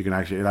 well, you can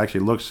it actually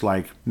looks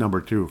like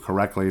number 2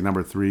 correctly,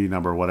 number 3,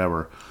 number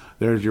whatever.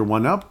 There's your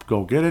 1-up.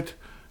 Go get it.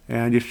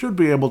 And you should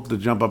be able to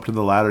jump up to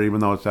the ladder, even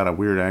though it's at a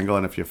weird angle.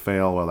 And if you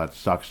fail, well, that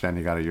sucks. Then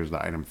you got to use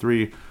the item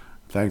 3.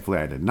 Thankfully,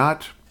 I did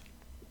not.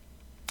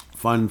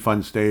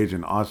 Fun stage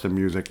and awesome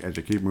music as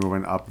you keep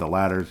moving up the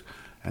ladders.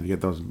 And you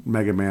get those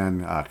Mega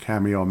Man,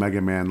 cameo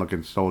Mega Man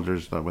looking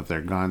soldiers with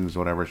their guns,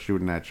 whatever,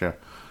 shooting at you.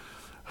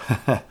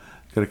 Get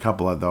a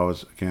couple of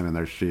those, again, and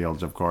their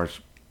shields, of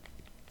course.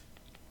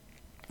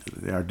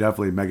 They are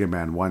definitely Mega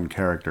Man 1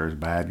 characters,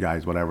 bad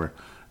guys, whatever,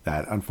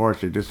 that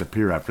unfortunately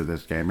disappear after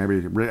this game.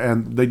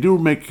 And they do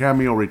make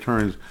cameo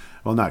returns.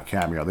 Well, not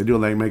cameo.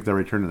 They make their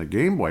return in the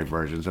Game Boy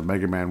versions of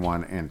Mega Man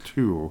 1 and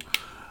 2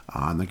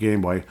 on the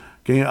Game Boy.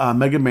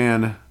 Mega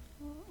Man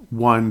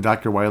 1,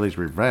 Dr. Wily's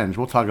Revenge.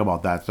 We'll talk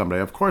about that someday.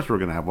 Of course, we're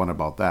going to have one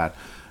about that.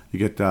 You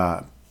get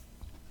 4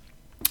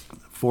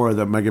 of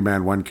the Mega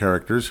Man 1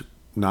 characters.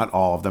 Not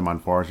all of them,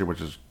 unfortunately,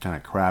 which is kind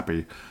of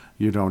crappy.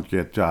 You don't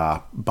get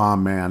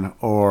Bomb Man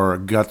or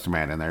Guts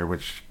Man in there,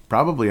 which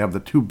probably have the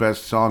 2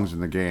 best songs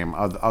in the game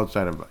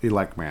outside of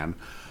Elect Man.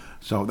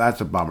 So that's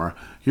a bummer.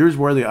 Here's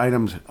where the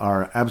items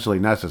are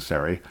absolutely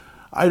necessary.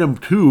 Item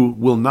 2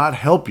 will not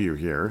help you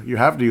here. You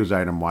have to use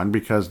item 1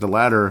 because the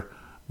ladder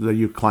that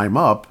you climb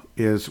up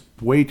is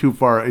way too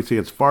far. You see,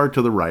 it's far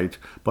to the right,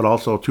 but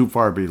also too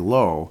far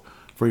below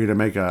for you to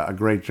make a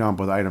great jump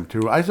with item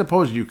 2. I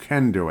suppose you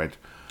can do it.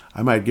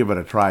 I might give it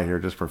a try here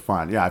just for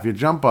fun. Yeah, if you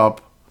jump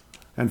up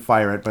and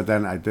fire it, but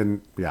then I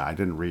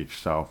didn't reach,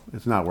 so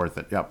it's not worth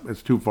it. Yep,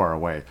 it's too far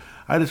away.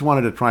 I just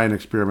wanted to try an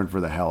experiment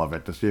for the hell of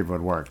it to see if it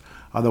would work.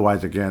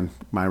 Otherwise, again,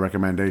 my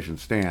recommendation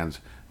stands.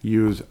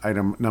 Use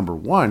item number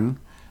 1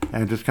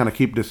 and just kind of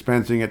keep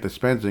dispensing it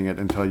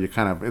until you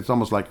it's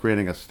almost like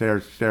creating a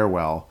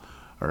stairwell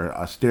or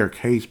a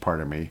staircase,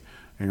 pardon me,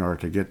 in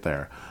order to get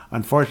there.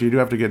 Unfortunately, you do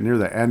have to get near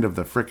the end of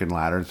the frickin'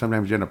 ladder, and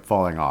sometimes you end up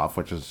falling off,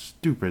 which is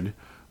stupid,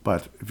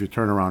 but if you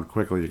turn around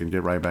quickly, you can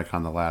get right back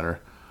on the ladder.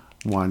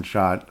 1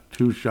 shot,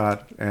 2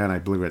 shot, and I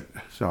blew it.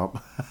 So,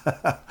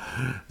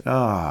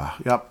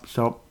 yep.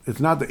 So it's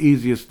not the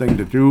easiest thing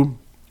to do.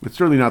 It's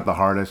certainly not the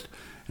hardest.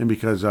 And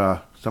because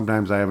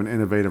sometimes I have an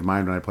innovative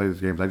mind when I play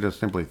these games, I just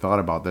simply thought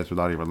about this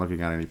without even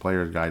looking at any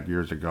player's guide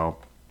years ago.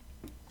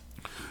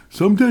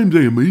 Sometimes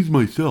I amaze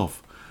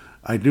myself.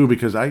 I do,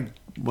 because I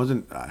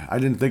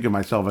didn't think of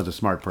myself as a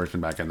smart person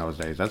back in those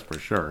days. That's for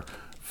sure.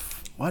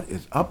 What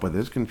is up with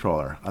this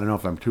controller? I don't know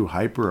if I'm too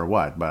hyper or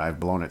what, but I've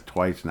blown it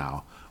twice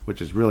now,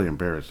 which is really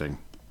embarrassing.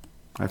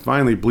 I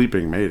finally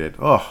bleeping made it.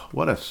 Oh,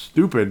 what a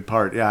stupid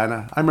part. Yeah, and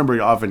I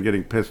remember often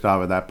getting pissed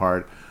off at that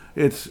part.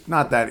 It's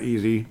not that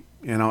easy,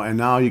 and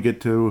now you get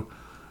to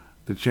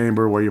the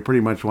chamber where you pretty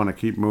much want to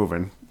keep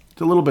moving.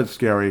 It's a little bit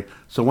scary.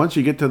 So once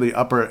you get to the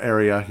upper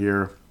area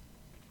here,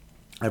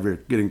 after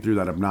getting through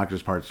that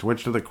obnoxious part,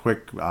 switch to the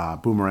quick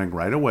boomerang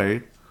right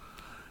away.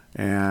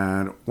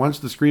 And once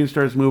the screen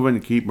starts moving,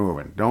 keep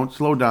moving. Don't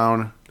slow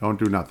down. Don't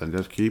do nothing.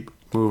 Just keep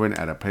moving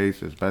at a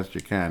pace as best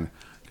you can,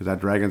 because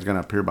that dragon's going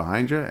to appear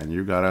behind you, and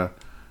you got to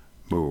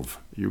move.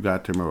 You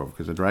got to move,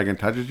 because the dragon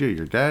touches you,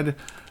 you're dead.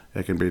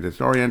 It can be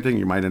disorienting.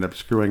 You might end up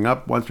screwing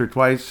up once or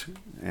twice,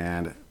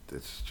 and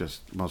it's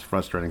just the most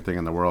frustrating thing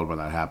in the world when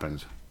that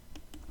happens.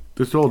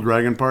 This whole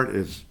dragon part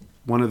is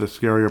one of the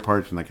scarier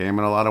parts in the game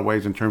in a lot of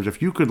ways, in terms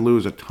of you could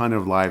lose a ton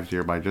of lives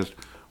here by just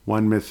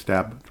one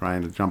misstep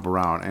trying to jump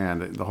around.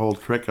 And the whole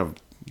trick of,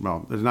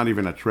 well, there's not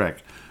even a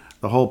trick.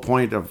 The whole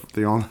point of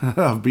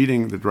of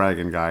beating the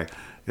dragon guy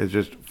is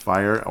just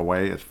fire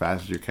away as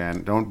fast as you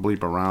can. Don't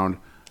bleep around.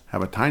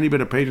 Have a tiny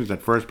bit of patience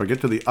at first, but get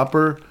to the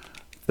upper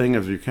thing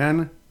as you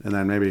can, and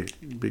then maybe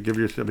give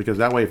yourself, because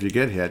that way if you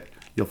get hit,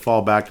 you'll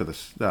fall back to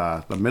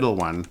the middle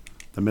one,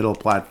 the middle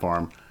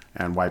platform,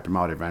 and wipe him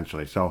out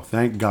eventually. So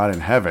thank God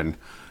in heaven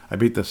I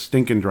beat the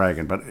stinking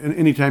dragon. But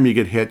anytime you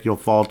get hit, you'll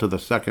fall to the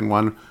second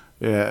one.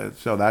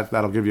 So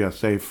that'll give you a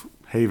safe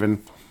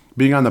haven.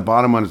 Being on the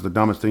bottom one is the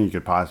dumbest thing you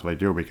could possibly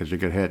do, because you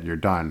get hit, you're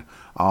done,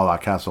 a la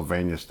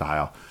Castlevania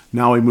style.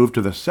 Now we move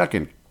to the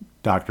second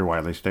Dr.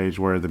 Wily stage,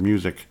 where the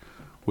music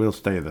will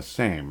stay the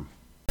same.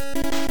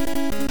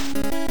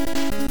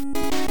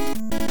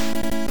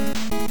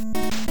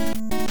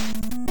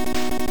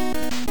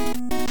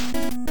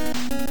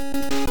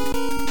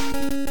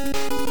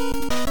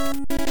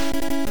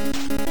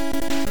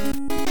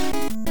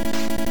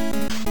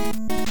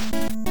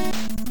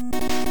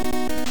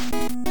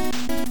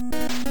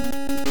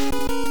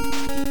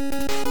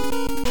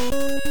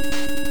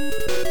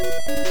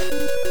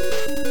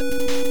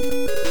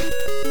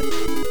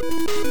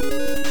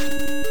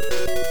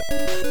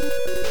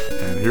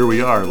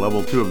 are,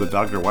 level 2 of the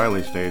Dr.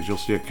 Wily stage, you'll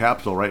see a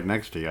capsule right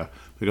next to you.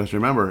 Because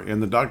remember,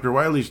 in the Dr.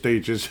 Wily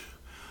stages,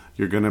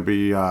 you're going to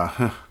be,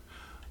 the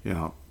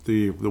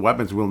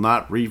weapons will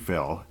not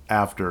refill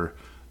after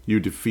you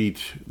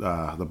defeat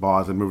the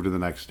boss and move to the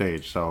next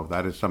stage. So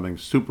that is something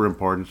super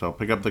important. So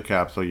pick up the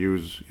capsule,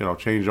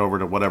 change over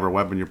to whatever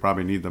weapon you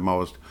probably need the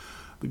most.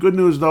 The good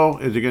news, though,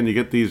 is again, you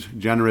get these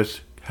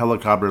generous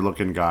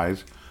helicopter-looking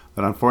guys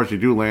that unfortunately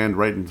do land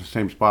right in the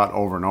same spot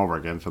over and over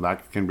again. So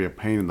that can be a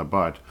pain in the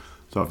butt.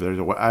 So if there's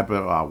a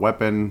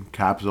weapon,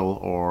 capsule,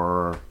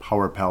 or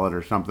power pellet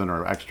or something,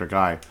 or extra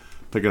guy,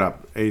 pick it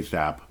up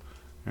ASAP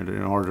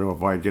in order to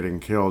avoid getting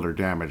killed or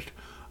damaged.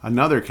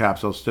 Another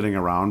capsule sitting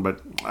around,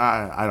 but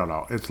I don't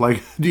know. It's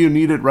like, do you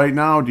need it right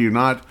now? Do you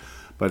not?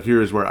 But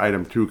here's where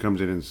item 2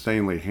 comes in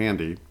insanely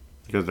handy,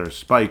 because there's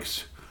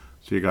spikes.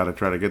 So you got to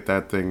try to get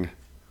that thing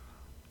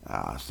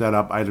set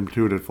up, item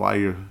 2, to fly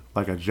you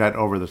like a jet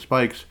over the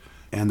spikes.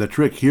 And the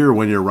trick here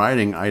when you're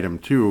riding item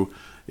 2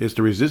 is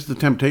to resist the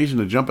temptation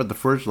to jump at the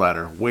first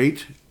ladder.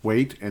 Wait,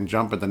 and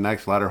jump at the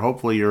next ladder.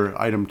 Hopefully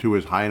your item 2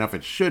 is high enough.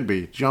 It should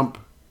be. Jump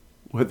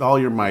with all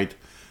your might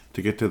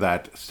to get to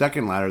that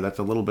second ladder that's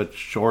a little bit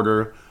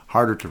shorter,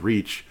 harder to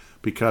reach,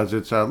 because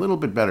it's a little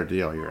bit better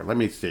deal here. Let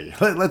me see.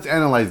 Let's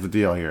analyze the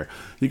deal here.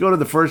 You go to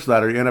the first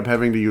ladder, you end up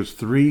having to use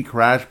 3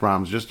 crash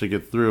bombs just to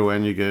get through,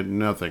 and you get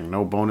nothing.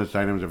 No bonus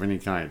items of any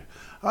kind.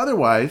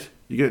 Otherwise,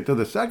 you get to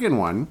the second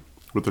one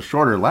with the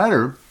shorter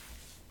ladder.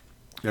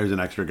 There's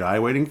an extra guy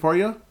waiting for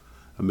you,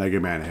 a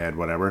Mega Man head,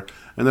 whatever,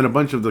 and then a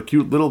bunch of the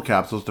cute little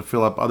capsules to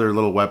fill up other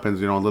little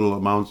weapons, little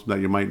amounts that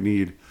you might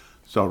need.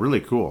 So really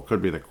cool.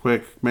 Could be the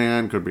Quick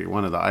Man, could be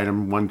one of the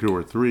item 1, 2,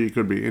 or 3,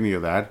 could be any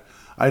of that.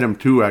 Item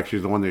 2 actually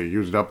is the one that you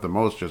used up the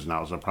most just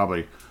now, so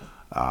probably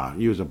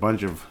use a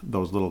bunch of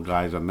those little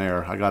guys in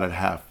there. I got it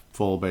half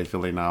full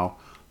basically now,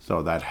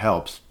 so that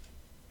helps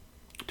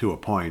to a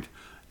point.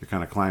 You're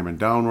kind of climbing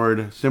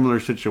downward.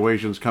 Similar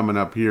situations coming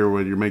up here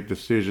where you make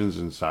decisions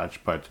and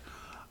such, but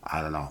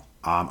I don't know.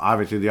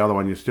 Obviously the other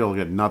one you still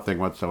get nothing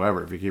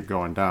whatsoever if you keep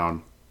going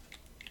down.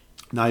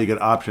 Now you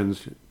get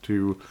options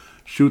to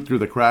shoot through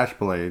the crash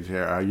blades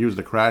here. Use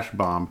the crash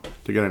bomb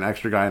to get an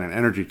extra guy in an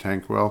energy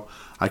tank. Well,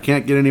 I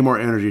can't get any more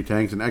energy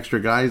tanks, and extra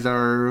guys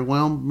are,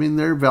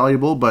 they're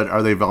valuable, but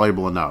are they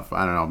valuable enough?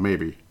 I don't know,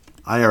 maybe.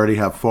 I already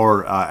have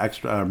 4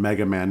 extra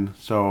Mega Men,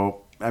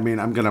 so, I'm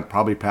going to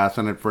probably pass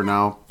on it for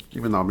now,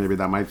 even though maybe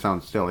that might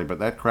sound silly, but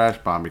that crash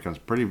bomb becomes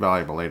pretty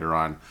valuable later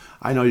on.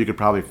 I know you could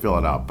probably fill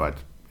it up, but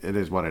it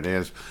is what it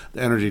is.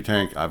 The energy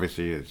tank,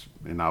 obviously, is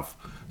enough.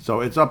 So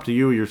it's up to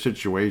you, your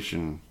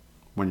situation,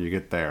 when you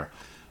get there.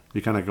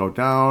 You kind of go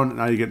down.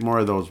 Now you get more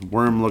of those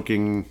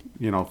worm-looking,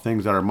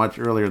 things that are much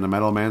earlier in the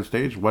Metal Man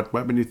stage. What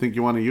weapon do you think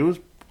you want to use?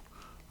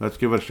 Let's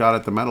give it a shot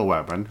at the metal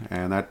weapon.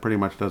 And that pretty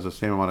much does the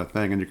same amount of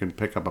thing. And you can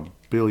pick up a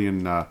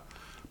billion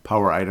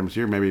power items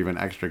here, maybe even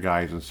extra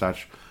guys and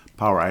such.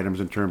 Power items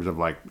in terms of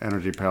like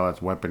energy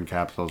pellets, weapon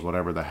capsules,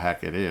 whatever the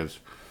heck it is.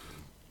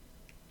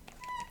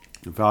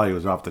 The value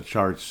is off the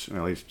charts,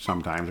 at least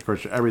sometimes. Of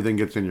course, everything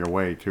gets in your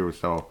way too,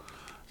 so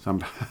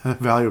some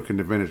value can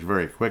diminish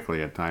very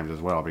quickly at times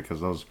as well,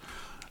 because those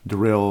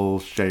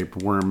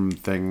drill-shaped worm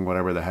thing,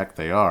 whatever the heck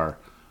they are,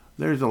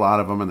 there's a lot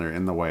of them and they're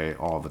in the way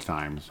all the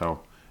time.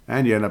 So,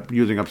 and you end up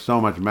using up so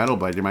much metal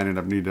blade, you might end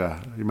up needing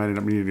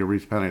to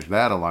replenish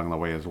that along the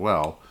way as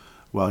well,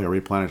 while you're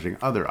replenishing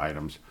other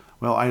items.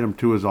 Well, item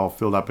 2 is all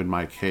filled up in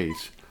my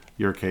case.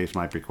 Your case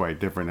might be quite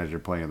different as you're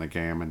playing the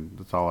game, and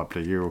it's all up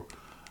to you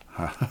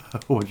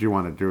what you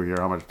want to do here,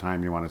 how much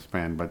time you want to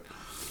spend. But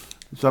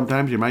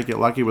sometimes you might get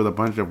lucky with a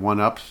bunch of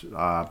 1-ups.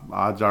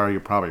 Odds are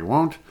you probably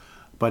won't.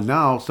 But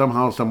now,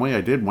 somehow, some way,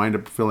 I did wind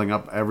up filling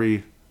up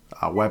every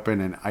weapon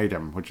and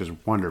item, which is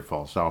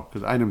wonderful. So,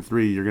 because item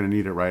 3, you're going to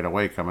need it right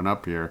away coming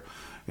up here.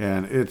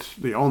 And it's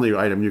the only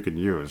item you can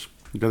use,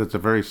 because it's a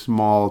very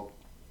small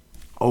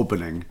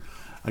opening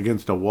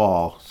against a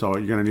wall. So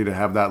you're going to need to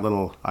have that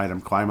little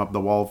item climb up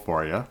the wall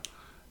for you,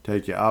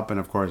 take you up, and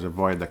of course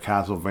avoid the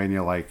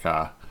Castlevania-like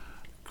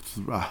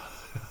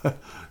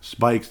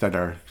spikes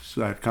that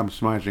come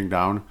smashing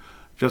down,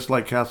 just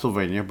like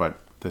Castlevania, but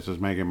this is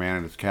Mega Man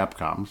and it's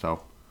Capcom,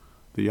 so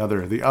the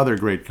other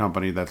great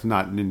company that's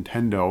not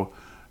Nintendo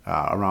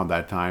around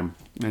that time,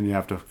 and you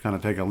have to kind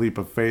of take a leap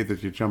of faith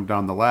as you jump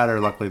down the ladder.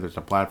 Luckily, there's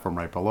a platform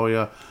right below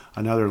you.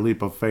 Another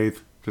leap of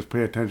faith. Just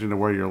pay attention to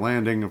where you're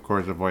landing. Of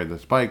course, avoid the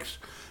spikes.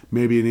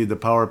 Maybe you need the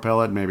power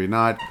pellet, maybe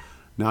not.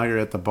 Now you're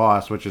at the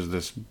boss, which is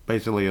this,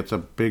 basically it's a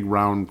big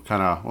round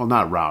kind of, well,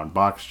 not round,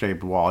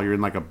 box-shaped wall. You're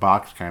in like a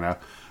box kind of,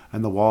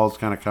 and the walls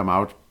kind of come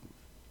out,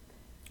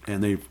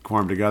 and they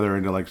form together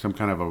into like some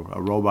kind of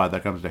a robot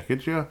that comes to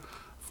hit you,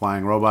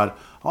 flying robot.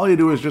 All you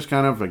do is just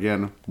kind of,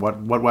 again, what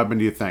weapon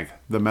do you think?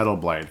 The metal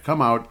blade.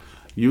 Come out,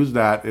 use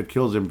that. It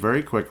kills him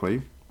very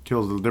quickly,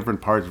 kills the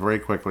different parts very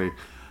quickly.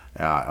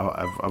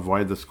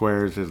 Avoid the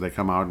squares as they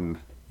come out and,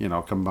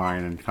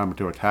 combine and come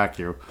to attack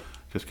you.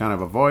 Just kind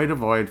of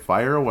avoid,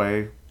 fire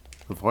away,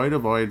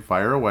 avoid,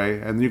 fire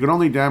away. And you can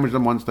only damage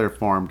them once they're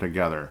formed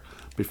together.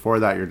 Before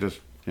that, you're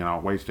just,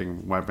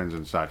 wasting weapons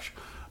and such.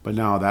 But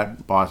now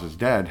that boss is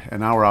dead, and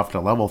now we're off to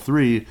level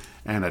 3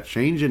 and a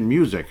change in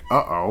music.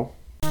 Uh-oh.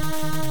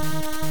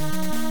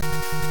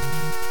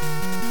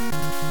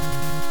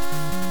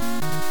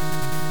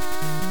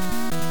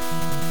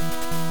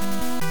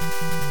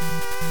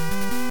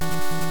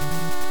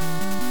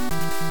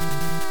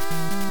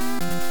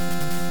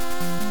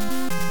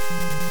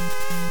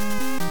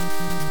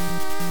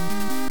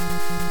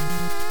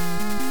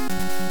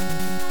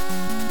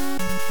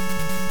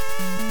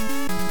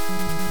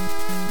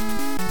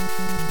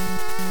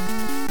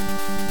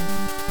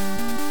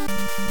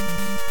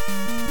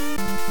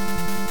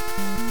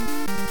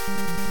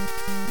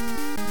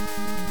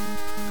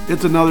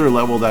 It's another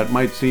level that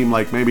might seem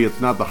like maybe it's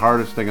not the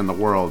hardest thing in the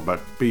world,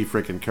 but be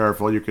freaking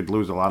careful. You could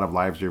lose a lot of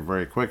lives here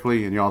very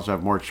quickly, and you also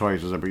have more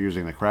choices about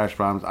using the crash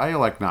bombs. I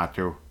elect not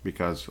to,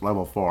 because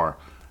level 4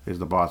 is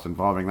the boss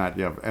involving that.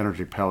 You have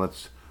energy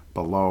pellets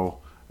below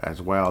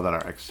as well that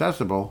are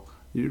accessible.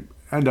 You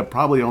end up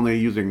probably only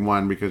using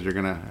one because you're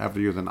going to have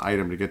to use an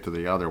item to get to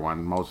the other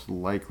one. Most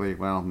likely,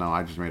 well, no,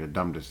 I just made a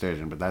dumb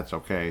decision, but that's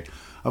okay.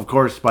 Of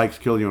course, spikes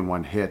kill you in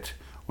one hit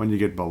when you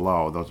get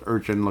below. Those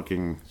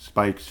urchin-looking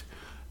spikes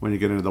when you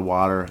get into the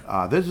water.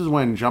 This is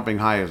when jumping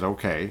high is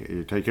okay.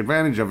 You take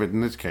advantage of it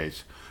in this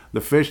case.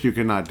 The fish you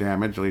cannot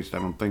damage, at least I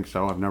don't think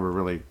so. I've never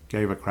really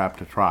gave a crap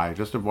to try.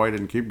 Just avoid it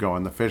and keep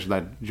going. The fish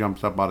that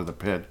jumps up out of the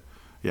pit,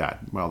 yeah,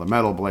 well, the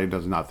metal blade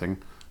does nothing.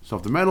 So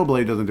if the metal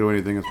blade doesn't do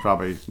anything, it's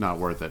probably not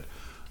worth it.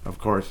 Of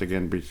course,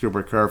 again, be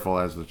super careful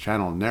as the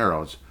channel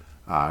narrows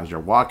as you're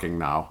walking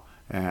now.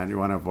 And you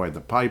want to avoid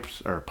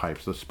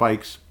the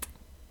spikes.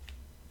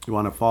 You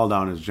want to fall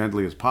down as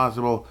gently as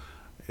possible.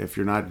 If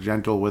you're not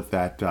gentle with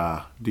that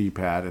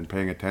D-pad and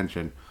paying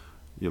attention,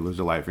 you lose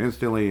a life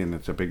instantly, and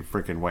it's a big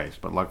freaking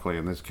waste. But luckily,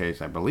 in this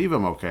case, I believe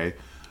I'm okay.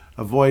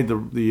 Avoid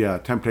the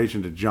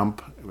temptation to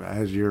jump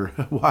as you're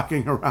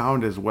walking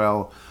around as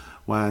well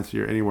once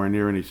you're anywhere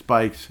near any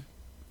spikes.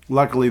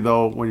 Luckily,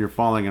 though, when you're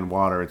falling in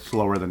water, it's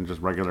slower than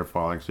just regular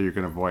falling, so you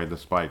can avoid the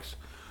spikes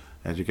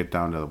as you get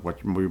down to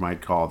what we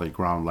might call the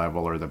ground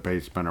level or the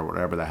basement or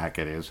whatever the heck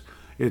it is.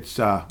 It's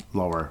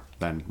lower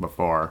than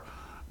before.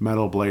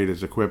 Metal blade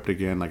is equipped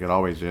again like it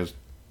always is.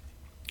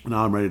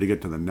 Now I'm ready to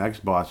get to the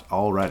next boss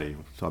already.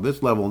 So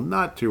this level,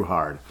 not too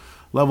hard.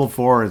 Level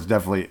 4 is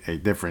definitely a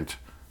different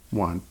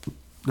one.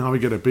 Now we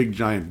get a big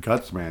giant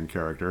Gutsman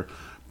character.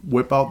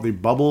 Whip out the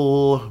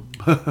bubble...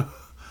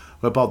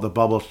 Whip out the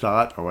bubble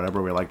shot, or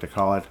whatever we like to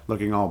call it.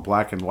 Looking all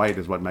black and white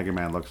is what Mega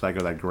Man looks like,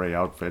 or that gray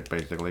outfit,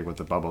 basically, with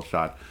the bubble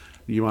shot.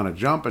 You want to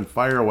jump and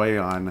fire away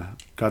on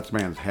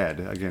Gutsman's head.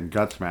 Again,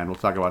 Gutsman, we'll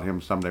talk about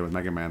him someday with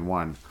Mega Man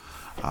 1.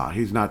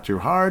 He's not too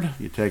hard.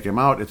 You take him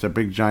out. It's a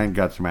big giant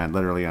Gutsman,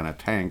 literally on a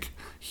tank.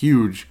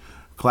 Huge,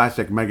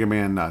 classic Mega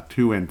Man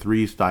 2 and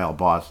 3 style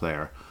boss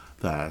there.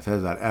 That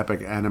has that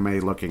epic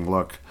anime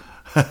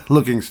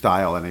looking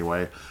style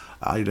anyway.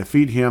 You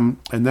defeat him,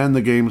 and then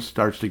the game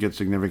starts to get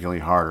significantly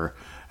harder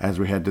as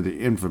we head to the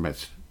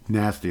infamous,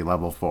 nasty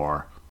level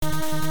 4.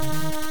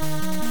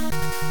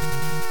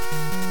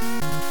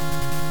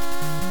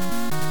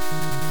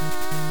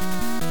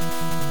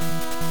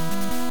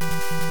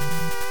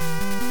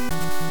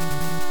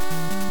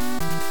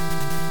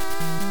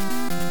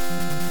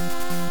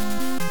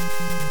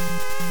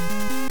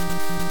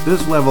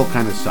 This level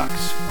kind of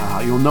sucks.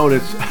 You'll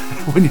notice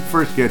when you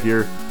first get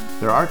here,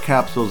 there are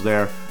capsules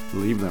there.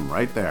 Leave them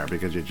right there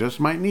because you just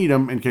might need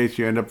them in case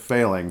you end up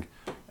failing.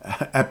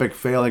 Epic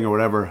failing or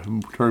whatever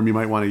term you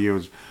might want to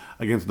use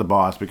against the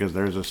boss, because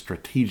there's a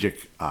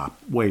strategic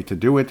way to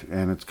do it,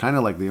 and it's kind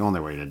of like the only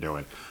way to do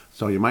it.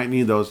 So you might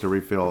need those to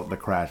refill the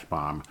crash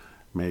bomb.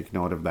 Make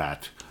note of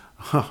that.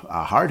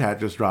 Hard Hat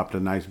just dropped a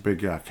nice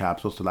big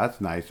capsule, so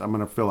that's nice. I'm going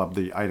to fill up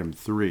the item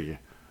 3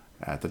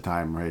 at the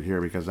time right here,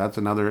 because that's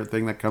another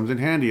thing that comes in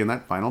handy in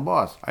that final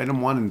boss.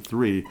 Item 1 and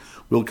 3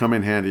 will come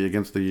in handy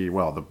against the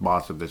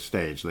boss of this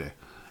stage, the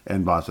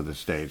end boss of this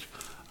stage.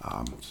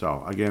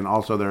 So again,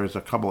 also there's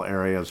a couple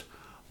areas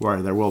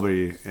where there will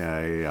be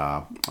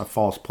a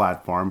false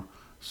platform.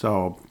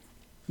 So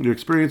you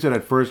experience it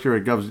at first here.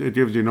 It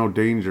gives you no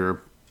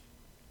danger.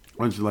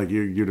 Once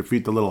you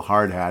defeat the little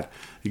Hard Hat,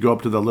 you go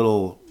up to the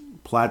little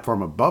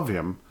platform above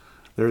him.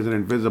 There's an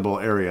invisible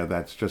area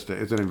that's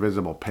it's an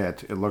invisible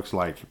pit. It looks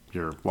like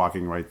you're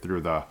walking right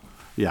through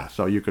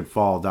so you could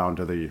fall down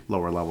to the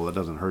lower level. It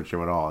doesn't hurt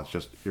you at all. It's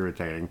just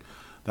irritating.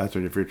 That's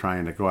when if you're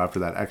trying to go after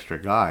that extra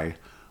guy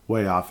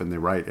way off in the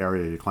right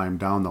area, you climb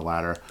down the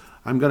ladder.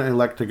 I'm going to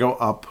elect to go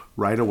up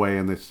right away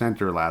in the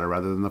center ladder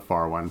rather than the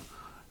far one.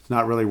 It's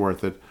not really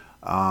worth it.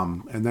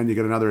 And then you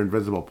get another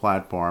invisible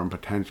platform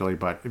potentially,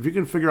 but if you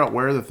can figure out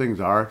where the things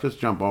are, just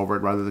jump over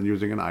it rather than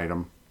using an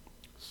item.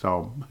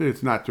 So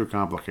it's not too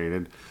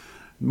complicated.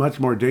 Much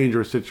more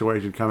dangerous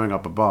situation coming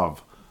up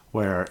above,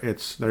 where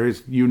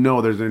there's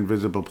an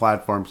invisible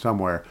platform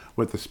somewhere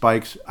with the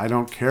spikes. I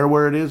don't care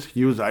where it is.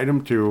 Use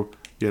item 2,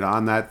 get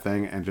on that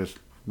thing, and just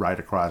ride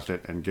across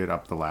it and get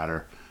up the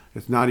ladder.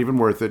 It's not even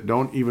worth it.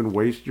 Don't even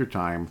waste your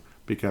time,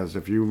 because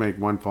if you make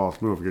one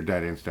false move, you're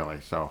dead instantly.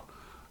 So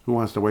who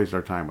wants to waste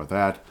our time with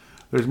that?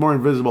 There's more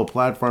invisible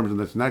platforms in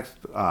this next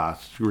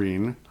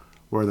screen,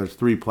 where there's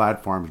 3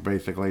 platforms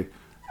basically.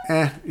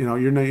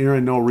 You're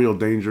in no real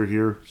danger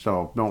here,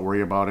 so don't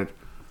worry about it.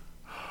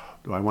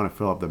 Do I want to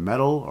fill up the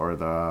metal or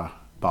the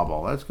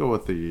bubble? Let's go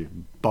with the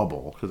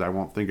bubble, because I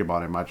won't think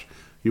about it much.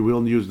 You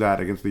will use that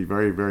against the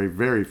very, very,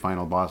 very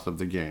final boss of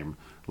the game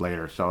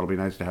later, so it'll be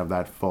nice to have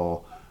that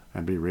full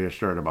and be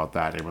reassured about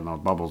that, even though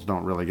bubbles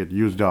don't really get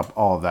used up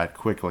all that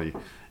quickly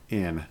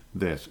in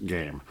this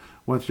game.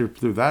 Once you're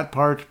through that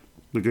part,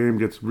 the game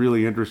gets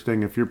really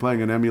interesting. If you're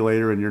playing an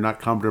emulator and you're not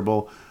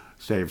comfortable,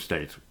 save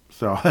state.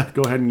 So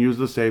go ahead and use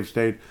the save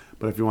state.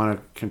 But if you want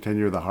to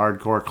continue the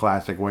hardcore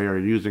classic way, or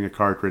using a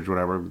cartridge,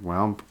 whatever,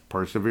 well,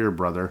 persevere,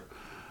 brother.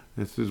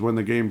 This is when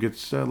the game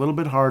gets a little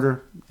bit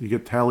harder. You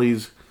get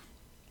tellies.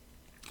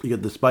 You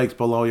get the spikes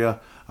below you.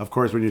 Of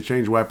course, when you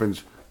change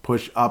weapons,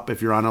 push up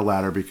if you're on a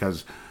ladder,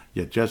 because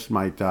you just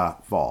might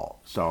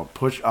fall. So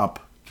push up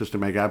just to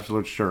make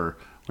absolute sure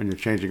when you're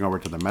changing over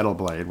to the metal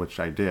blade, which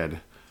I did.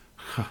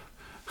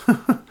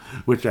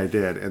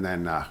 And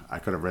then I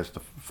could have risked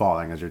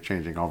falling as you're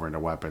changing over into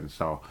weapons.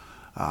 So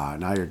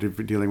now you're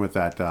dealing with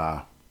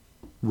that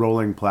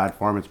rolling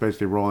platform. It's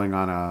basically rolling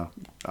on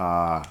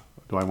a,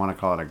 do I want to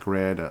call it a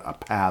grid, a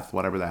path,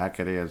 whatever the heck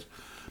it is.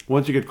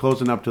 Once you get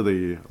close enough to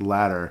the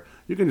ladder,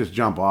 you can just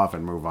jump off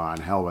and move on.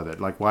 Hell with it.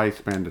 Like, why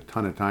spend a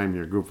ton of time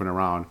here goofing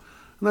around?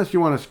 Unless you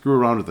want to screw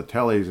around with the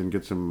tellies and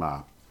get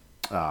some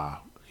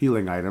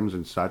healing items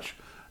and such,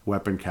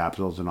 weapon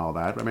capsules and all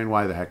that. I mean,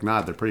 why the heck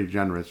not? They're pretty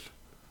generous.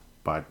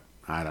 But,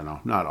 I don't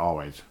know, not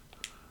always.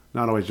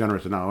 Not always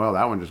generous enough. Well,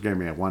 that one just gave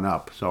me a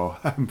 1-up, so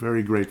I'm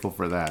very grateful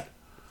for that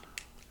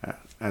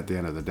at the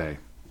end of the day.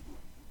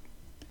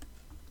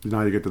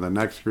 Now you get to the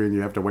next screen,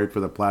 you have to wait for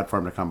the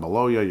platform to come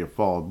below you, you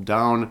fall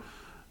down.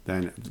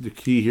 Then the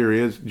key here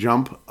is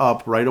jump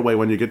up right away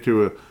when you get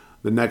to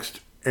the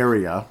next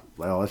area.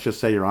 Well, let's just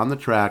say you're on the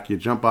track, you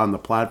jump on the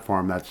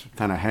platform that's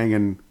kind of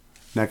hanging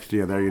next to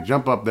you there. You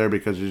jump up there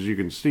because, as you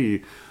can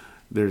see,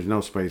 there's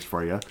no space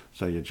for you.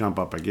 So you jump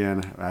up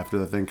again after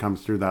the thing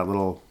comes through that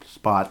little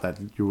spot that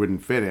you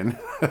wouldn't fit in.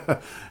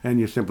 And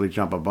you simply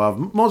jump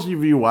above. Most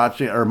of you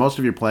watching, or most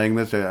of you playing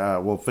this,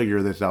 will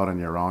figure this out on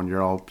your own.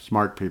 You're all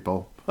smart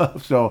people.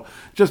 So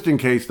just in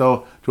case,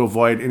 though, to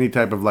avoid any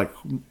type of like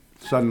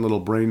sudden little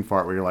brain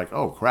fart where you're like,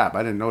 oh crap,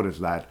 I didn't notice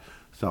that.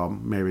 So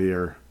maybe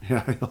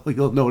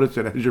you'll notice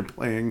it as you're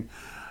playing.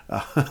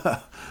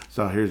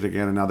 So here's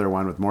again another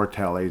one with more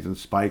tellies and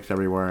spikes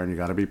everywhere, and you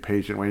got to be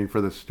patient waiting for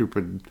the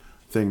stupid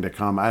thing to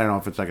come. I don't know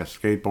if it's like a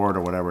skateboard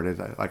or whatever it is.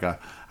 I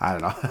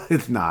don't know.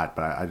 It's not,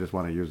 but I just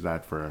want to use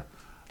that for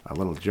a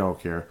little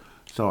joke here.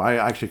 So I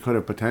actually could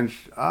have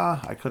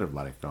I could have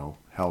let it go.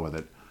 Hell with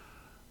it.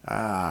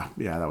 Yeah,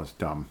 that was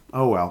dumb.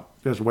 Oh well,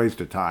 just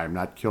waste of time,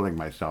 not killing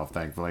myself,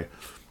 thankfully.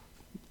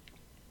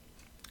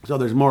 So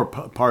there's more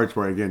parts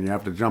where, again, you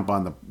have to jump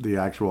on the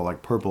actual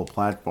like purple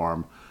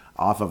platform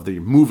off of the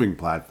moving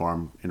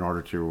platform in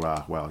order to,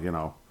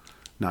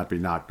 not be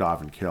knocked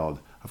off and killed.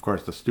 Of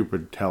course, the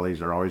stupid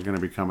tellies are always going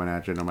to be coming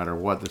at you no matter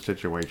what the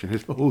situation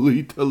is.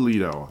 Holy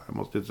Toledo. I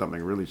almost did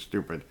something really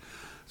stupid.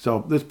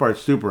 So this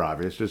part's super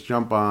obvious. Just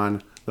jump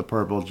on the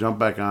purple, jump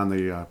back on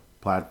the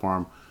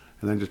platform,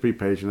 and then just be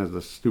patient as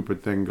the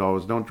stupid thing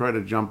goes. Don't try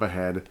to jump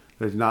ahead.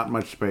 There's not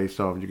much space,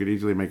 so you could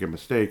easily make a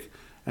mistake,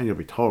 and you'll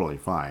be totally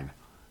fine.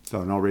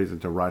 So no reason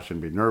to rush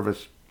and be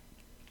nervous.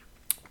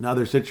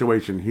 Another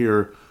situation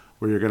here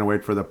where you're going to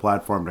wait for the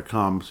platform to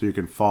come so you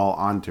can fall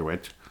onto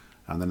it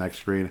on the next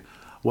screen.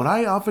 What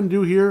I often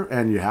do here,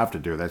 and you have to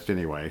do this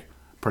anyway,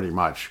 pretty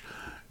much,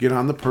 get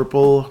on the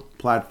purple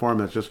platform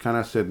that's just kind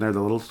of sitting there,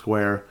 the little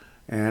square,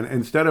 and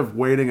instead of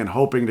waiting and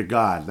hoping to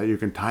God that you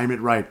can time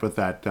it right with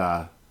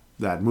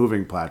that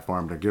moving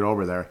platform to get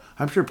over there,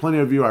 I'm sure plenty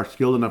of you are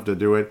skilled enough to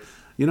do it.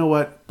 You know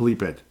what?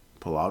 Bleep it.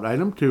 Pull out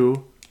item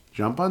 2,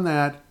 jump on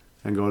that,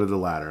 and go to the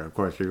ladder. Of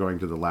course, you're going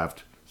to the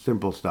left.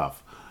 Simple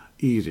stuff.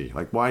 Easy.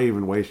 Like, why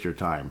even waste your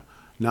time?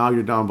 Now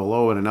you're down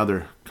below in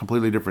another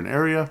completely different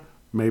area.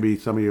 Maybe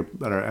some of you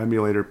that are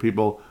emulator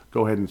people,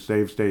 go ahead and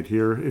save state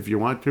here if you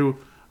want to.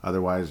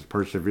 Otherwise,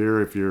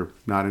 persevere if you're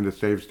not into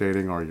save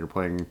stating or you're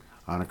playing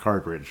on a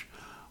cartridge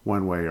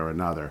one way or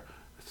another.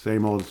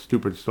 Same old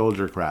stupid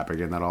soldier crap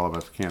again that all of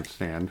us can't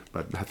stand,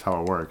 but that's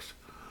how it works.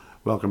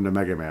 Welcome to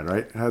Mega Man,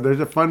 right? There's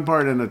a fun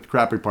part and a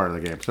crappy part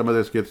of the game. Some of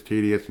this gets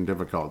tedious and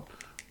difficult,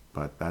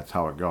 but that's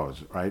how it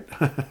goes, right?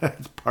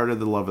 It's part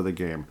of the love of the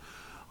game.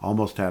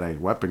 Almost had a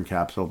weapon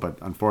capsule, but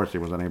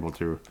unfortunately was unable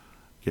to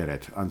get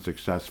it.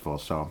 Unsuccessful,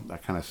 so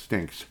that kind of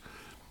stinks.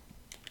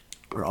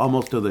 We're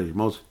almost to the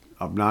most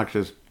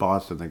obnoxious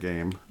boss in the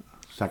game.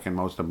 Second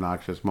most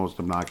obnoxious,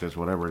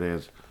 whatever it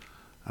is.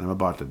 And I'm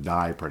about to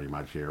die pretty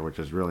much here, which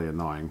is really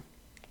annoying.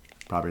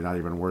 Probably not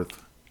even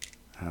worth...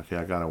 Okay,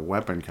 I got a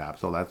weapon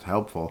capsule. That's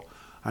helpful.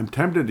 I'm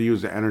tempted to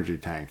use the energy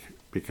tank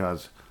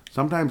because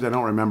sometimes I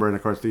don't remember. And,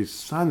 of course, these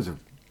sons of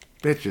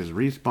bitches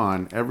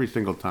respawn every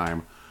single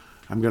time.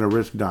 I'm going to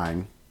risk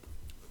dying.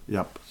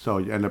 Yep. So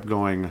you end up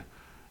going...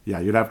 Yeah,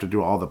 you'd have to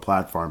do all the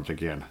platforms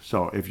again.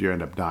 So if you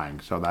end up dying.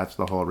 So that's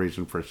the whole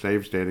reason for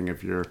save stating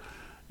if you're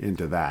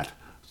into that.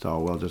 So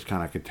we'll just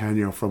kind of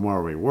continue from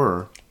where we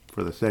were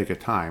for the sake of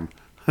time.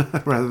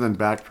 rather than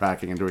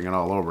backtracking and doing it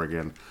all over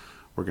again.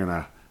 We're going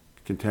to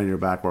continue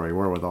back where we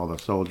were with all the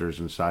soldiers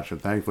and such.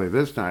 And thankfully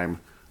this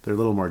time they're a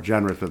little more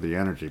generous with the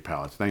energy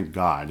pellets. Thank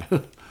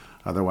God.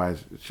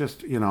 Otherwise, it's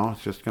just,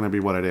 it's just going to be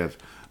what it is.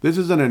 This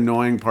is an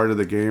annoying part of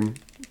the game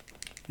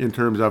in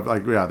terms of,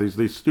 like, yeah,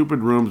 these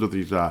stupid rooms with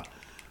these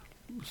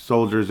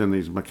soldiers and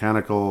these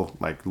mechanical,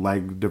 like,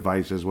 leg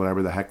devices,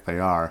 whatever the heck they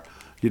are.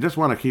 You just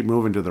want to keep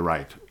moving to the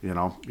right,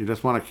 You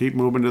just want to keep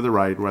moving to the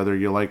right, whether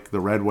you like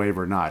the red wave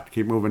or not.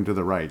 Keep moving to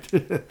the right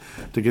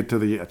to get to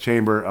the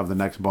chamber of the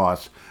next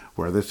boss,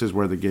 where this is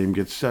where the game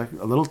gets a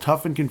little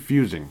tough and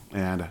confusing.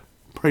 And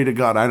pray to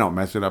God I don't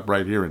mess it up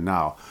right here and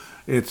now.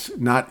 It's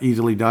not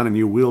easily done, and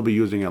you will be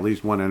using at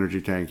least one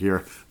energy tank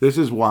here. This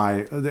is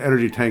why the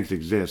energy tanks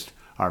exist,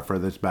 are for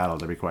this battle,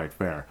 to be quite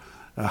fair.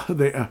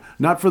 They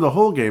not for the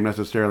whole game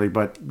necessarily,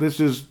 but this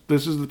is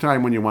the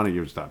time when you want to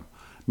use them.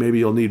 Maybe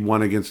you'll need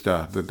one against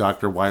the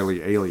Dr.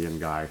 Wily alien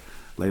guy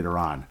later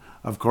on.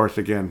 Of course,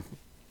 again,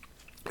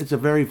 it's a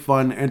very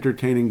fun,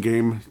 entertaining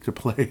game to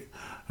play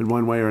in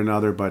one way or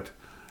another, but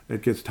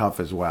it gets tough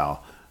as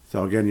well.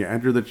 So again, you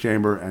enter the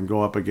chamber and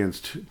go up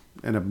against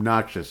an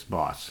obnoxious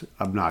boss.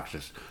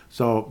 Obnoxious.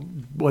 So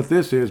what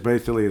this is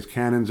basically is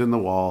cannons in the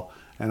wall,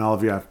 and a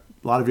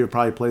lot of you have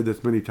probably played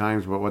this many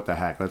times, but what the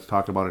heck? Let's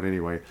talk about it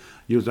anyway.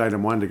 Use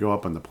item 1 to go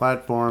up on the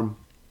platform.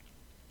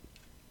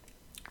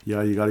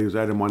 Yeah, you got to use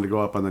item 1 to go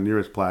up on the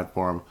nearest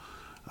platform.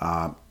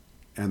 And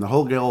the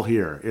whole goal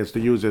here is to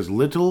use as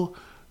little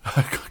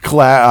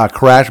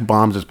crash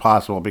bombs as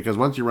possible, because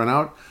once you run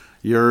out,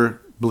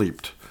 you're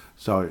bleeped.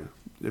 So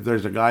if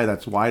there's a guy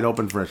that's wide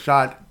open for a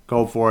shot,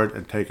 go for it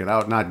and take it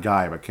out. Not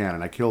guy, but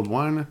cannon. I killed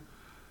one.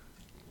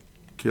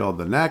 Killed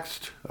the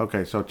next.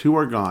 Okay, so 2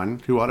 are gone.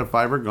 2 out of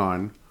 5 are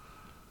gone.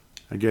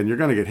 Again, you're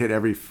going to get hit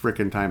every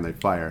frickin' time they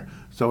fire.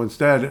 So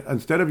instead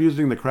of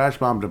using the crash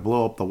bomb to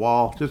blow up the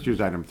wall, just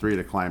use item 3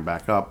 to climb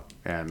back up.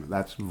 And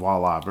that's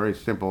voila. Very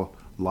simple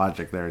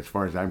logic there as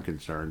far as I'm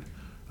concerned.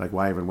 Like,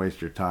 why even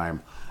waste your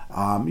time?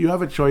 You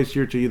have a choice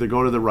here to either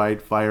go to the right,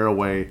 fire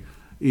away.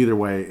 Either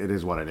way, it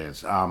is what it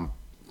is.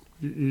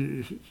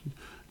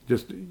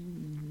 Just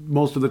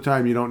most of the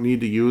time, you don't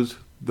need to use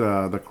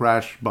the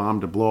crash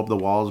bomb to blow up the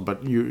walls,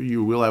 but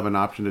you will have an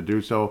option to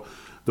do so.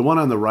 The one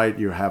on the right,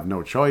 you have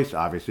no choice.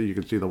 Obviously, you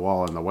can see the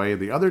wall in the way.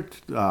 The other,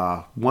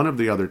 one of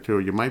the other 2,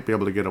 you might be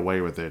able to get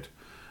away with it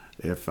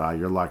if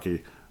you're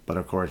lucky. But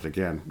of course,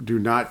 again, do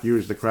not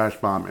use the crash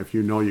bomb if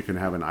you know you can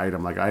have an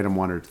item like item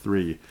 1 or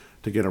 3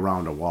 to get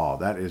around a wall.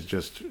 That is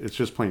it's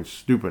just plain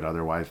stupid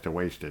otherwise to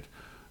waste it.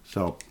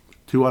 So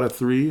 2 out of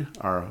 3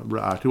 are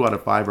 2 out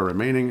of 5 are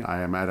remaining.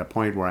 I am at a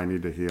point where I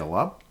need to heal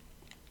up.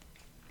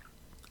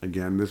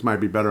 Again, this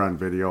might be better on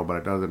video, but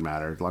it doesn't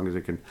matter as long as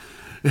you can.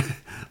 As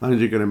long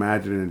as you can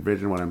imagine and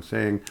envision what I'm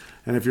saying.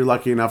 And if you're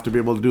lucky enough to be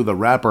able to do the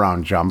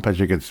wraparound jump, as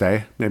you could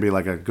say, maybe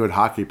like a good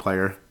hockey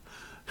player,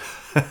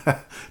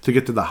 to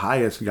get to the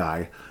highest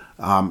guy,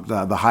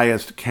 the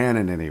highest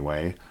cannon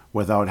anyway,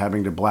 without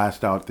having to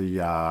blast out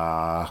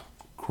the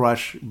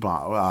crush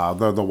bomb,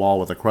 the wall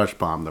with a crush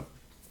bomb, the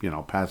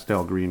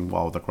pastel green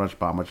wall with a crush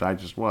bomb, which I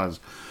just was.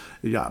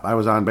 Yeah, I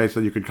was on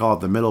basically, you could call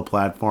it the middle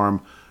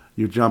platform.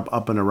 You jump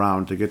up and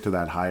around to get to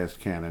that highest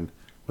cannon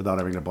without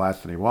having to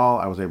blast any wall.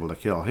 I was able to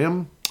kill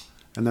him.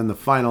 And then the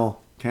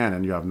final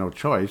cannon, you have no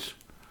choice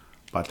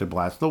but to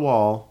blast the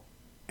wall.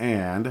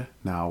 And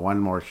now one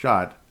more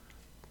shot.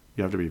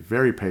 You have to be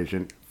very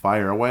patient.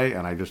 Fire away,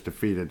 and I just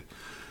defeated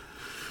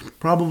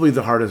probably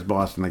the hardest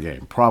boss in the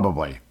game.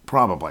 Probably.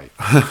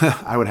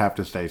 I would have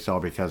to say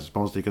so,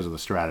 mostly because of the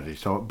strategy.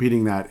 So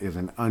beating that is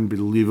an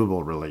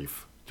unbelievable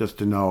relief. Just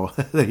to know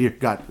that you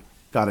got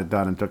it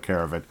done and took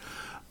care of it.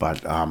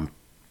 But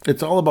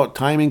it's all about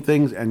timing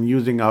things and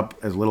using up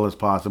as little as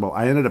possible.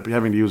 I ended up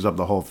having to use up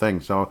the whole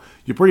thing, so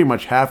you pretty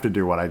much have to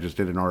do what I just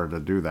did in order to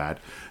do that.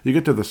 You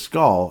get to the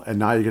skull, and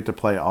now you get to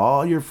play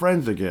all your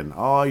friends again,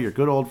 all your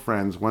good old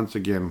friends once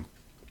again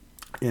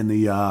in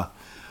the of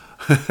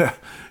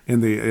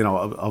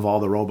all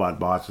the robot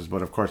bosses.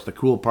 But of course, the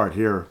cool part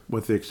here,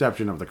 with the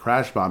exception of the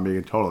crash bomb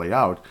being totally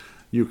out,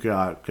 you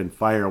can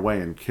fire away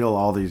and kill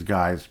all these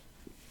guys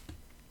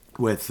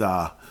with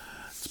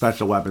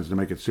special weapons to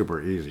make it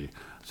super easy.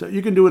 So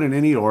you can do it in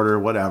any order,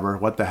 whatever,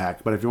 what the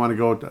heck. But if you want to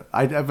go,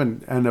 I'd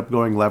end up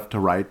going left to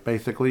right,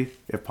 basically.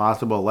 If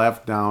possible,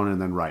 left, down,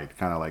 and then right,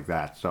 kind of like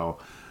that. So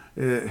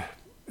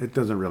it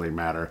doesn't really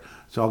matter.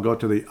 So I'll go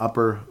to the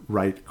upper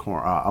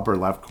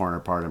left corner,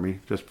 pardon me,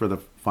 just for the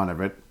fun of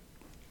it.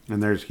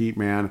 And there's Heat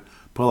Man,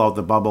 pull out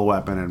the bubble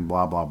weapon, and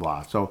blah, blah,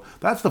 blah. So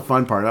that's the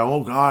fun part.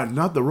 Oh, God,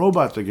 not the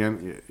robots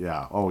again.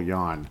 Yeah, oh,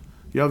 yawn.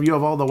 You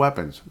have all the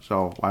weapons,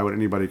 so why would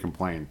anybody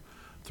complain?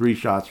 3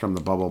 shots from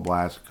the bubble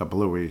blast,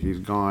 kablooey, he's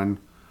gone,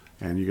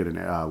 and you get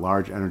a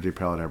large energy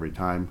pellet every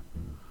time.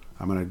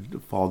 I'm going to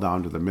fall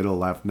down to the middle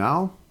left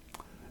now.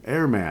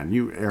 Airman,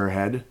 you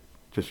airhead.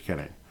 Just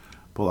kidding.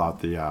 Pull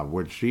out the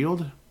wood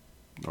shield,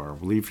 or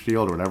leaf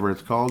shield, or whatever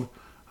it's called.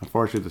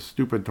 Unfortunately, the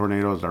stupid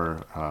tornadoes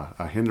are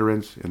a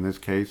hindrance in this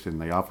case, and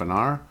they often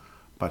are.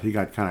 But he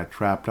got kind of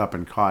trapped up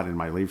and caught in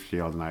my leaf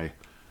shield, and I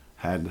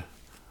had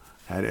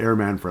had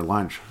Airman for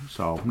lunch.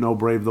 So no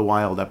Brave the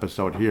Wild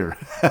episode here.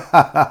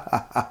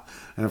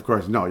 And of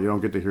course, no, you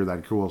don't get to hear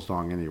that cool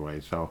song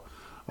anyway. So,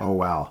 oh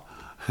well.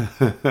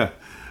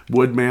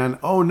 Woodman.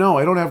 Oh no,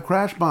 I don't have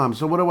crash bombs.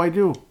 So what do I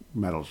do?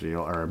 Metal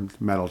shield or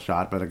metal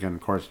shot. But again,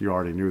 of course, you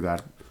already knew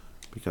that,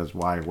 because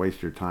why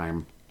waste your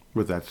time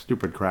with that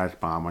stupid crash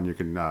bomb when you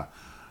can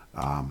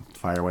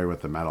fire away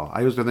with the metal?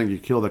 I used to think you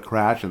kill the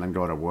crash and then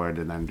go to wood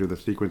and then do the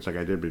sequence like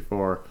I did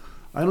before.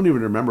 I don't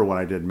even remember when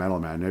I did Metal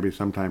Man. Maybe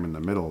sometime in the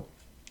middle.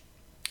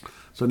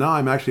 So now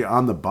I'm actually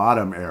on the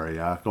bottom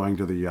area, going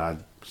to the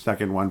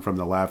second one from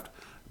the left.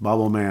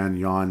 Bubble Man,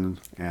 Yawn,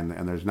 and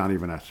there's not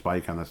even a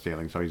spike on the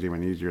ceiling, so he's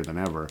even easier than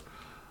ever.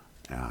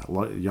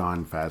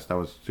 Yawn Fest, that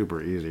was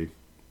super easy.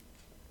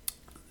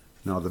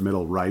 Now the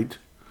middle right.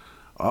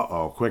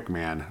 Uh-oh, Quick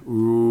Man.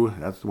 Ooh,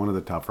 that's one of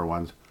the tougher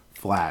ones.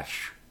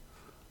 Flash.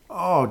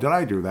 Oh, did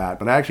I do that?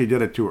 But I actually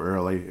did it too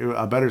early.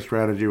 A better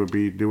strategy would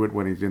be do it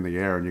when he's in the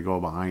air and you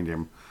go behind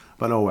him.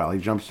 But oh well, he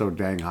jumps so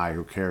dang high,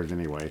 who cares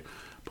anyway?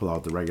 Pull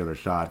out the regular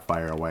shot,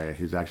 fire away.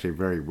 He's actually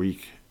very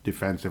weak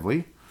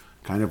defensively,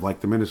 kind of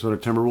like the Minnesota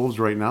Timberwolves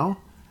right now,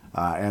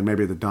 and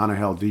maybe the Donna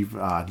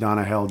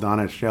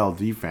Shell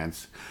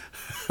defense.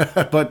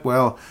 But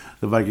well,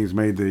 the Vikings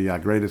made the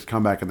greatest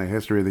comeback in the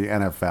history of the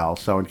NFL.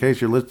 So in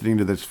case you're listening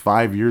to this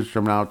 5 years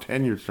from now,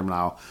 10 years from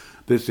now,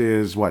 this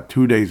is,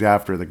 2 days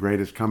after the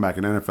greatest comeback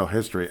in NFL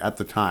history at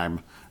the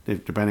time,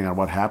 depending on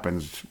what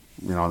happens,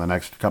 in the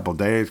next couple of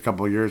days,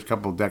 couple of years,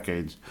 couple of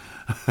decades.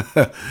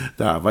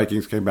 The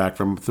Vikings came back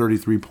from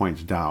 33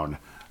 points down,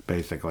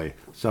 basically.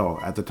 So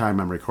at the time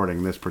I'm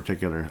recording this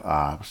particular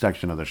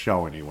section of the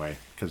show anyway,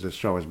 because this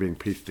show is being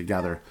pieced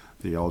together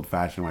the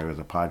old-fashioned way with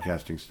a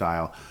podcasting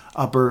style.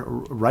 Upper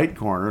right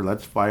corner,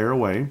 let's fire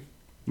away.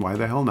 Why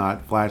the hell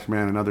not?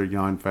 Flashman, another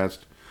yawn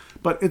fest.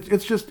 But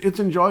it's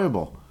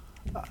enjoyable.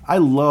 I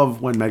love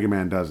when Mega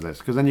Man does this,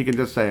 because then you can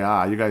just say,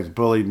 you guys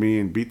bullied me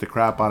and beat the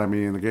crap out of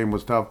me and the game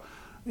was tough.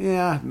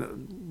 Yeah,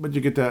 but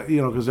you get to,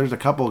 because there's a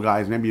couple of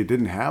guys, maybe you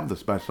didn't have the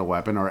special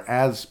weapon or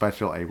as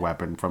special a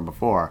weapon from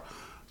before.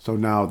 So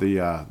now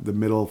the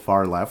middle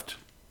far left,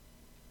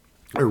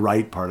 or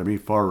right, pardon me,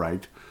 far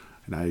right.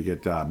 And now you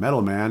get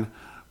Metal Man.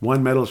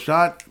 One metal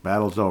shot,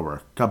 battle's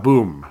over.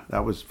 Kaboom.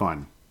 That was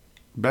fun.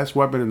 Best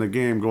weapon in the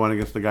game going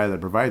against the guy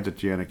that provides it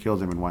to you, and it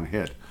kills him in one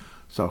hit.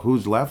 So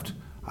who's left?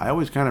 I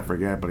always kind of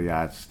forget, but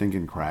yeah, it's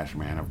stinking Crash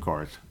Man, of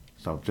course.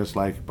 So just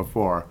like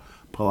before,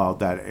 pull out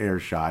that air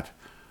shot.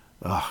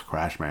 Ugh,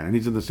 Crash Man. And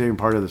he's in the same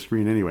part of the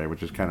screen anyway,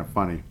 which is kind of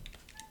funny.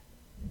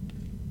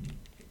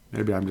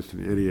 Maybe I'm just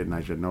an idiot and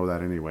I should know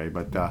that anyway.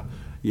 But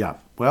yeah,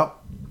 well,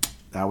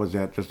 that was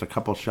it. Just a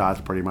couple shots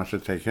pretty much to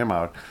take him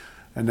out.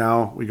 And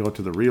now we go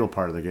to the real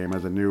part of the game,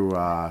 as a new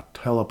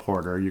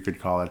teleporter, you could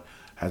call it,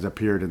 has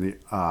appeared in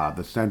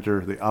the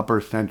center, the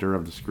upper center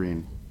of the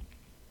screen.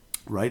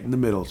 Right in the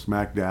middle,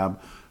 smack dab.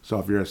 So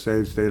if you're a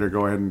save stater,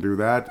 go ahead and do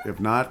that. If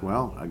not,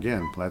 well,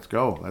 again, let's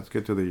go. Let's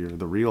get to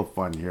the real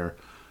fun here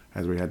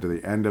as we head to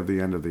the end of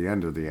the end of the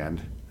end of the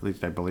end. At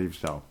least I believe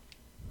so.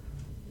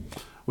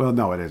 Well,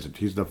 no, it isn't.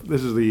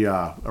 This is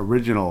the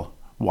original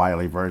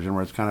Wily version,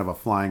 where it's kind of a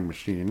flying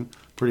machine.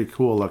 Pretty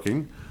cool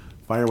looking.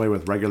 Fire away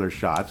with regular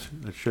shots.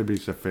 That should be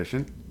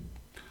sufficient.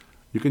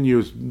 You can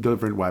use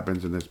different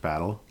weapons in this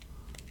battle.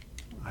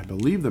 I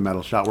believe the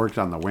metal shot works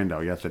on the window.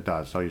 Yes, it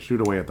does. So you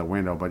shoot away at the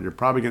window, but you're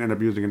probably going to end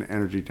up using an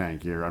energy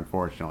tank here,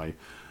 unfortunately.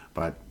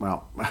 But,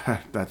 well,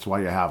 that's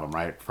why you have them,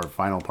 right? For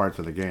final parts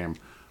of the game.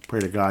 Pray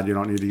to God you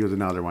don't need to use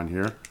another one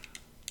here.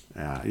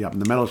 Yep,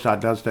 the metal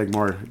shot does take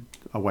more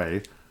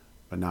away,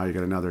 but now you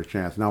get another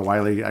chance. Now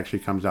Wily actually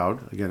comes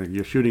out. Again,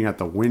 you're shooting at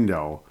the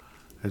window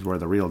is where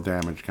the real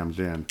damage comes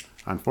in.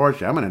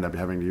 Unfortunately, I'm going to end up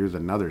having to use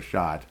another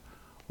shot,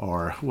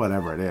 or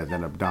whatever it is,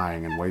 end up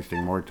dying and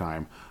wasting more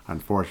time,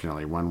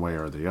 unfortunately, one way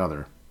or the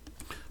other.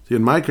 See,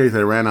 in my case,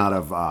 I ran out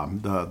of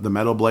the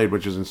metal blade,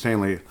 which is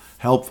insanely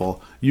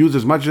helpful. Use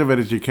as much of it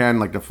as you can,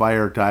 like to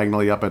fire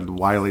diagonally up at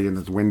Wily in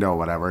this window,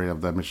 whatever,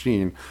 of the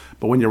machine.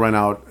 But when you run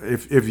out,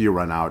 if you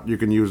run out, you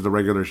can use the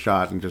regular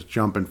shot and just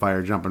jump and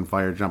fire, jump and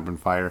fire, jump and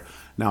fire.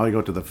 Now we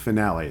go to the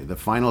finale, the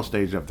final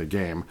stage of the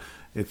game.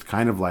 It's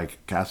kind of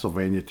like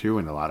Castlevania 2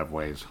 in a lot of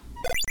ways.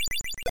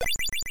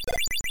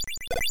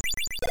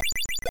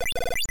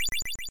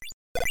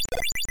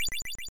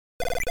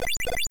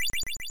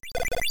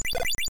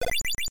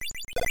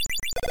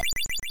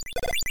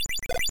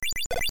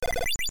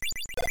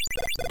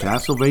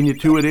 Castlevania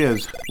 2 it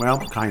is. Well,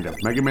 kind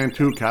of. Mega Man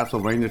 2,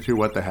 Castlevania 2,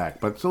 what the heck.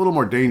 But it's a little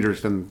more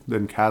dangerous than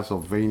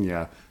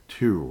Castlevania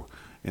 2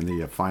 in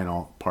the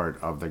final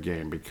part of the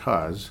game,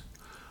 because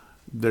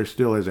there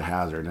still is a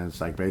hazard, and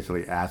it's like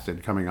basically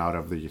acid coming out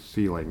of the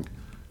ceiling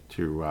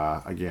to,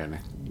 again,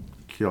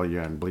 kill you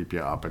and bleep you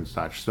up and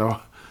such.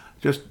 So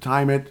just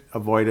time it,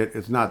 avoid it.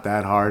 It's not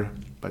that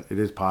hard, but it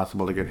is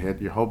possible to get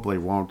hit. You hopefully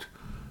won't.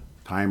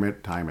 Time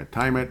it, time it,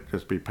 time it.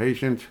 Just be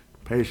patient.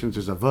 Patience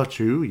is a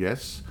virtue,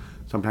 yes.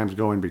 Sometimes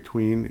go in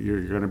between.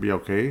 You're going to be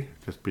okay.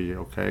 Just be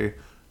okay.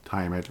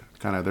 Time it.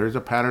 Kind of, there's a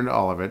pattern to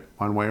all of it,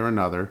 one way or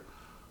another.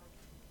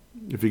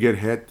 If you get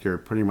hit, you're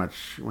pretty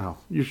much, well,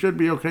 you should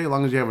be okay as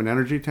long as you have an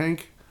energy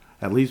tank.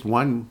 at least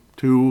 1,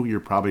 2, you're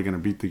probably going to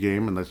beat the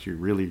game unless you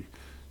really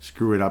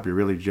screw it up. You're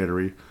really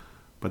jittery.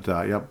 But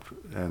yep,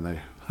 and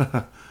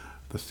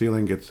the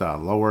ceiling gets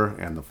lower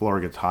and the floor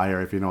gets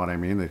higher, if you know what I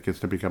mean. It gets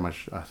to become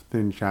a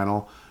thin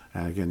channel.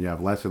 And again, you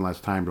have less and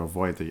less time to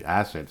avoid the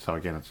acid. So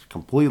again, it's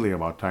completely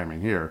about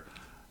timing here.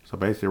 So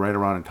basically right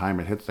around the time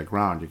it hits the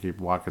ground, you keep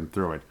walking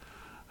through it.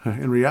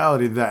 In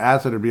reality, the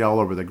acid would be all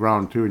over the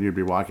ground too, and you'd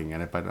be walking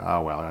in it. But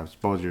oh well, I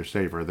suppose you're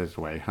safer this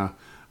way, huh?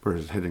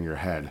 Versus hitting your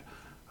head.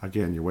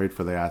 Again, you wait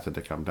for the acid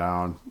to come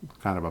down.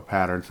 Kind of a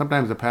pattern.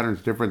 Sometimes the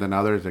pattern's different than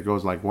others. It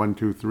goes like 1,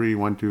 2, 3,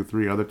 1, 2,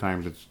 3. Other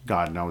times it's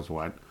God knows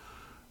what.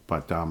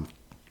 But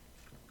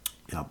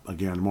yep,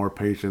 again, more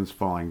patience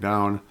falling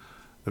down.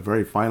 The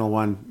very final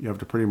one, you have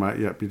to pretty much,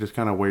 yep, you just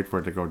kind of wait for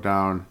it to go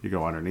down. You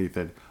go underneath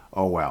it.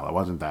 Oh well, it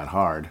wasn't that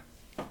hard.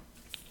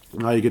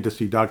 Now you get to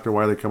see Dr.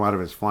 Wily come out of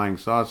his flying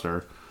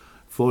saucer,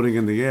 floating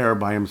in the air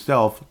by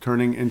himself,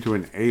 turning into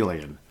an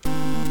alien.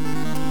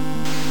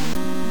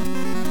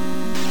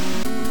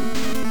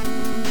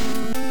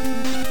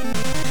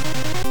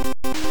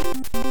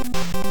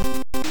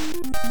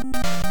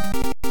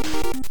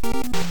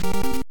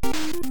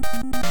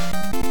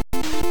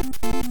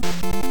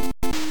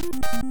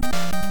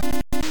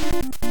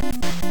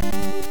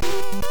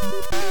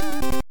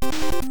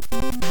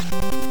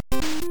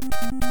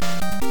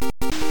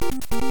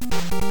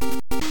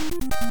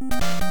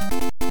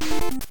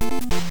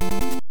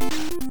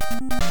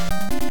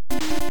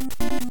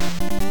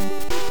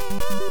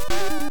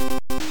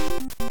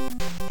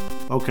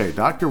 Okay,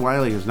 Dr.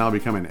 Wily has now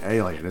become an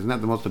alien. Isn't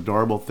that the most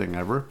adorable thing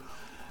ever?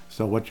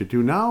 So what you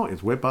do now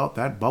is whip out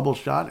that bubble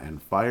shot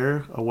and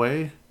fire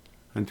away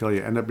until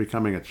you end up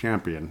becoming a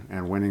champion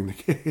and winning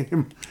the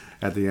game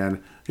at the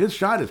end. His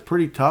shot is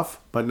pretty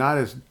tough, but not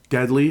as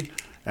deadly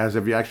as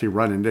if you actually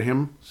run into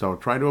him. So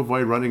try to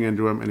avoid running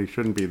into him, and he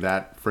shouldn't be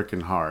that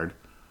freaking hard,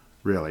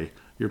 really.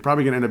 You're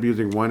probably going to end up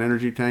using 1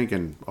 energy tank,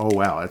 and oh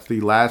well, it's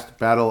the last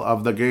battle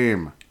of the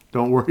game.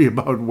 Don't worry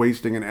about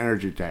wasting an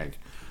energy tank.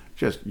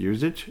 Just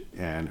use it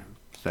and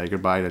say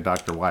goodbye to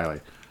Dr.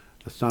 Wily,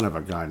 the son of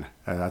a gun.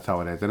 That's how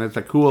it is. And it's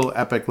a cool,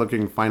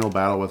 epic-looking final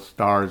battle with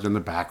stars in the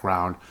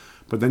background.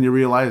 But then you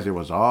realize it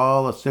was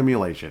all a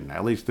simulation.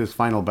 At least this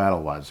final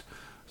battle was.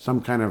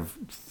 Some kind of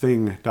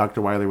thing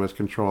Dr. Wily was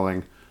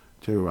controlling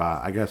to,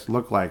 I guess,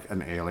 look like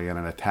an alien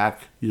and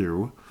attack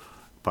you.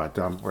 But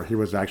where he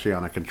was actually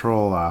on a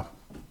control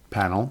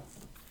panel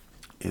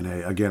in,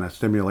 a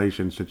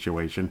simulation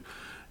situation.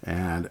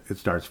 And it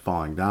starts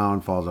falling down,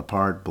 falls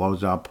apart,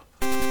 blows up.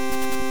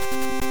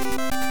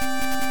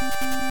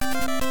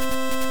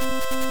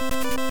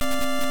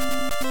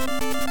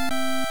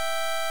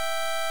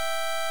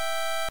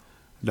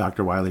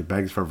 Dr. Wily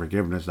begs for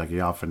forgiveness like he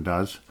often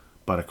does.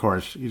 But of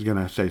course, he's going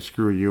to say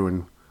screw you,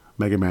 and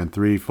Mega Man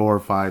 3, 4,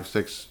 5,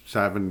 6,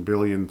 7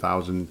 billion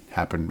thousand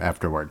happen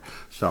afterward.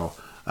 So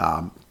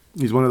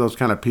he's one of those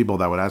kind of people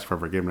that would ask for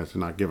forgiveness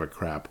and not give a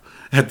crap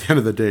at the end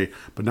of the day.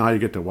 But now you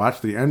get to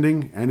watch the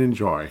ending and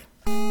enjoy.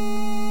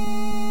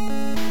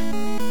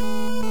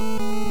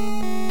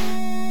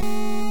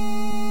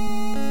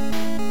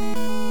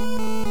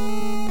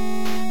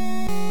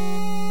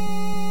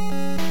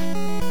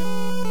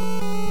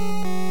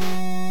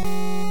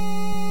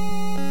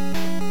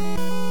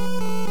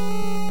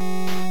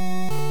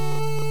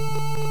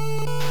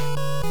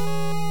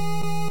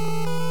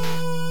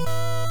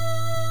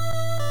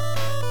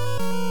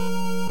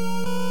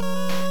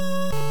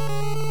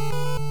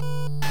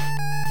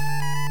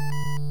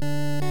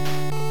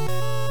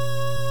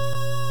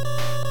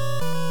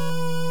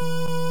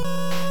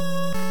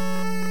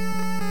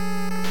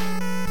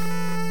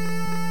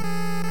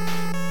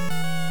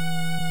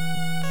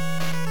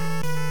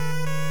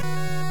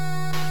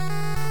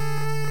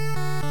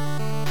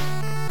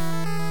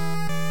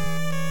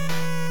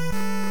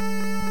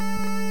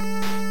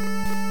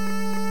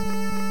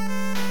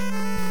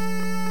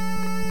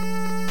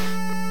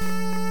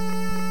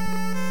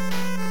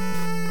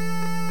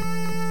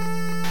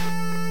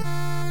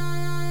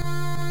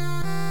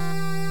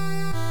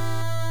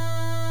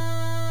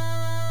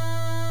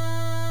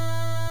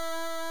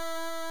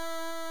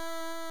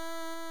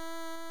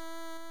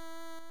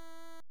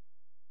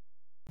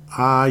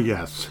 Ah,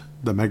 yes,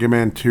 the Mega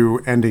Man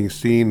 2 ending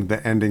scene,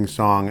 the ending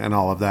song, and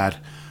all of that.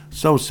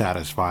 So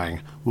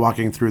satisfying.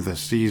 Walking through the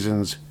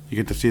seasons, you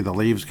get to see the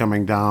leaves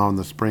coming down,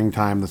 the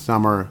springtime, the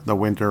summer, the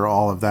winter,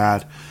 all of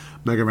that.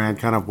 Mega Man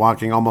kind of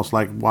walking, almost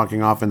like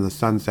walking off in the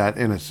sunset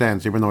in a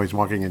sense, even though he's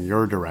walking in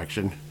your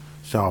direction.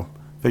 So,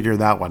 figure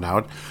that one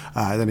out.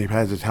 Then he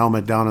has his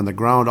helmet down on the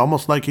ground,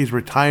 almost like he's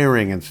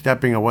retiring and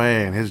stepping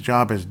away, and his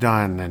job is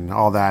done and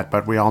all that.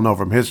 But we all know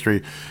from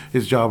history,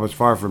 his job was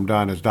far from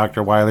done, as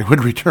Dr. Wily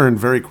would return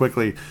very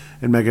quickly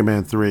in Mega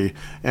Man 3.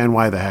 And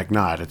why the heck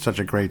not? It's such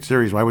a great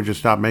series. Why would you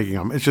stop making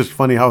them? It's just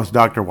funny how it's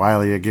Dr.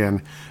 Wily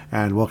again,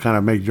 and we'll kind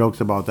of make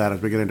jokes about that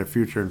as we get into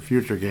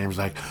future games.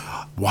 Like,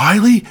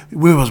 Wily? It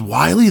was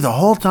Wily the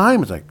whole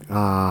time? It's like,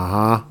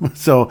 uh-huh.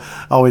 So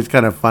always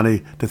kind of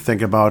funny to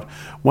think about.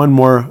 One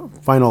more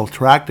final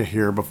track to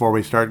hear before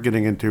we start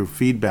getting into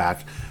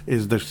feedback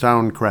is the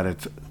sound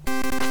credits.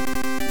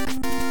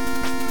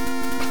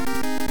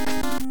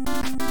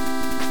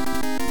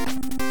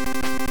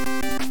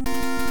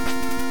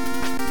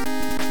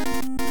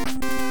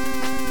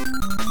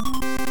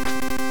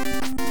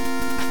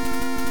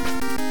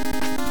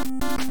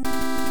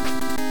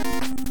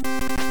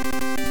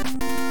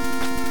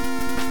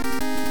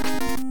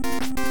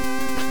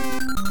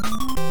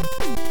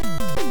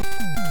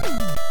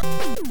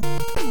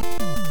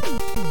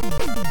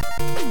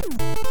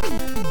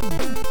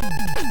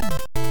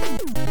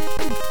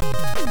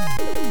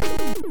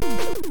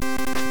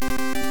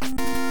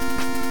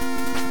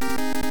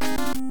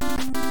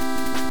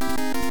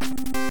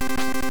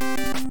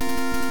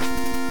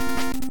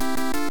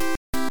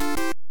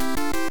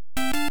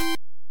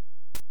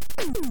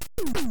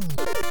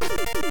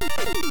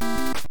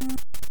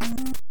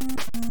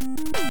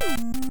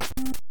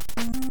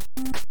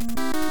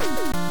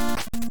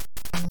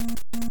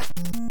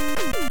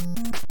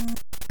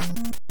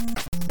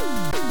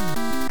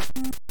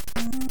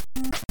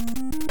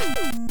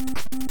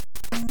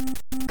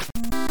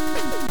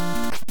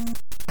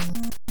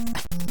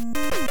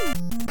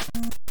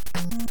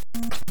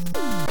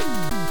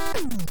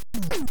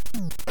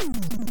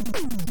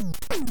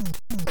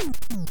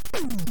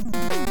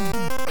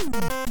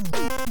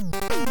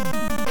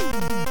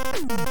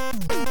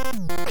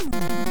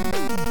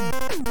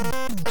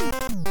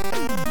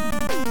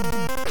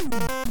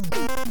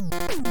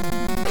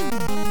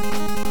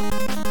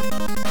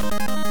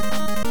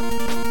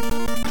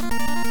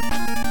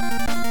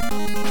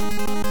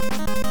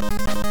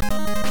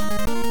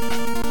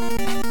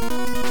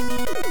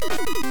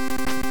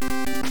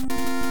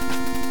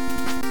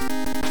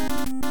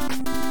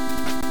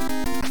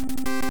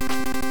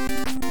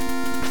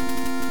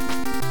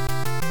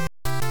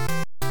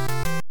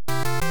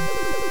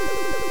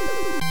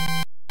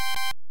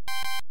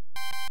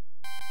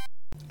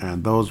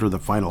 those were the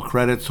final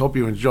credits. Hope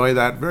you enjoy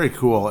that. Very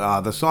cool.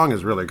 The song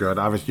is really good.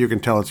 Obviously, you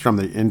can tell it's from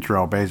the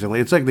intro, basically.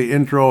 It's like the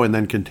intro and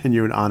then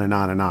continued on and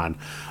on and on.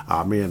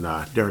 Me and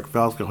Derek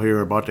Felska, who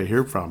you're about to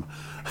hear from,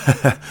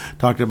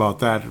 talked about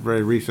that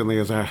very recently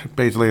as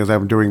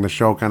I'm doing the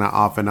show kind of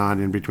off and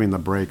on in between the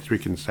breaks, we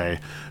can say.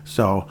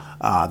 So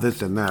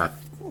this and that.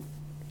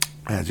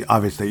 As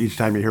obviously, each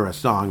time you hear a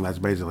song, that's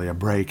basically a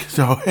break.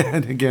 So,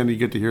 and again, you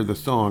get to hear the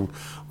song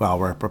while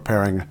we're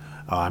preparing.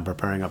 I'm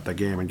preparing up the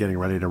game and getting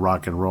ready to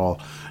rock and roll.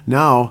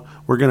 Now,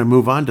 we're going to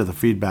move on to the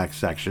feedback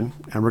section,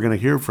 and we're going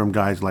to hear from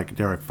guys like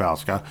Derek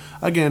Felska.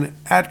 Again,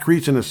 at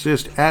Crease and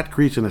Assist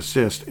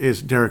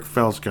is Derek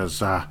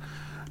Felska's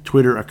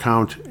Twitter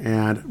account,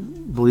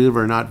 and believe it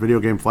or not, Video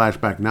Game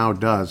Flashback now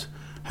does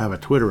have a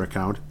Twitter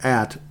account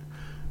at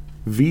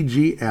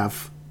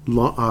VGF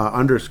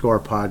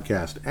underscore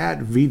podcast, at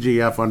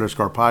VGF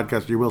underscore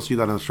podcast. You will see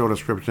that in the show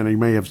description. You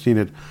may have seen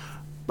it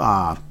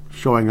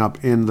showing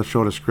up in the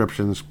show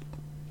descriptions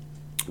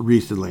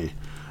recently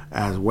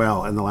as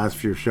well in the last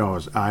few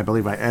shows. I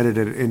believe I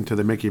edited it into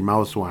the Mickey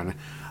Mouse one,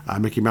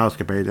 Mickey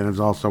Mousecapade, and it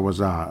also was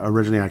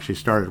originally actually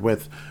started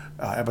with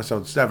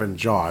episode 7,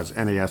 Jaws,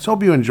 NES.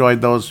 Hope you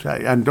enjoyed those,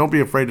 and don't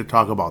be afraid to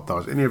talk about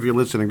those. Any of you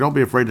listening, don't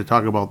be afraid to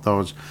talk about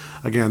those.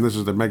 Again, this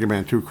is the Mega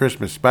Man 2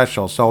 Christmas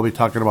special, so I'll be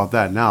talking about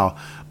that now.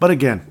 But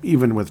again,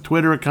 even with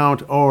Twitter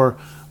account or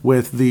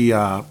with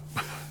the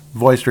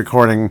voice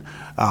recording,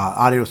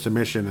 audio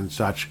submission and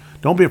such,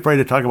 don't be afraid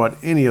to talk about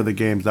any of the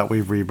games that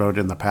we've reviewed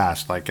in the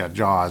past, like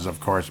Jaws, of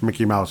course,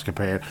 Mickey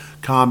Mousecapade,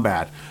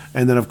 Combat,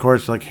 and then, of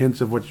course, like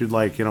hints of what you'd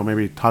like,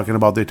 maybe talking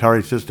about the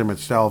Atari system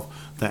itself,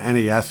 the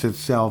NES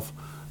itself,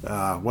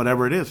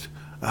 whatever it is.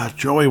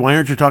 Joey, why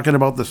aren't you talking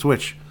about the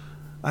Switch?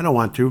 I don't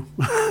want to.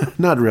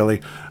 Not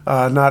really.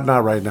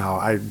 Not right now.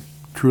 I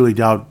truly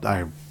doubt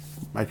I'm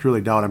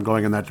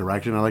going in that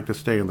direction. I like to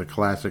stay in the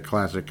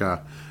classic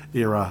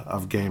era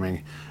of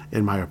gaming,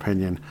 in my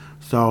opinion.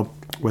 So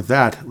with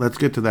that, let's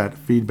get to that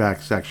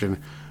feedback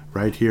section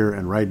right here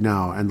and right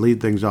now and lead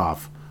things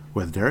off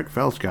with Derek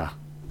Felska.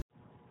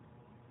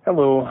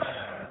 Hello,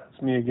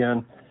 it's me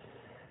again.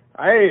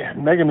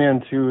 Mega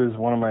Man 2 is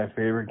one of my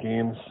favorite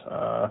games.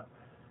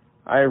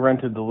 I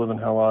rented the living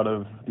hell out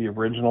of the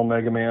original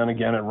Mega Man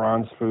again at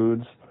Ron's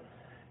Foods,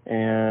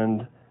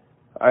 and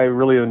I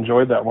really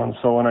enjoyed that one.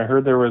 So when I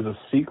heard there was a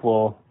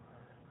sequel,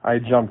 I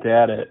jumped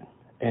at it,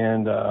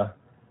 and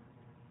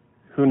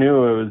who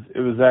knew it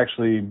was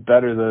actually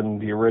better than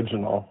the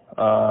original.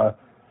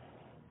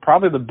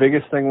 Probably the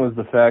biggest thing was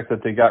the fact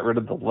that they got rid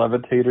of the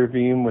levitator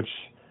theme, which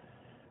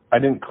I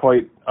didn't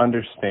quite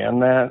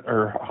understand that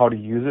or how to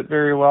use it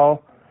very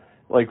well,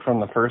 like from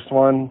the first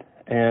one.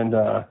 And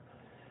I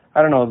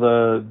don't know,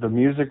 the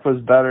music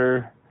was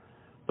better.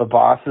 The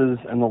bosses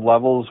and the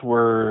levels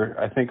were,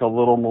 I think, a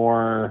little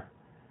more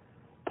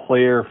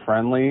player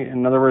friendly.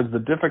 In other words, the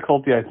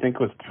difficulty, I think,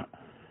 was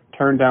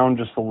turned down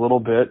just a little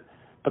bit.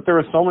 But there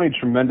were so many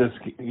tremendous,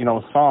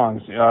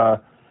 songs.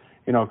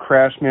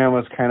 Crash Man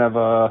was kind of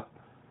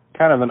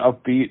an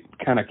upbeat,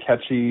 kind of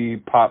catchy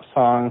pop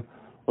song,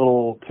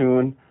 little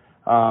tune.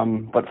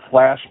 But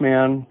Flash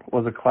Man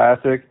was a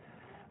classic.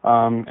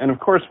 And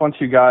of course, once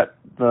you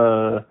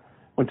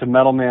went to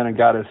Metal Man and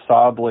got his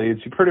saw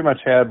blades, you pretty much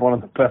had one of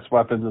the best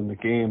weapons in the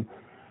game,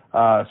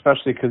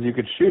 especially because you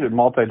could shoot it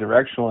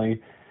multi-directionally,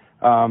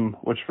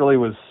 which really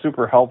was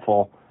super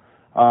helpful.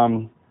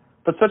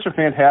 But such a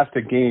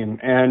fantastic game,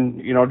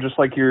 and just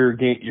like your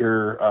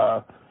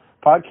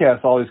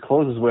podcast always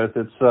closes with,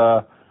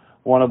 it's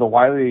one of the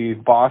Wily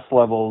boss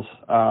levels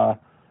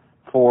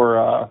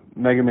for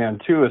Mega Man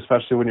 2,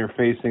 especially when you're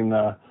facing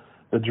the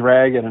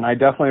dragon. And I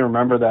definitely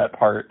remember that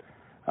part,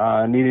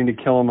 needing to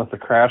kill him with the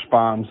crash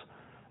bombs.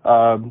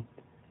 I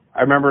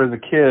remember as a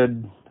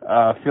kid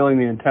feeling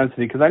the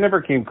intensity, because I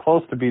never came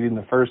close to beating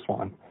the first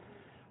one.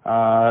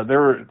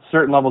 There were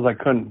certain levels I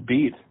couldn't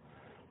beat,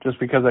 just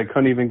because I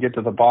couldn't even get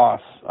to the boss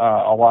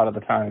a lot of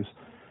the times.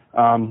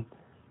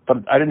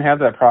 But I didn't have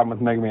that problem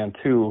with Mega Man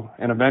 2,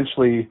 and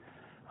eventually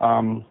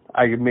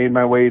I made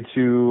my way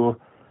through.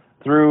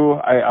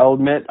 I'll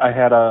admit I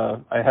had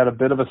a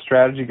bit of a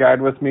strategy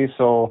guide with me,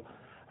 so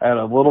I had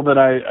a little bit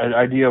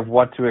idea of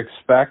what to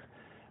expect.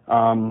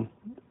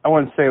 I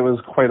wouldn't say it was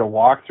quite a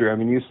walkthrough. I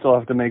mean, you still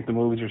have to make the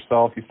moves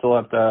yourself. You still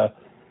have to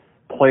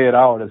play it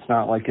out. It's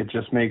not like it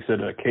just makes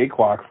it a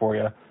cakewalk for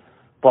you.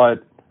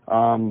 But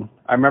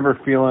I remember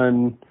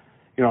feeling,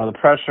 the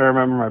pressure. I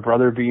remember my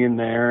brother being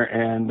there,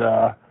 and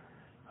that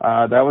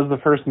was the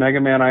first Mega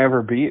Man I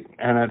ever beat,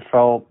 and it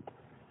felt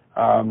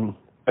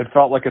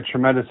like a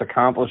tremendous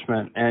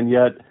accomplishment. And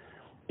yet,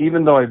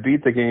 even though I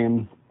beat the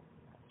game,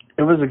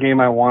 it was a game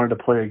I wanted to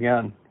play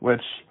again,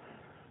 which,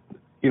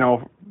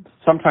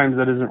 sometimes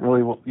that isn't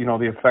really,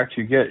 the effect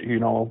you get.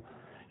 You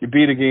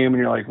beat a game and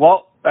you're like,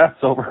 well, that's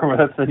over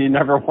with, and you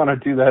never want to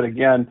do that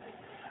again,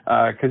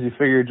 because you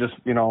figure it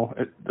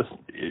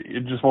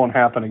just won't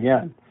happen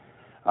again.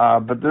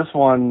 But this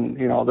one,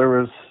 there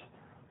was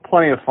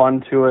plenty of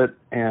fun to it,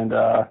 and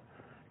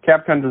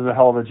Capcom does a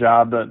hell of a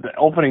job. The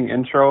opening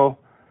intro,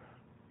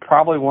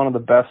 probably one of the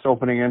best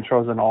opening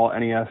intros in all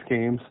NES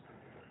games.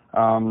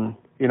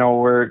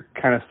 where it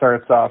kind of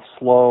starts off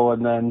slow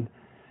and then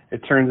it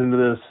turns into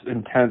this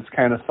intense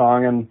kind of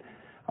song.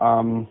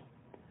 And,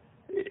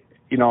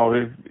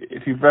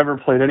 if you've ever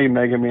played any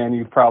Mega Man,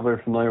 you probably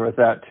are familiar with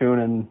that tune.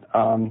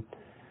 And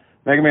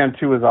Mega Man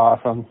 2 is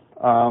awesome.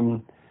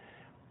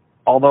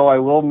 Although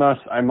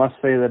I must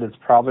say that it's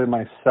probably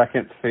my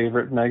second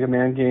favorite Mega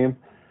Man game.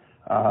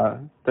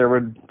 There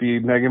would be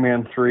Mega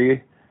Man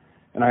 3,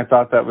 and I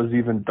thought that was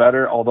even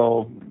better,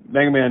 although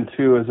Mega Man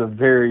 2 is a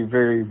very,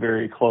 very,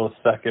 very close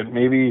second,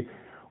 maybe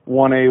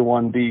 1A,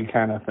 1B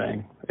kind of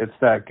thing. It's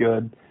that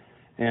good.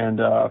 And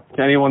to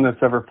anyone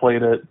that's ever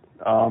played it,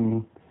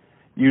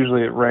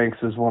 usually it ranks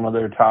as one of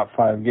their top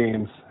 5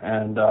 games,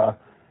 and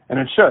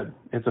it should.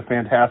 It's a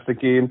fantastic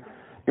game.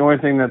 The only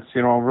thing that's,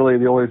 really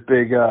the only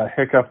big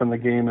hiccup in the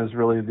game is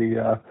really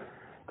the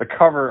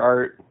cover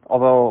art,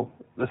 although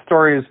the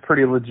story is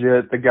pretty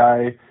legit. The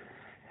guy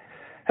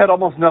had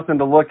almost nothing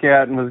to look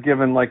at and was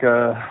given like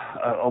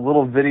a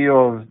little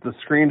video of the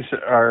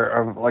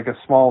or like a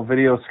small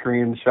video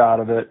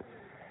screenshot of it,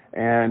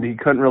 and he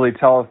couldn't really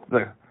tell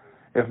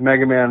if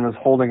Mega Man was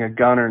holding a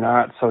gun or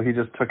not, so he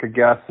just took a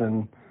guess,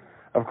 and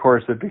of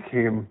course it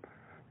became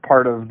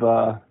part of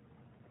the,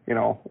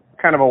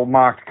 kind of a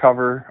mocked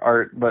cover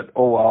art, but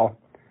oh well.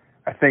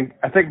 I think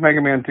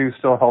Mega Man 2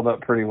 still held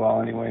up pretty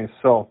well anyway.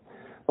 So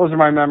those are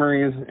my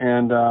memories,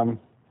 and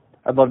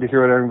I'd love to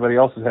hear what everybody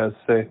else has to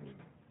say.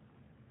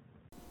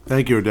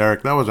 Thank you,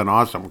 Derek. That was an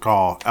awesome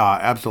call.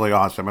 Absolutely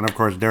awesome. And of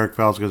course, Derek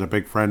Felsk is a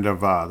big friend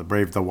of the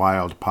Brave the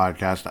Wild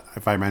podcast.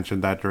 If I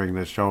mentioned that during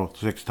this show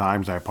 6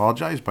 times, I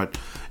apologize. But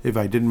if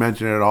I didn't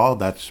mention it at all,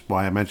 that's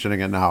why I'm mentioning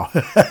it now.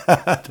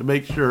 To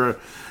make sure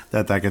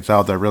that gets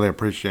out there. Really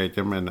appreciate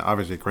him. And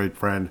obviously, great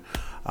friend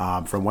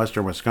from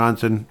Western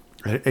Wisconsin.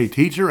 A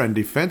teacher and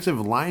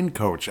defensive line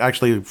coach.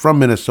 Actually, from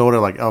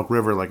Minnesota, like Elk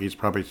River, like he's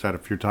probably said a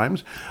few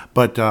times.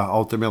 But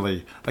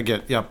ultimately,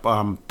 again,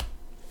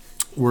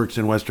 works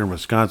in Western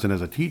Wisconsin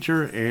as a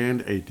teacher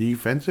and a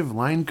defensive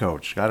line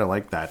coach. Gotta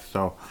like that.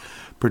 So,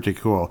 pretty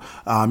cool.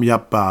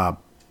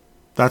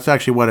 That's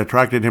actually what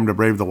attracted him to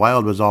Brave the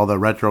Wild, was all the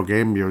retro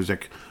game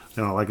music.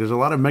 Like there's a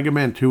lot of Mega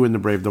Man 2 in the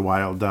Brave the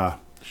Wild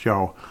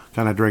show,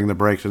 kind of during the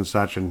breaks and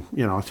such. And,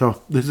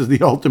 so this is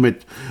the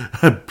ultimate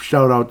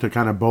shout out to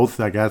kind of both,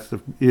 I guess,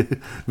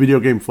 Video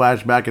Game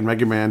Flashback and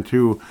Mega Man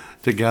 2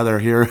 together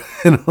here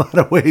in a lot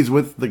of ways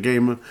with the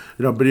game,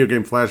 Video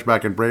Game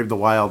Flashback and Brave the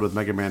Wild with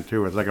Mega Man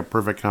 2. It's like a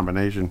perfect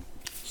combination.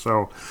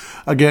 So,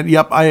 again,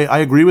 I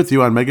agree with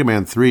you on Mega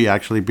Man 3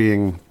 actually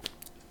being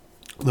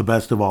the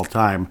best of all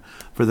time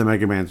for the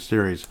Mega Man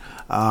series.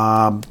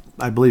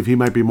 I believe he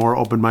might be more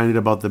open-minded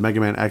about the Mega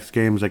Man X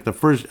games. Like the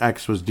first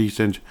X was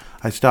decent.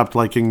 I stopped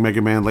liking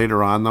Mega Man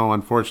later on, though,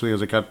 unfortunately,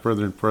 as I got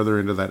further and further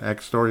into that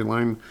X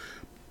storyline.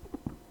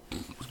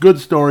 Good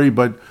story,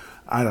 but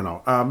I don't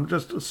know.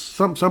 Just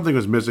something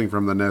was missing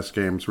from the NES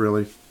games,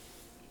 really.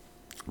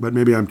 But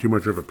maybe I'm too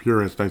much of a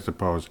purist, I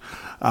suppose.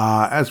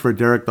 As for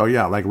Derek, though,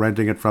 like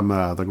renting it from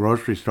the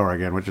grocery store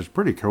again, which is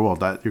pretty cool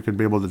that you could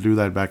be able to do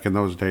that back in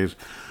those days.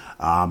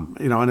 And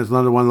it's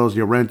another one of those,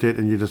 you rent it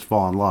and you just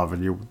fall in love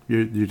and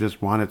you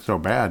just want it so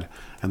bad.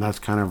 And that's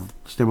kind of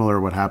similar to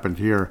what happened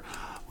here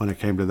when it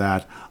came to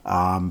that.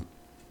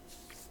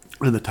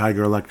 In the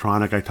Tiger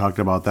Electronic, I talked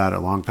about that a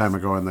long time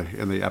ago in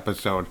the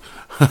episode.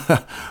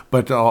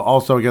 But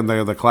also, again,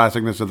 the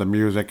classicness of the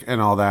music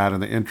and all that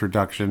and the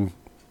introduction.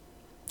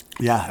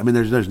 Yeah, I mean,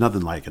 there's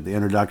nothing like it. The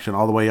introduction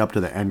all the way up to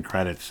the end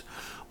credits.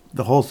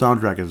 The whole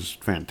soundtrack is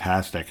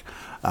fantastic.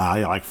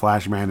 Like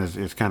Flashman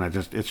is kind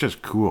of it's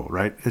just cool,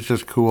 right? It's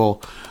just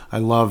cool. I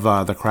love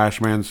the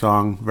Crashman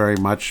song very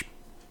much.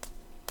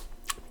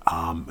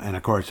 And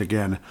of course,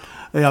 again,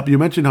 you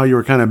mentioned how you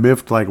were kind of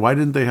miffed, like, why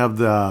didn't they have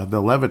the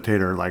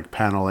levitator, like,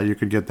 panel? You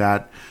could get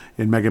that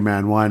in Mega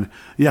Man 1.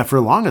 Yeah, for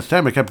the longest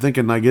time, I kept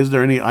thinking, like, is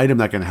there any item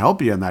that can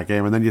help you in that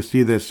game? And then you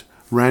see this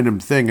random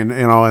thing, and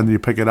and you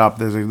pick it up.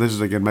 This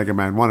is again Mega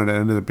Man 1, and it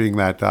ended up being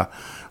that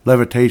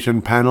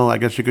levitation panel, I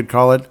guess you could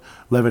call it,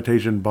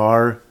 levitation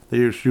bar that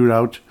you shoot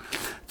out.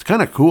 It's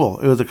kind of cool.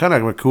 It was a kind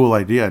of a cool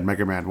idea in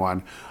Mega Man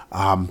 1.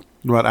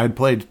 But I'd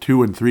played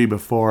 2 and 3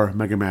 before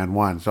Mega Man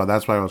 1, so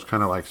that's why I was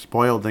kind of like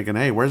spoiled, thinking,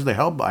 hey, where's the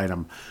help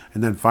item?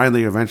 And then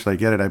finally, eventually, I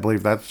get it. I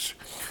believe that's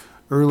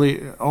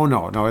early. Oh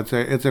no, it's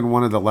in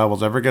one of the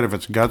levels. I forget if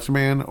it's Guts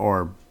Man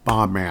or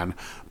Bomb Man.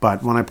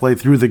 But when I play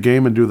through the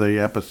game and do the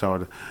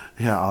episode,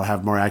 I'll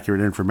have more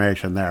accurate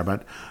information there.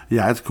 But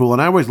yeah, it's cool,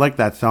 and I always like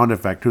that sound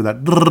effect too.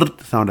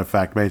 That sound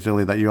effect,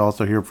 basically, that you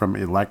also hear from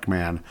Elect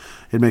Man.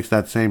 It makes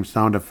that same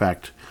sound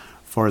effect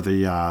for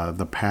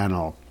the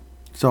panel.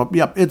 So,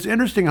 it's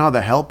interesting how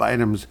the help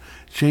items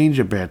change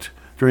a bit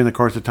during the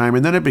course of time,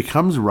 and then it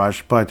becomes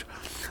Rush, but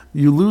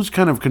you lose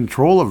kind of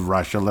control of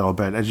Rush a little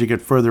bit as you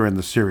get further in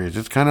the series.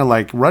 It's kind of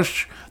like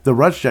Rush, the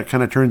Rush Jet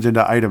kind of turns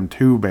into item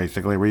 2,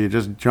 basically, where you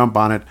just jump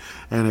on it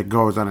and it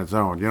goes on its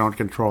own. You don't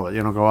control it.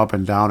 You don't go up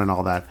and down and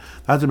all that.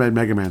 That's what made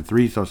Mega Man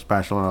 3 so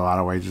special in a lot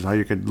of ways, is how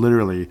you could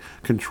literally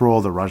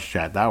control the Rush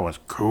Jet. That was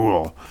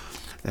cool.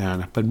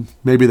 But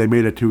maybe they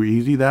made it too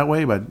easy that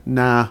way. But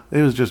nah,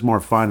 it was just more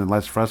fun and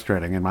less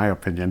frustrating, in my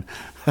opinion.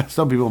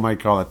 Some people might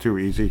call it too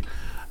easy.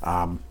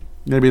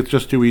 Maybe it's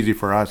just too easy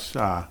for us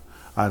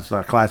as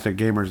classic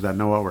gamers that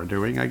know what we're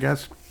doing, I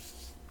guess.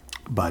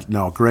 But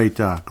no, great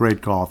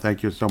call.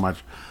 Thank you so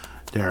much,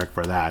 Derek,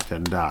 for that.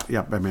 And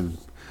yep, I mean,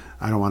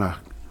 I don't want to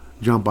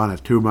jump on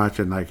it too much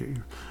and like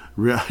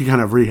kind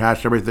of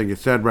rehash everything you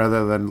said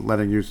rather than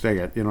letting you say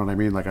it. You know what I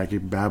mean? Like I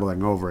keep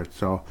babbling over it.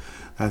 So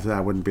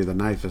that wouldn't be the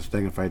nicest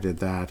thing if I did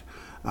that.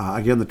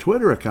 Again, the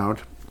Twitter account.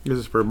 This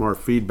is for more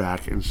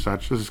feedback and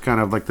such. This is kind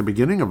of like the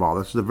beginning of all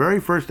this. This is the very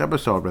first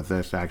episode with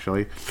this,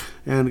 actually,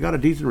 and got a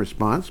decent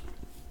response.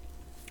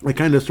 I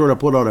kind of sort of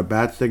put out a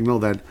bat signal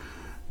that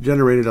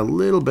generated a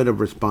little bit of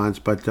response,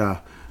 but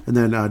and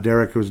then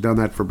Derek, who's done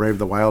that for Brave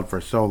the Wild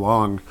for so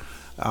long,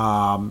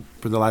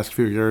 for the last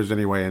few years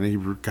anyway,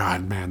 and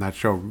God, man, that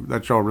show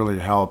really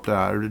helped.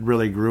 It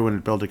really grew and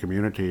it built a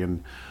community,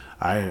 and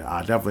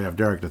I definitely have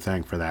Derek to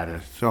thank for that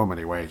in so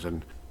many ways.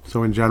 And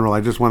so in general,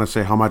 I just want to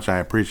say how much I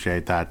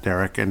appreciate that,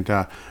 Derek. And,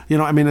 I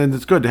mean, and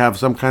it's good to have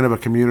some kind of a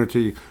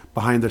community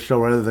behind the show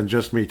rather than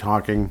just me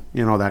talking,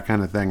 that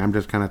kind of thing. I'm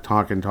just kind of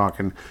talking.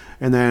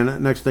 And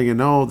then next thing you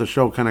know, the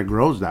show kind of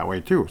grows that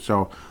way too.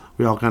 So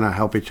we all kind of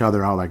help each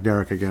other out. Like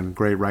Derek, again,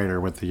 great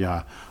writer with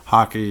the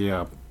hockey.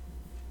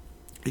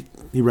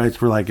 He writes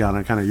for like kind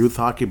of youth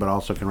hockey, but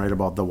also can write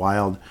about the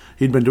Wild.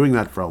 He'd been doing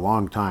that for a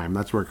long time.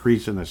 That's where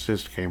Crease and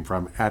Assist came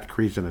from, at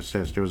Crease and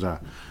Assist. It was a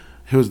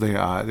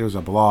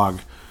blog.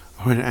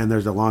 And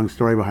there's a long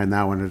story behind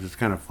that one. It's just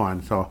kind of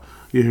fun. So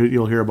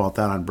you'll hear about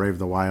that on Brave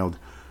the Wild.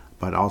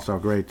 But also a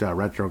great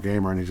retro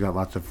gamer, and he's got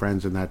lots of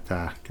friends in that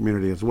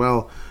community as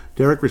well.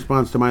 Derek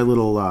responds to my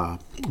little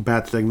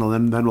bat signal,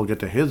 and then we'll get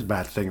to his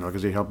bat signal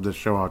because he helped this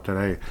show out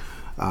today.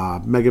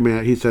 Mega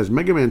Man, he says,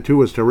 Mega Man 2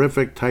 was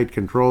terrific, tight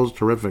controls,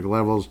 terrific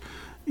levels,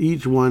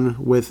 each one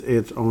with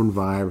its own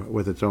vibe,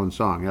 with its own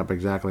song. Yep,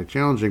 exactly.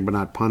 Challenging but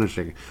not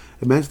punishing.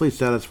 Immensely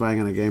satisfying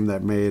in a game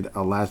that made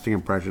a lasting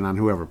impression on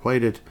whoever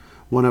played it.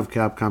 One of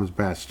Capcom's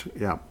best.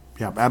 Yep,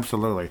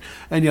 absolutely.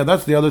 And yeah,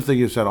 that's the other thing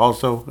you said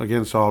also.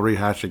 Again, so I'll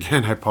rehash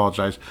again. I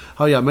apologize.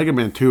 Oh yeah, Mega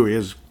Man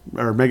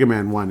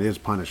 1 is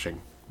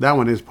punishing. That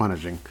one is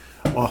punishing.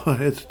 Well,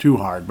 it's too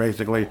hard,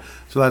 basically.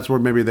 So that's where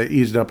maybe they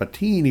eased up a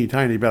teeny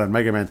tiny bit on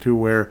Mega Man 2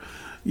 where,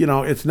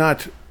 it's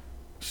not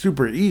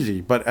super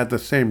easy, but at the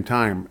same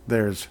time,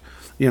 there's,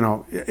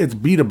 it's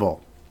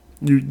beatable.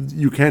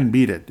 You can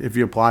beat it if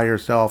you apply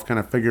yourself, kind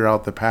of figure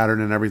out the pattern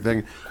and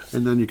everything,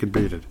 and then you can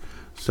beat it.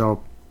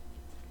 So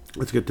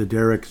let's get to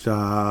Derek's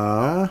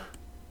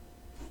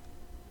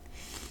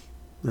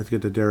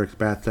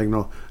bat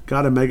signal.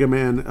 Got a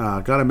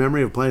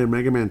memory of playing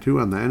Mega Man 2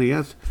 on the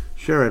NES?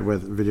 Share it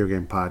with Video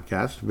Game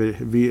Podcast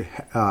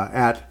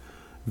at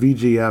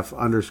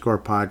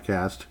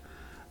VGF_podcast,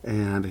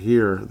 and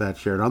hear that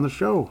shared on the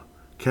show.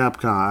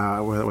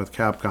 Capcom with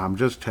Capcom.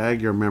 Just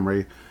tag your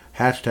memory.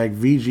 Hashtag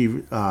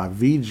VGFB.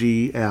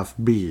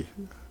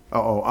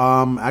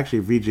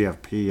 Actually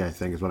VGFP I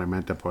think is what I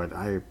meant to put.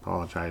 I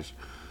apologize.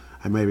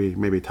 I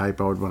maybe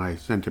typoed when I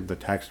sent him the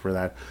text for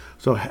that.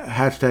 So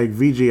hashtag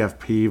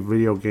VGFP,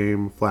 video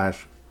game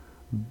flash.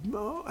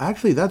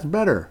 Actually, that's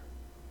better.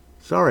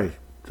 Sorry.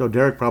 So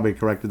Derek probably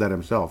corrected that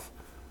himself.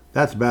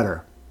 That's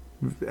better.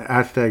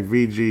 Hashtag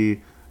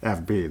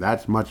VGFB.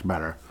 That's much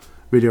better.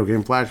 Video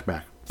game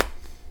flashback.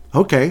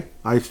 Okay,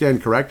 I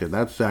stand corrected.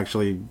 That's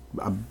actually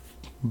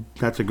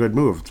that's a good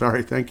move.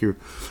 Sorry, thank you.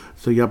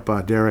 So yep,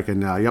 Derek,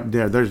 and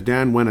there's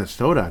Dan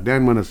Minnesota.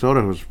 Dan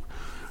Minnesota, who's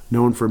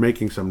known for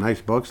making some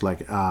nice books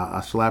like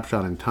A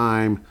Slapshot in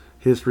Time,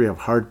 History of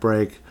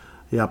Heartbreak.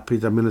 Yep,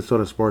 he's a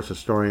Minnesota sports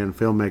historian,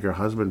 filmmaker,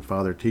 husband,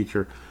 father,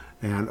 teacher,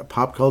 and a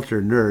pop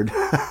culture nerd.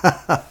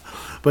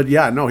 But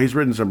yeah, no, he's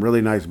written some really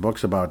nice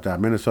books about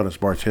Minnesota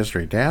sports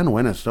history. Dan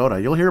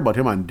Minnesota, you'll hear about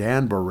him on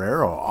Dan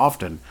Barrero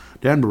often.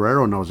 Dan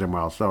Barrero knows him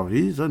well, so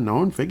he's a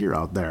known figure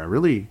out there.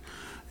 Really,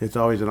 it's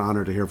always an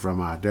honor to hear from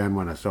Dan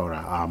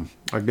Minnesota.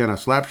 Again, A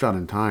Slapshot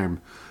in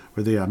Time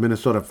with the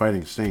Minnesota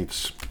Fighting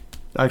Saints.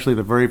 Actually,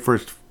 the very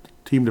first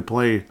team to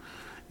play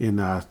in,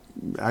 they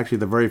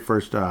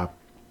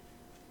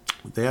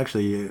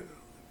actually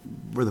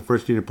were the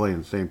first team to play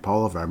in St.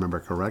 Paul, if I remember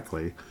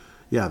correctly.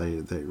 Yeah,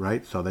 they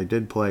right? So they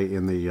did play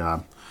in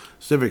the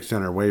Civic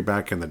Center way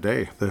back in the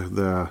day,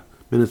 the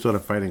Minnesota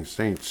Fighting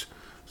Saints.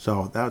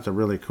 So that's a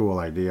really cool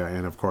idea.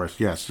 And of course,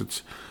 yes,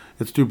 it's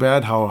too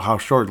bad how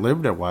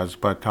short-lived it was,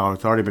 but how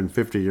it's already been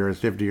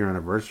 50-year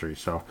anniversary.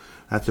 So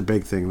that's a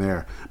big thing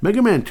there.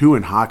 Mega Man 2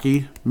 and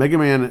hockey, Mega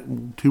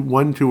Man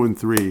 1, 2, and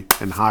 3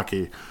 and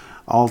hockey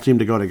all seem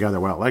to go together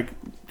well. Like,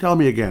 tell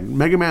me again,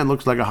 Mega Man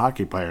looks like a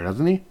hockey player,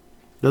 doesn't he?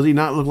 Does he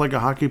not look like a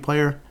hockey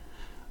player?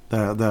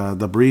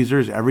 The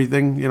breezers,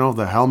 everything,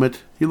 the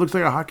helmet. He looks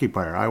like a hockey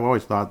player. I've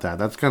always thought that.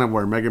 That's kind of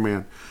where Mega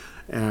Man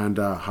and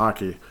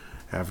hockey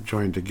have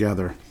joined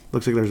together.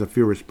 Looks like there's a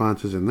few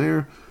responses in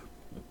there.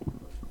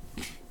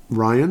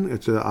 Ryan,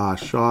 it's a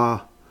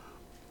Shaw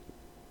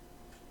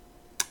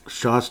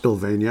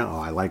Sylvania. Oh,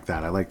 I like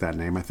that. I like that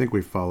name. I think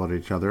we followed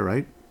each other,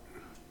 right?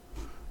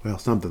 Well,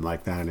 something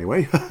like that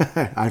anyway.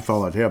 I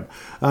followed him.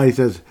 He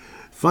says,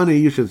 funny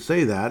you should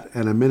say that,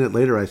 and a minute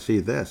later I see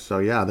this. So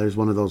yeah, there's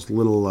one of those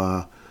little,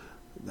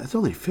 that's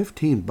only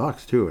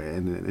 $15 too.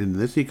 And in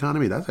this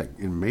economy, that's an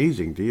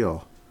amazing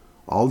deal.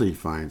 Aldi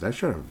finds. I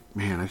should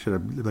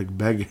have like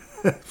begged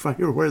if I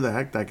knew where the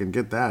heck I can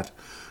get that.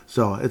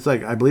 So it's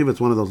like, I believe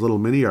it's one of those little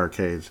mini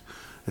arcades.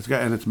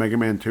 And it's Mega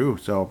Man 2.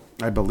 So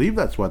I believe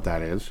that's what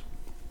that is.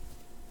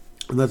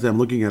 Unless I'm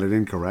looking at it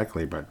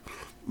incorrectly, but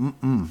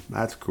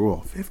that's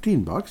cool.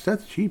 $15,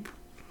 that's cheap.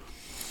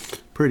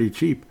 Pretty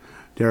cheap.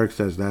 Derek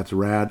says that's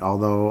rad,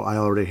 although I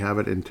already have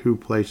it in 2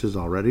 places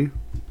already.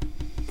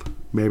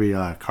 Maybe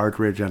a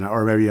cartridge,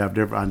 or maybe you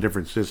have on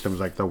different systems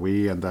like the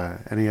Wii and the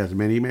NES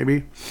Mini,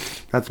 maybe.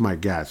 That's my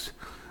guess.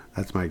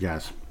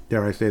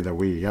 Dare I say the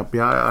Wii? Yep,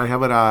 yeah, I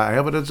have it. I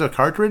have it as a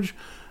cartridge.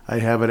 I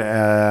have it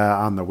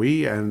on the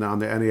Wii and on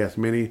the NES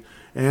Mini,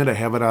 and I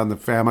have it on the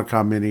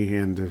Famicom Mini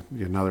and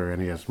another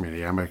NES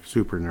Mini. I'm a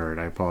super nerd.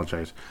 I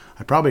apologize.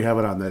 I probably have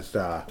it on this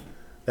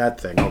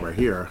that thing over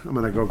here. I'm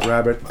gonna go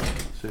grab it.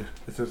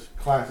 It's this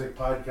classic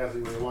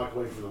podcasting where you walk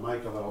away from the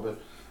mic a little bit.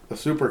 The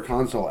Super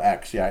Console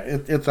X, yeah,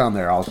 it's on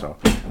there also.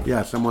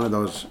 Yes, I'm one of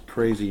those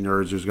crazy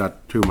nerds who's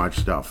got too much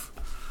stuff.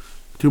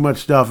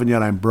 And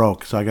yet I'm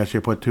broke, so I guess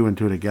you put 2 and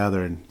 2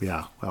 together, and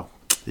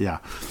yeah,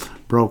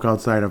 broke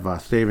outside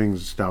of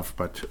savings stuff,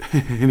 but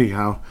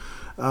anyhow,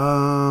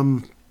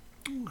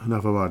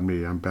 enough about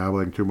me. I'm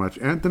babbling too much.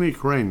 Anthony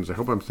Cranes, I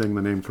hope I'm saying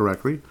the name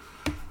correctly.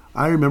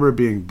 I remember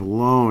being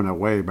blown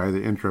away by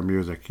the intro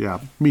music.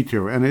 Yeah, me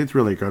too, and it's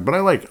really good, but I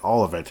like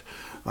all of it.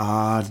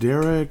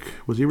 Derek,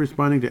 was he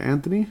responding to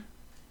Anthony?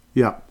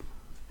 Yep,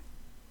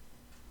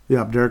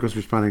 Derek was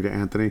responding to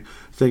Anthony,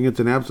 saying it's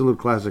an absolute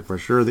classic for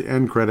sure. The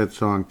end credits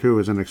song, too,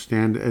 is an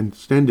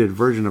extended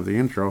version of the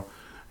intro,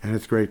 and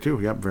it's great, too.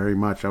 Yep, very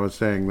much. I was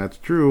saying that's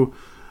true.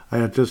 I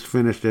had just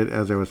finished it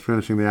as I was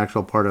finishing the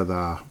actual part of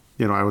the,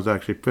 I was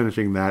actually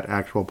finishing that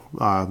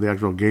the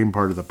actual game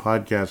part of the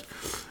podcast.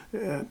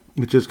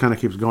 It just kind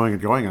of keeps going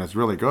and going, and it's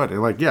really good.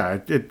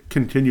 It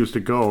continues to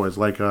go as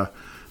like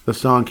the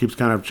song keeps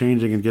kind of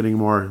changing and getting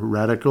more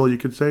radical, you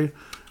could say.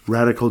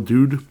 Radical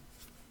dude.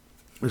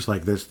 It's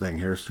like this thing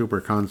here, Super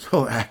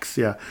Console X.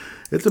 Yeah,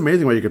 it's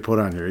amazing what you could put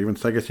on here. Even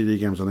Sega CD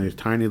games on these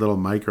tiny little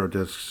micro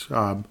discs.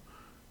 Micro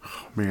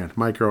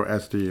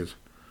SDs.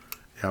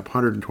 Yep,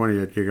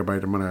 128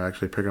 gigabyte. I'm going to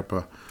actually pick up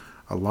a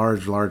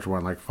large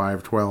one, like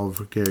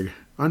 512 gig.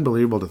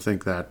 Unbelievable to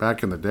think that.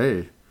 Back in the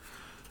day,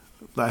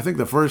 I think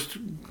the first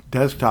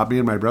desktop me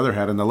and my brother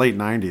had in the late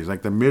 90s,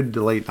 like the mid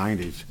to late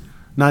 90s.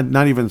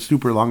 Not even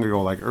super long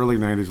ago, like early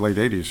 90s, late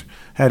 80s,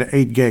 had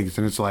 8 gigs.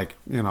 And it's like,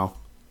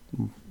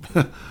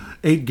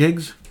 8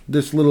 gigs?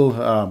 This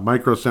little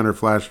Micro Center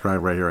flash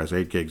drive right here has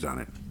 8 gigs on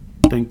it.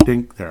 Dink,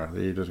 dink. There.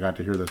 You just got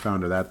to hear the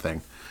sound of that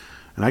thing.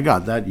 And I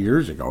got that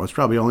years ago. It's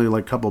probably only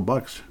like a couple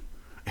bucks.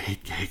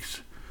 8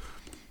 gigs.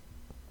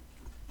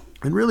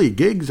 And really,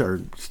 gigs are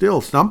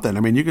still something.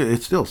 I mean,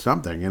 it's still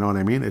something, you know what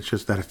I mean? It's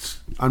just that it's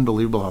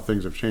unbelievable how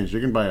things have changed.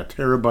 You can buy a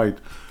terabyte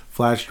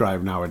flash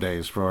drive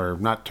nowadays for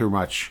not too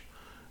much.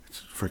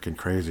 It's freaking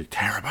crazy.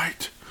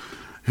 Terabyte.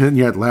 And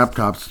yet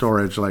laptop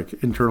storage, like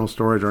internal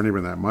storage, aren't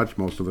even that much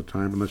most of the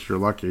time, unless you're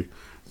lucky.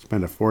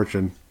 Spend a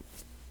fortune.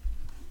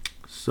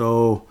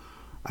 So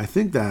I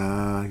think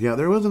that,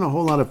 there wasn't a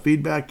whole lot of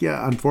feedback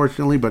yet,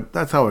 unfortunately, but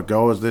that's how it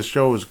goes. This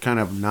show is kind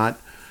of not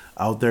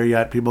out there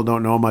yet. People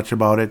don't know much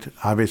about it.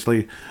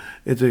 Obviously,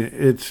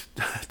 it's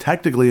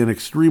technically an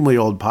extremely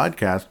old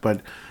podcast,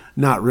 but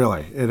not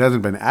really. It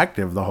hasn't been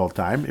active the whole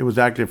time. It was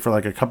active for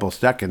like a couple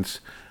seconds,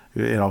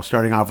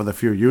 starting off with a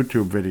few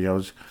YouTube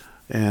videos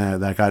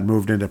that got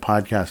moved into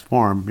podcast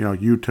form,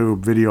 YouTube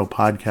video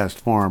podcast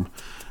form,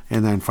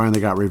 and then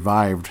finally got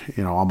revived,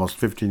 almost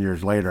 15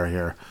 years later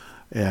here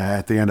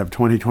at the end of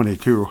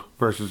 2022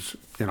 versus,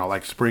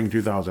 like spring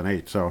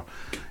 2008. So,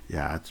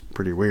 yeah, it's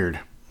pretty weird.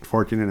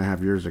 14 and a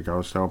half years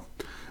ago. So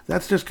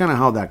that's just kind of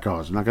how that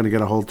goes. I'm not going to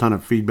get a whole ton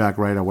of feedback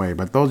right away,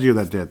 but those of you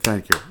that did,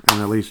 thank you.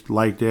 And at least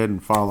liked it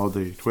and followed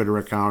the Twitter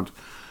account.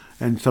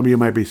 And some of you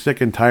might be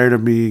sick and tired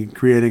of me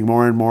creating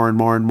more and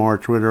more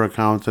Twitter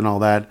accounts and all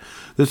that.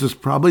 This is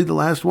probably the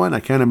last one. I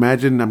can't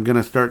imagine I'm going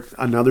to start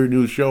another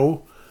new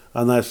show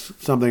unless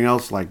something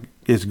else like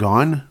is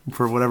gone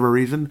for whatever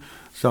reason.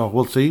 So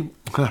we'll see.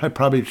 I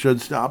probably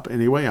should stop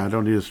anyway. I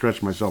don't need to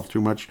stretch myself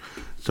too much.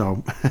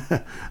 So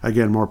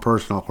again, more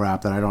personal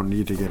crap that I don't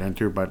need to get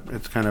into, but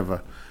it's kind of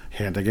a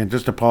hint. Again,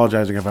 just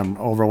apologizing if I'm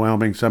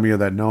overwhelming some of you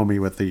that know me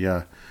with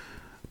the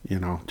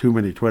too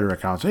many Twitter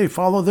accounts. Hey,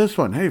 follow this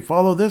one. Hey,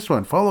 follow this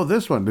one. Follow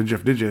this one. Did you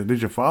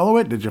follow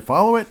it? Did you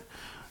follow it?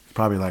 It's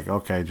probably like,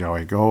 okay,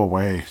 Joey, go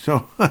away.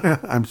 So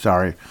I'm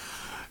sorry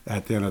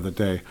at the end of the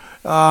day.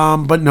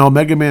 But no,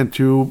 Mega Man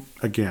 2,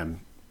 again,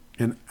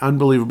 an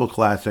unbelievable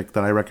classic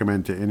that I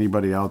recommend to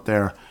anybody out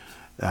there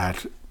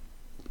that,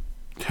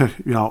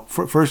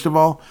 first of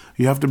all,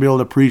 you have to be able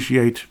to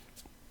appreciate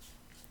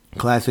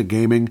classic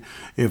gaming.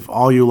 If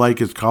all you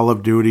like is Call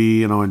of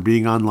Duty, and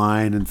being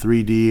online and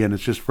 3D and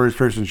it's just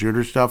first-person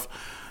shooter stuff,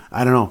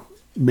 I don't know.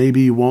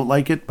 Maybe you won't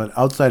like it, but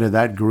outside of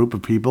that group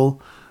of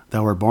people,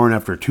 that were born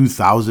after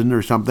 2000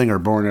 or something, or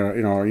born,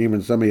 or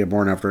even some of you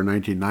born after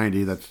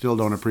 1990 that still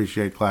don't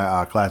appreciate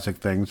classic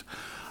things.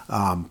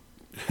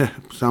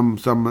 Some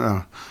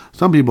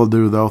people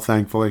do, though.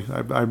 Thankfully,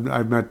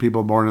 I've met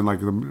people born in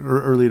like the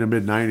early to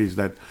mid 90s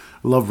that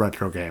love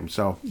retro games.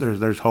 So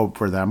there's hope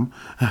for them.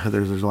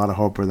 there's a lot of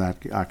hope for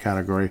that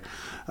category.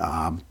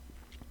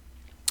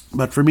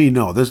 But for me,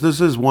 no.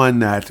 This is one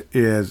that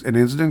is an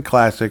instant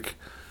classic,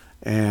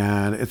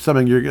 and it's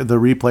something the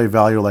replay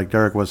value, like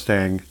Derek was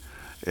saying,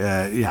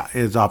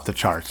 is off the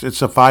charts.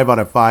 It's a 5 out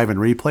of 5 in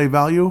replay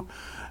value,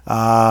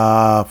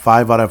 5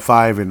 out of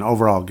 5 in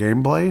overall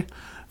gameplay,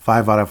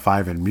 5 out of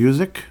 5 in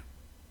music.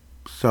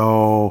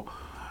 So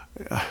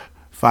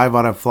 5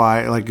 out of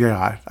 5, like,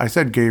 yeah, I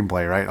said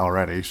gameplay, right,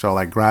 already. So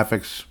like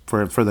graphics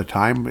for the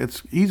time,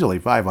 it's easily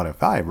 5 out of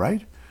 5,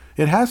 right?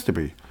 It has to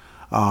be.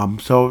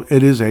 So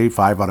it is a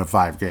 5 out of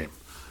 5 game.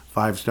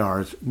 5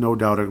 stars, no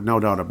doubt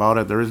about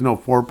it. There is no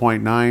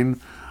 4.9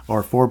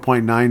 or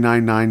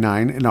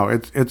 4.9999. No,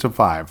 it's a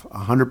 5,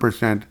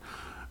 100%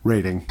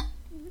 rating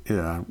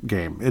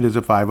game. It is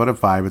a 5 out of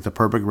 5. It's a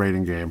perfect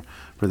rating game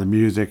for the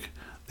music,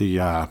 the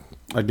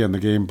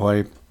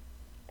gameplay.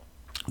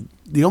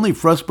 The only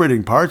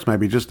frustrating parts might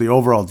be just the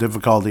overall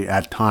difficulty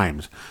at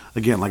times.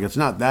 Again, like, it's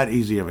not that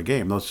easy of a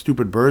game. Those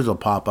stupid birds will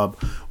pop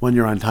up when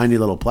you're on tiny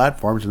little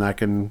platforms, and that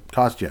can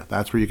cost you.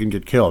 That's where you can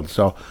get killed.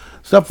 So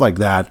stuff like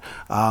that.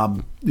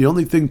 The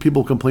only thing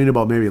people complain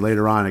about maybe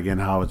later on, again,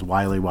 how it's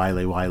wily. I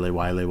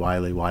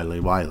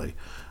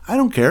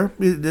don't care.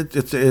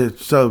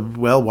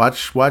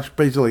 Watch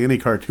basically any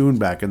cartoon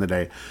back in the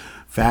day.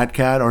 Fat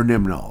Cat or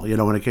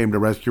Nimnol, when it came to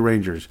Rescue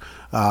Rangers.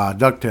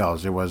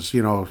 DuckTales, it was,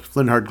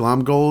 Flintheart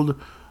Glomgold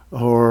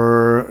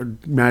or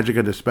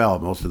Magica Dispel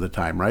most of the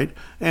time, right?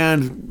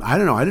 And I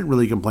don't know, I didn't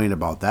really complain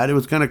about that. It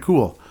was kind of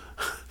cool.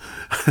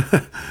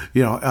 What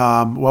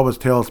was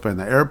Tailspin?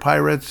 The Air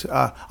Pirates.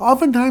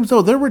 Oftentimes,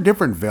 though, there were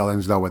different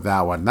villains, though, with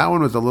that one. That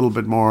one was a little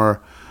bit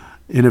more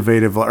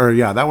innovative.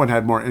 That one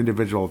had more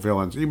individual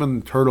villains.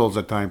 Even Turtles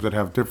at times that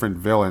have different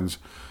villains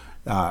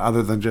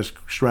other than just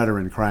Shredder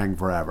and Krang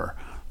forever.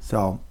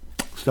 So,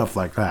 stuff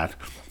like that.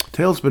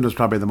 Tailspin was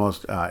probably the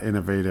most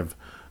innovative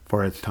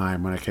for its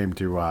time when it came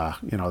to,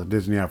 the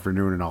Disney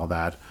Afternoon and all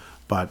that.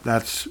 But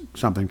that's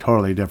something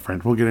totally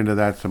different. We'll get into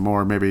that some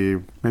more. Maybe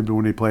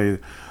when we play,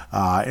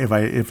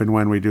 if and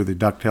when we do the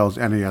DuckTales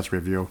NES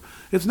review.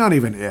 It's not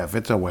even if,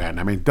 it's a when.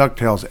 I mean,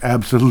 DuckTales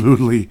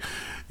absolutely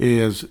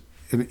is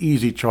an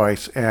easy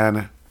choice.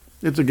 And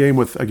it's a game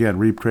with, again,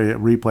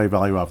 replay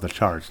value off the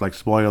charts. Like,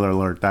 spoiler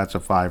alert, that's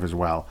a 5 as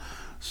well.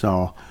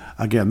 So,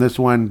 again, this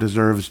one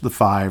deserves the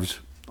 5s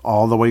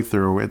all the way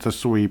through. It's a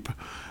sweep.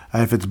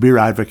 If it's Beer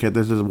Advocate,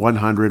 this is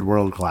 100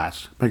 world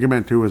class. Mega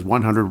Man 2 is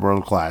 100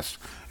 world class.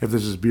 If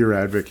this is Beer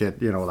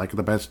Advocate, like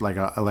the best, like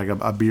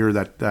a beer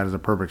that is a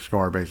perfect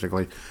score,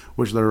 basically,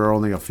 which there are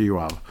only a few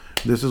of.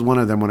 This is one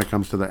of them when it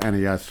comes to the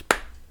NES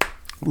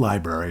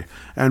library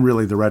and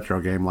really the retro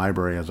game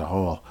library as a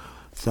whole.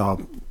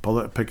 So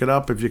pick it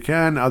up if you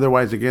can.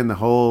 Otherwise, again,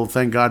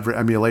 thank God for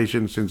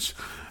emulation, since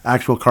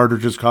actual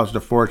cartridges cost a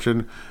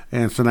fortune,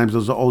 and sometimes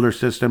those older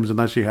systems,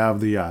 unless you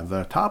have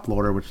the top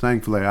loader, which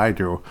thankfully I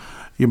do,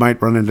 you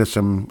might run into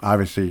some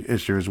obviously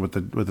issues with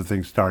the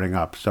thing starting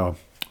up. So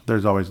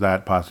there's always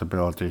that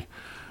possibility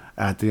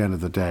at the end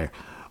of the day.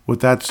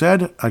 With that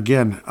said,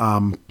 again,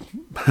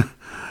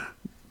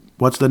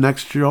 what's the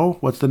next show?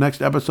 What's the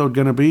next episode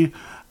going to be?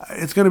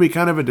 It's going to be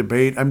kind of a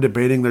debate. I'm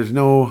debating. There's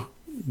no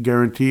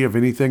guarantee of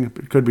anything.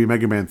 It could be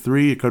Mega Man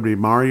 3. It could be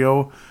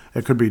Mario.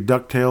 It could be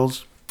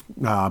DuckTales.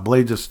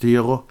 Blades of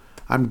Steel.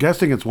 I'm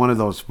guessing it's one of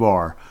those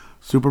 4.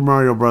 Super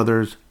Mario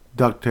Brothers,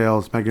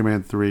 DuckTales, Mega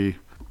Man 3,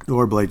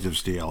 or Blades of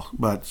Steel.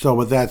 But so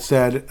with that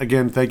said,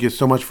 again, thank you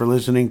so much for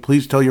listening.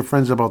 Please tell your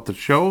friends about the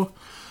show.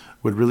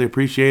 Would really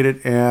appreciate it.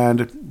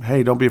 And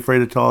hey, don't be afraid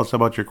to tell us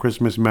about your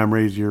Christmas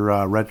memories,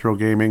 your retro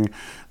gaming,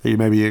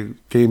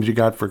 games you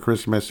got for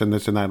Christmas and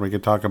this and that. We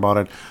could talk about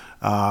it.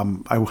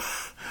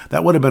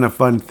 That would have been a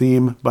fun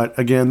theme, but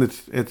again,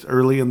 it's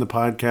early in the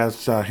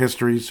podcast's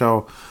history,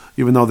 so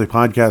even though the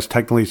podcast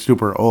technically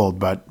super old,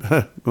 but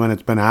when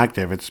it's been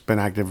active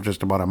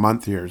just about a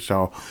month here.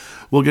 So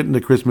we'll get into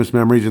Christmas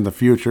memories in the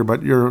future,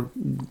 but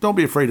don't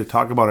be afraid to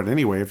talk about it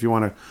anyway. If you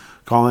want to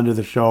call into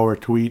the show or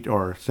tweet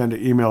or send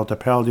an email to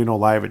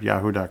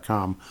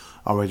paladinolive@yahoo.com,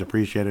 always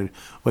appreciated.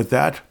 With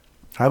that,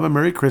 have a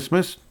Merry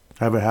Christmas,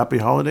 have a Happy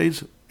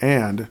Holidays,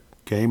 and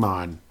game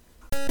on.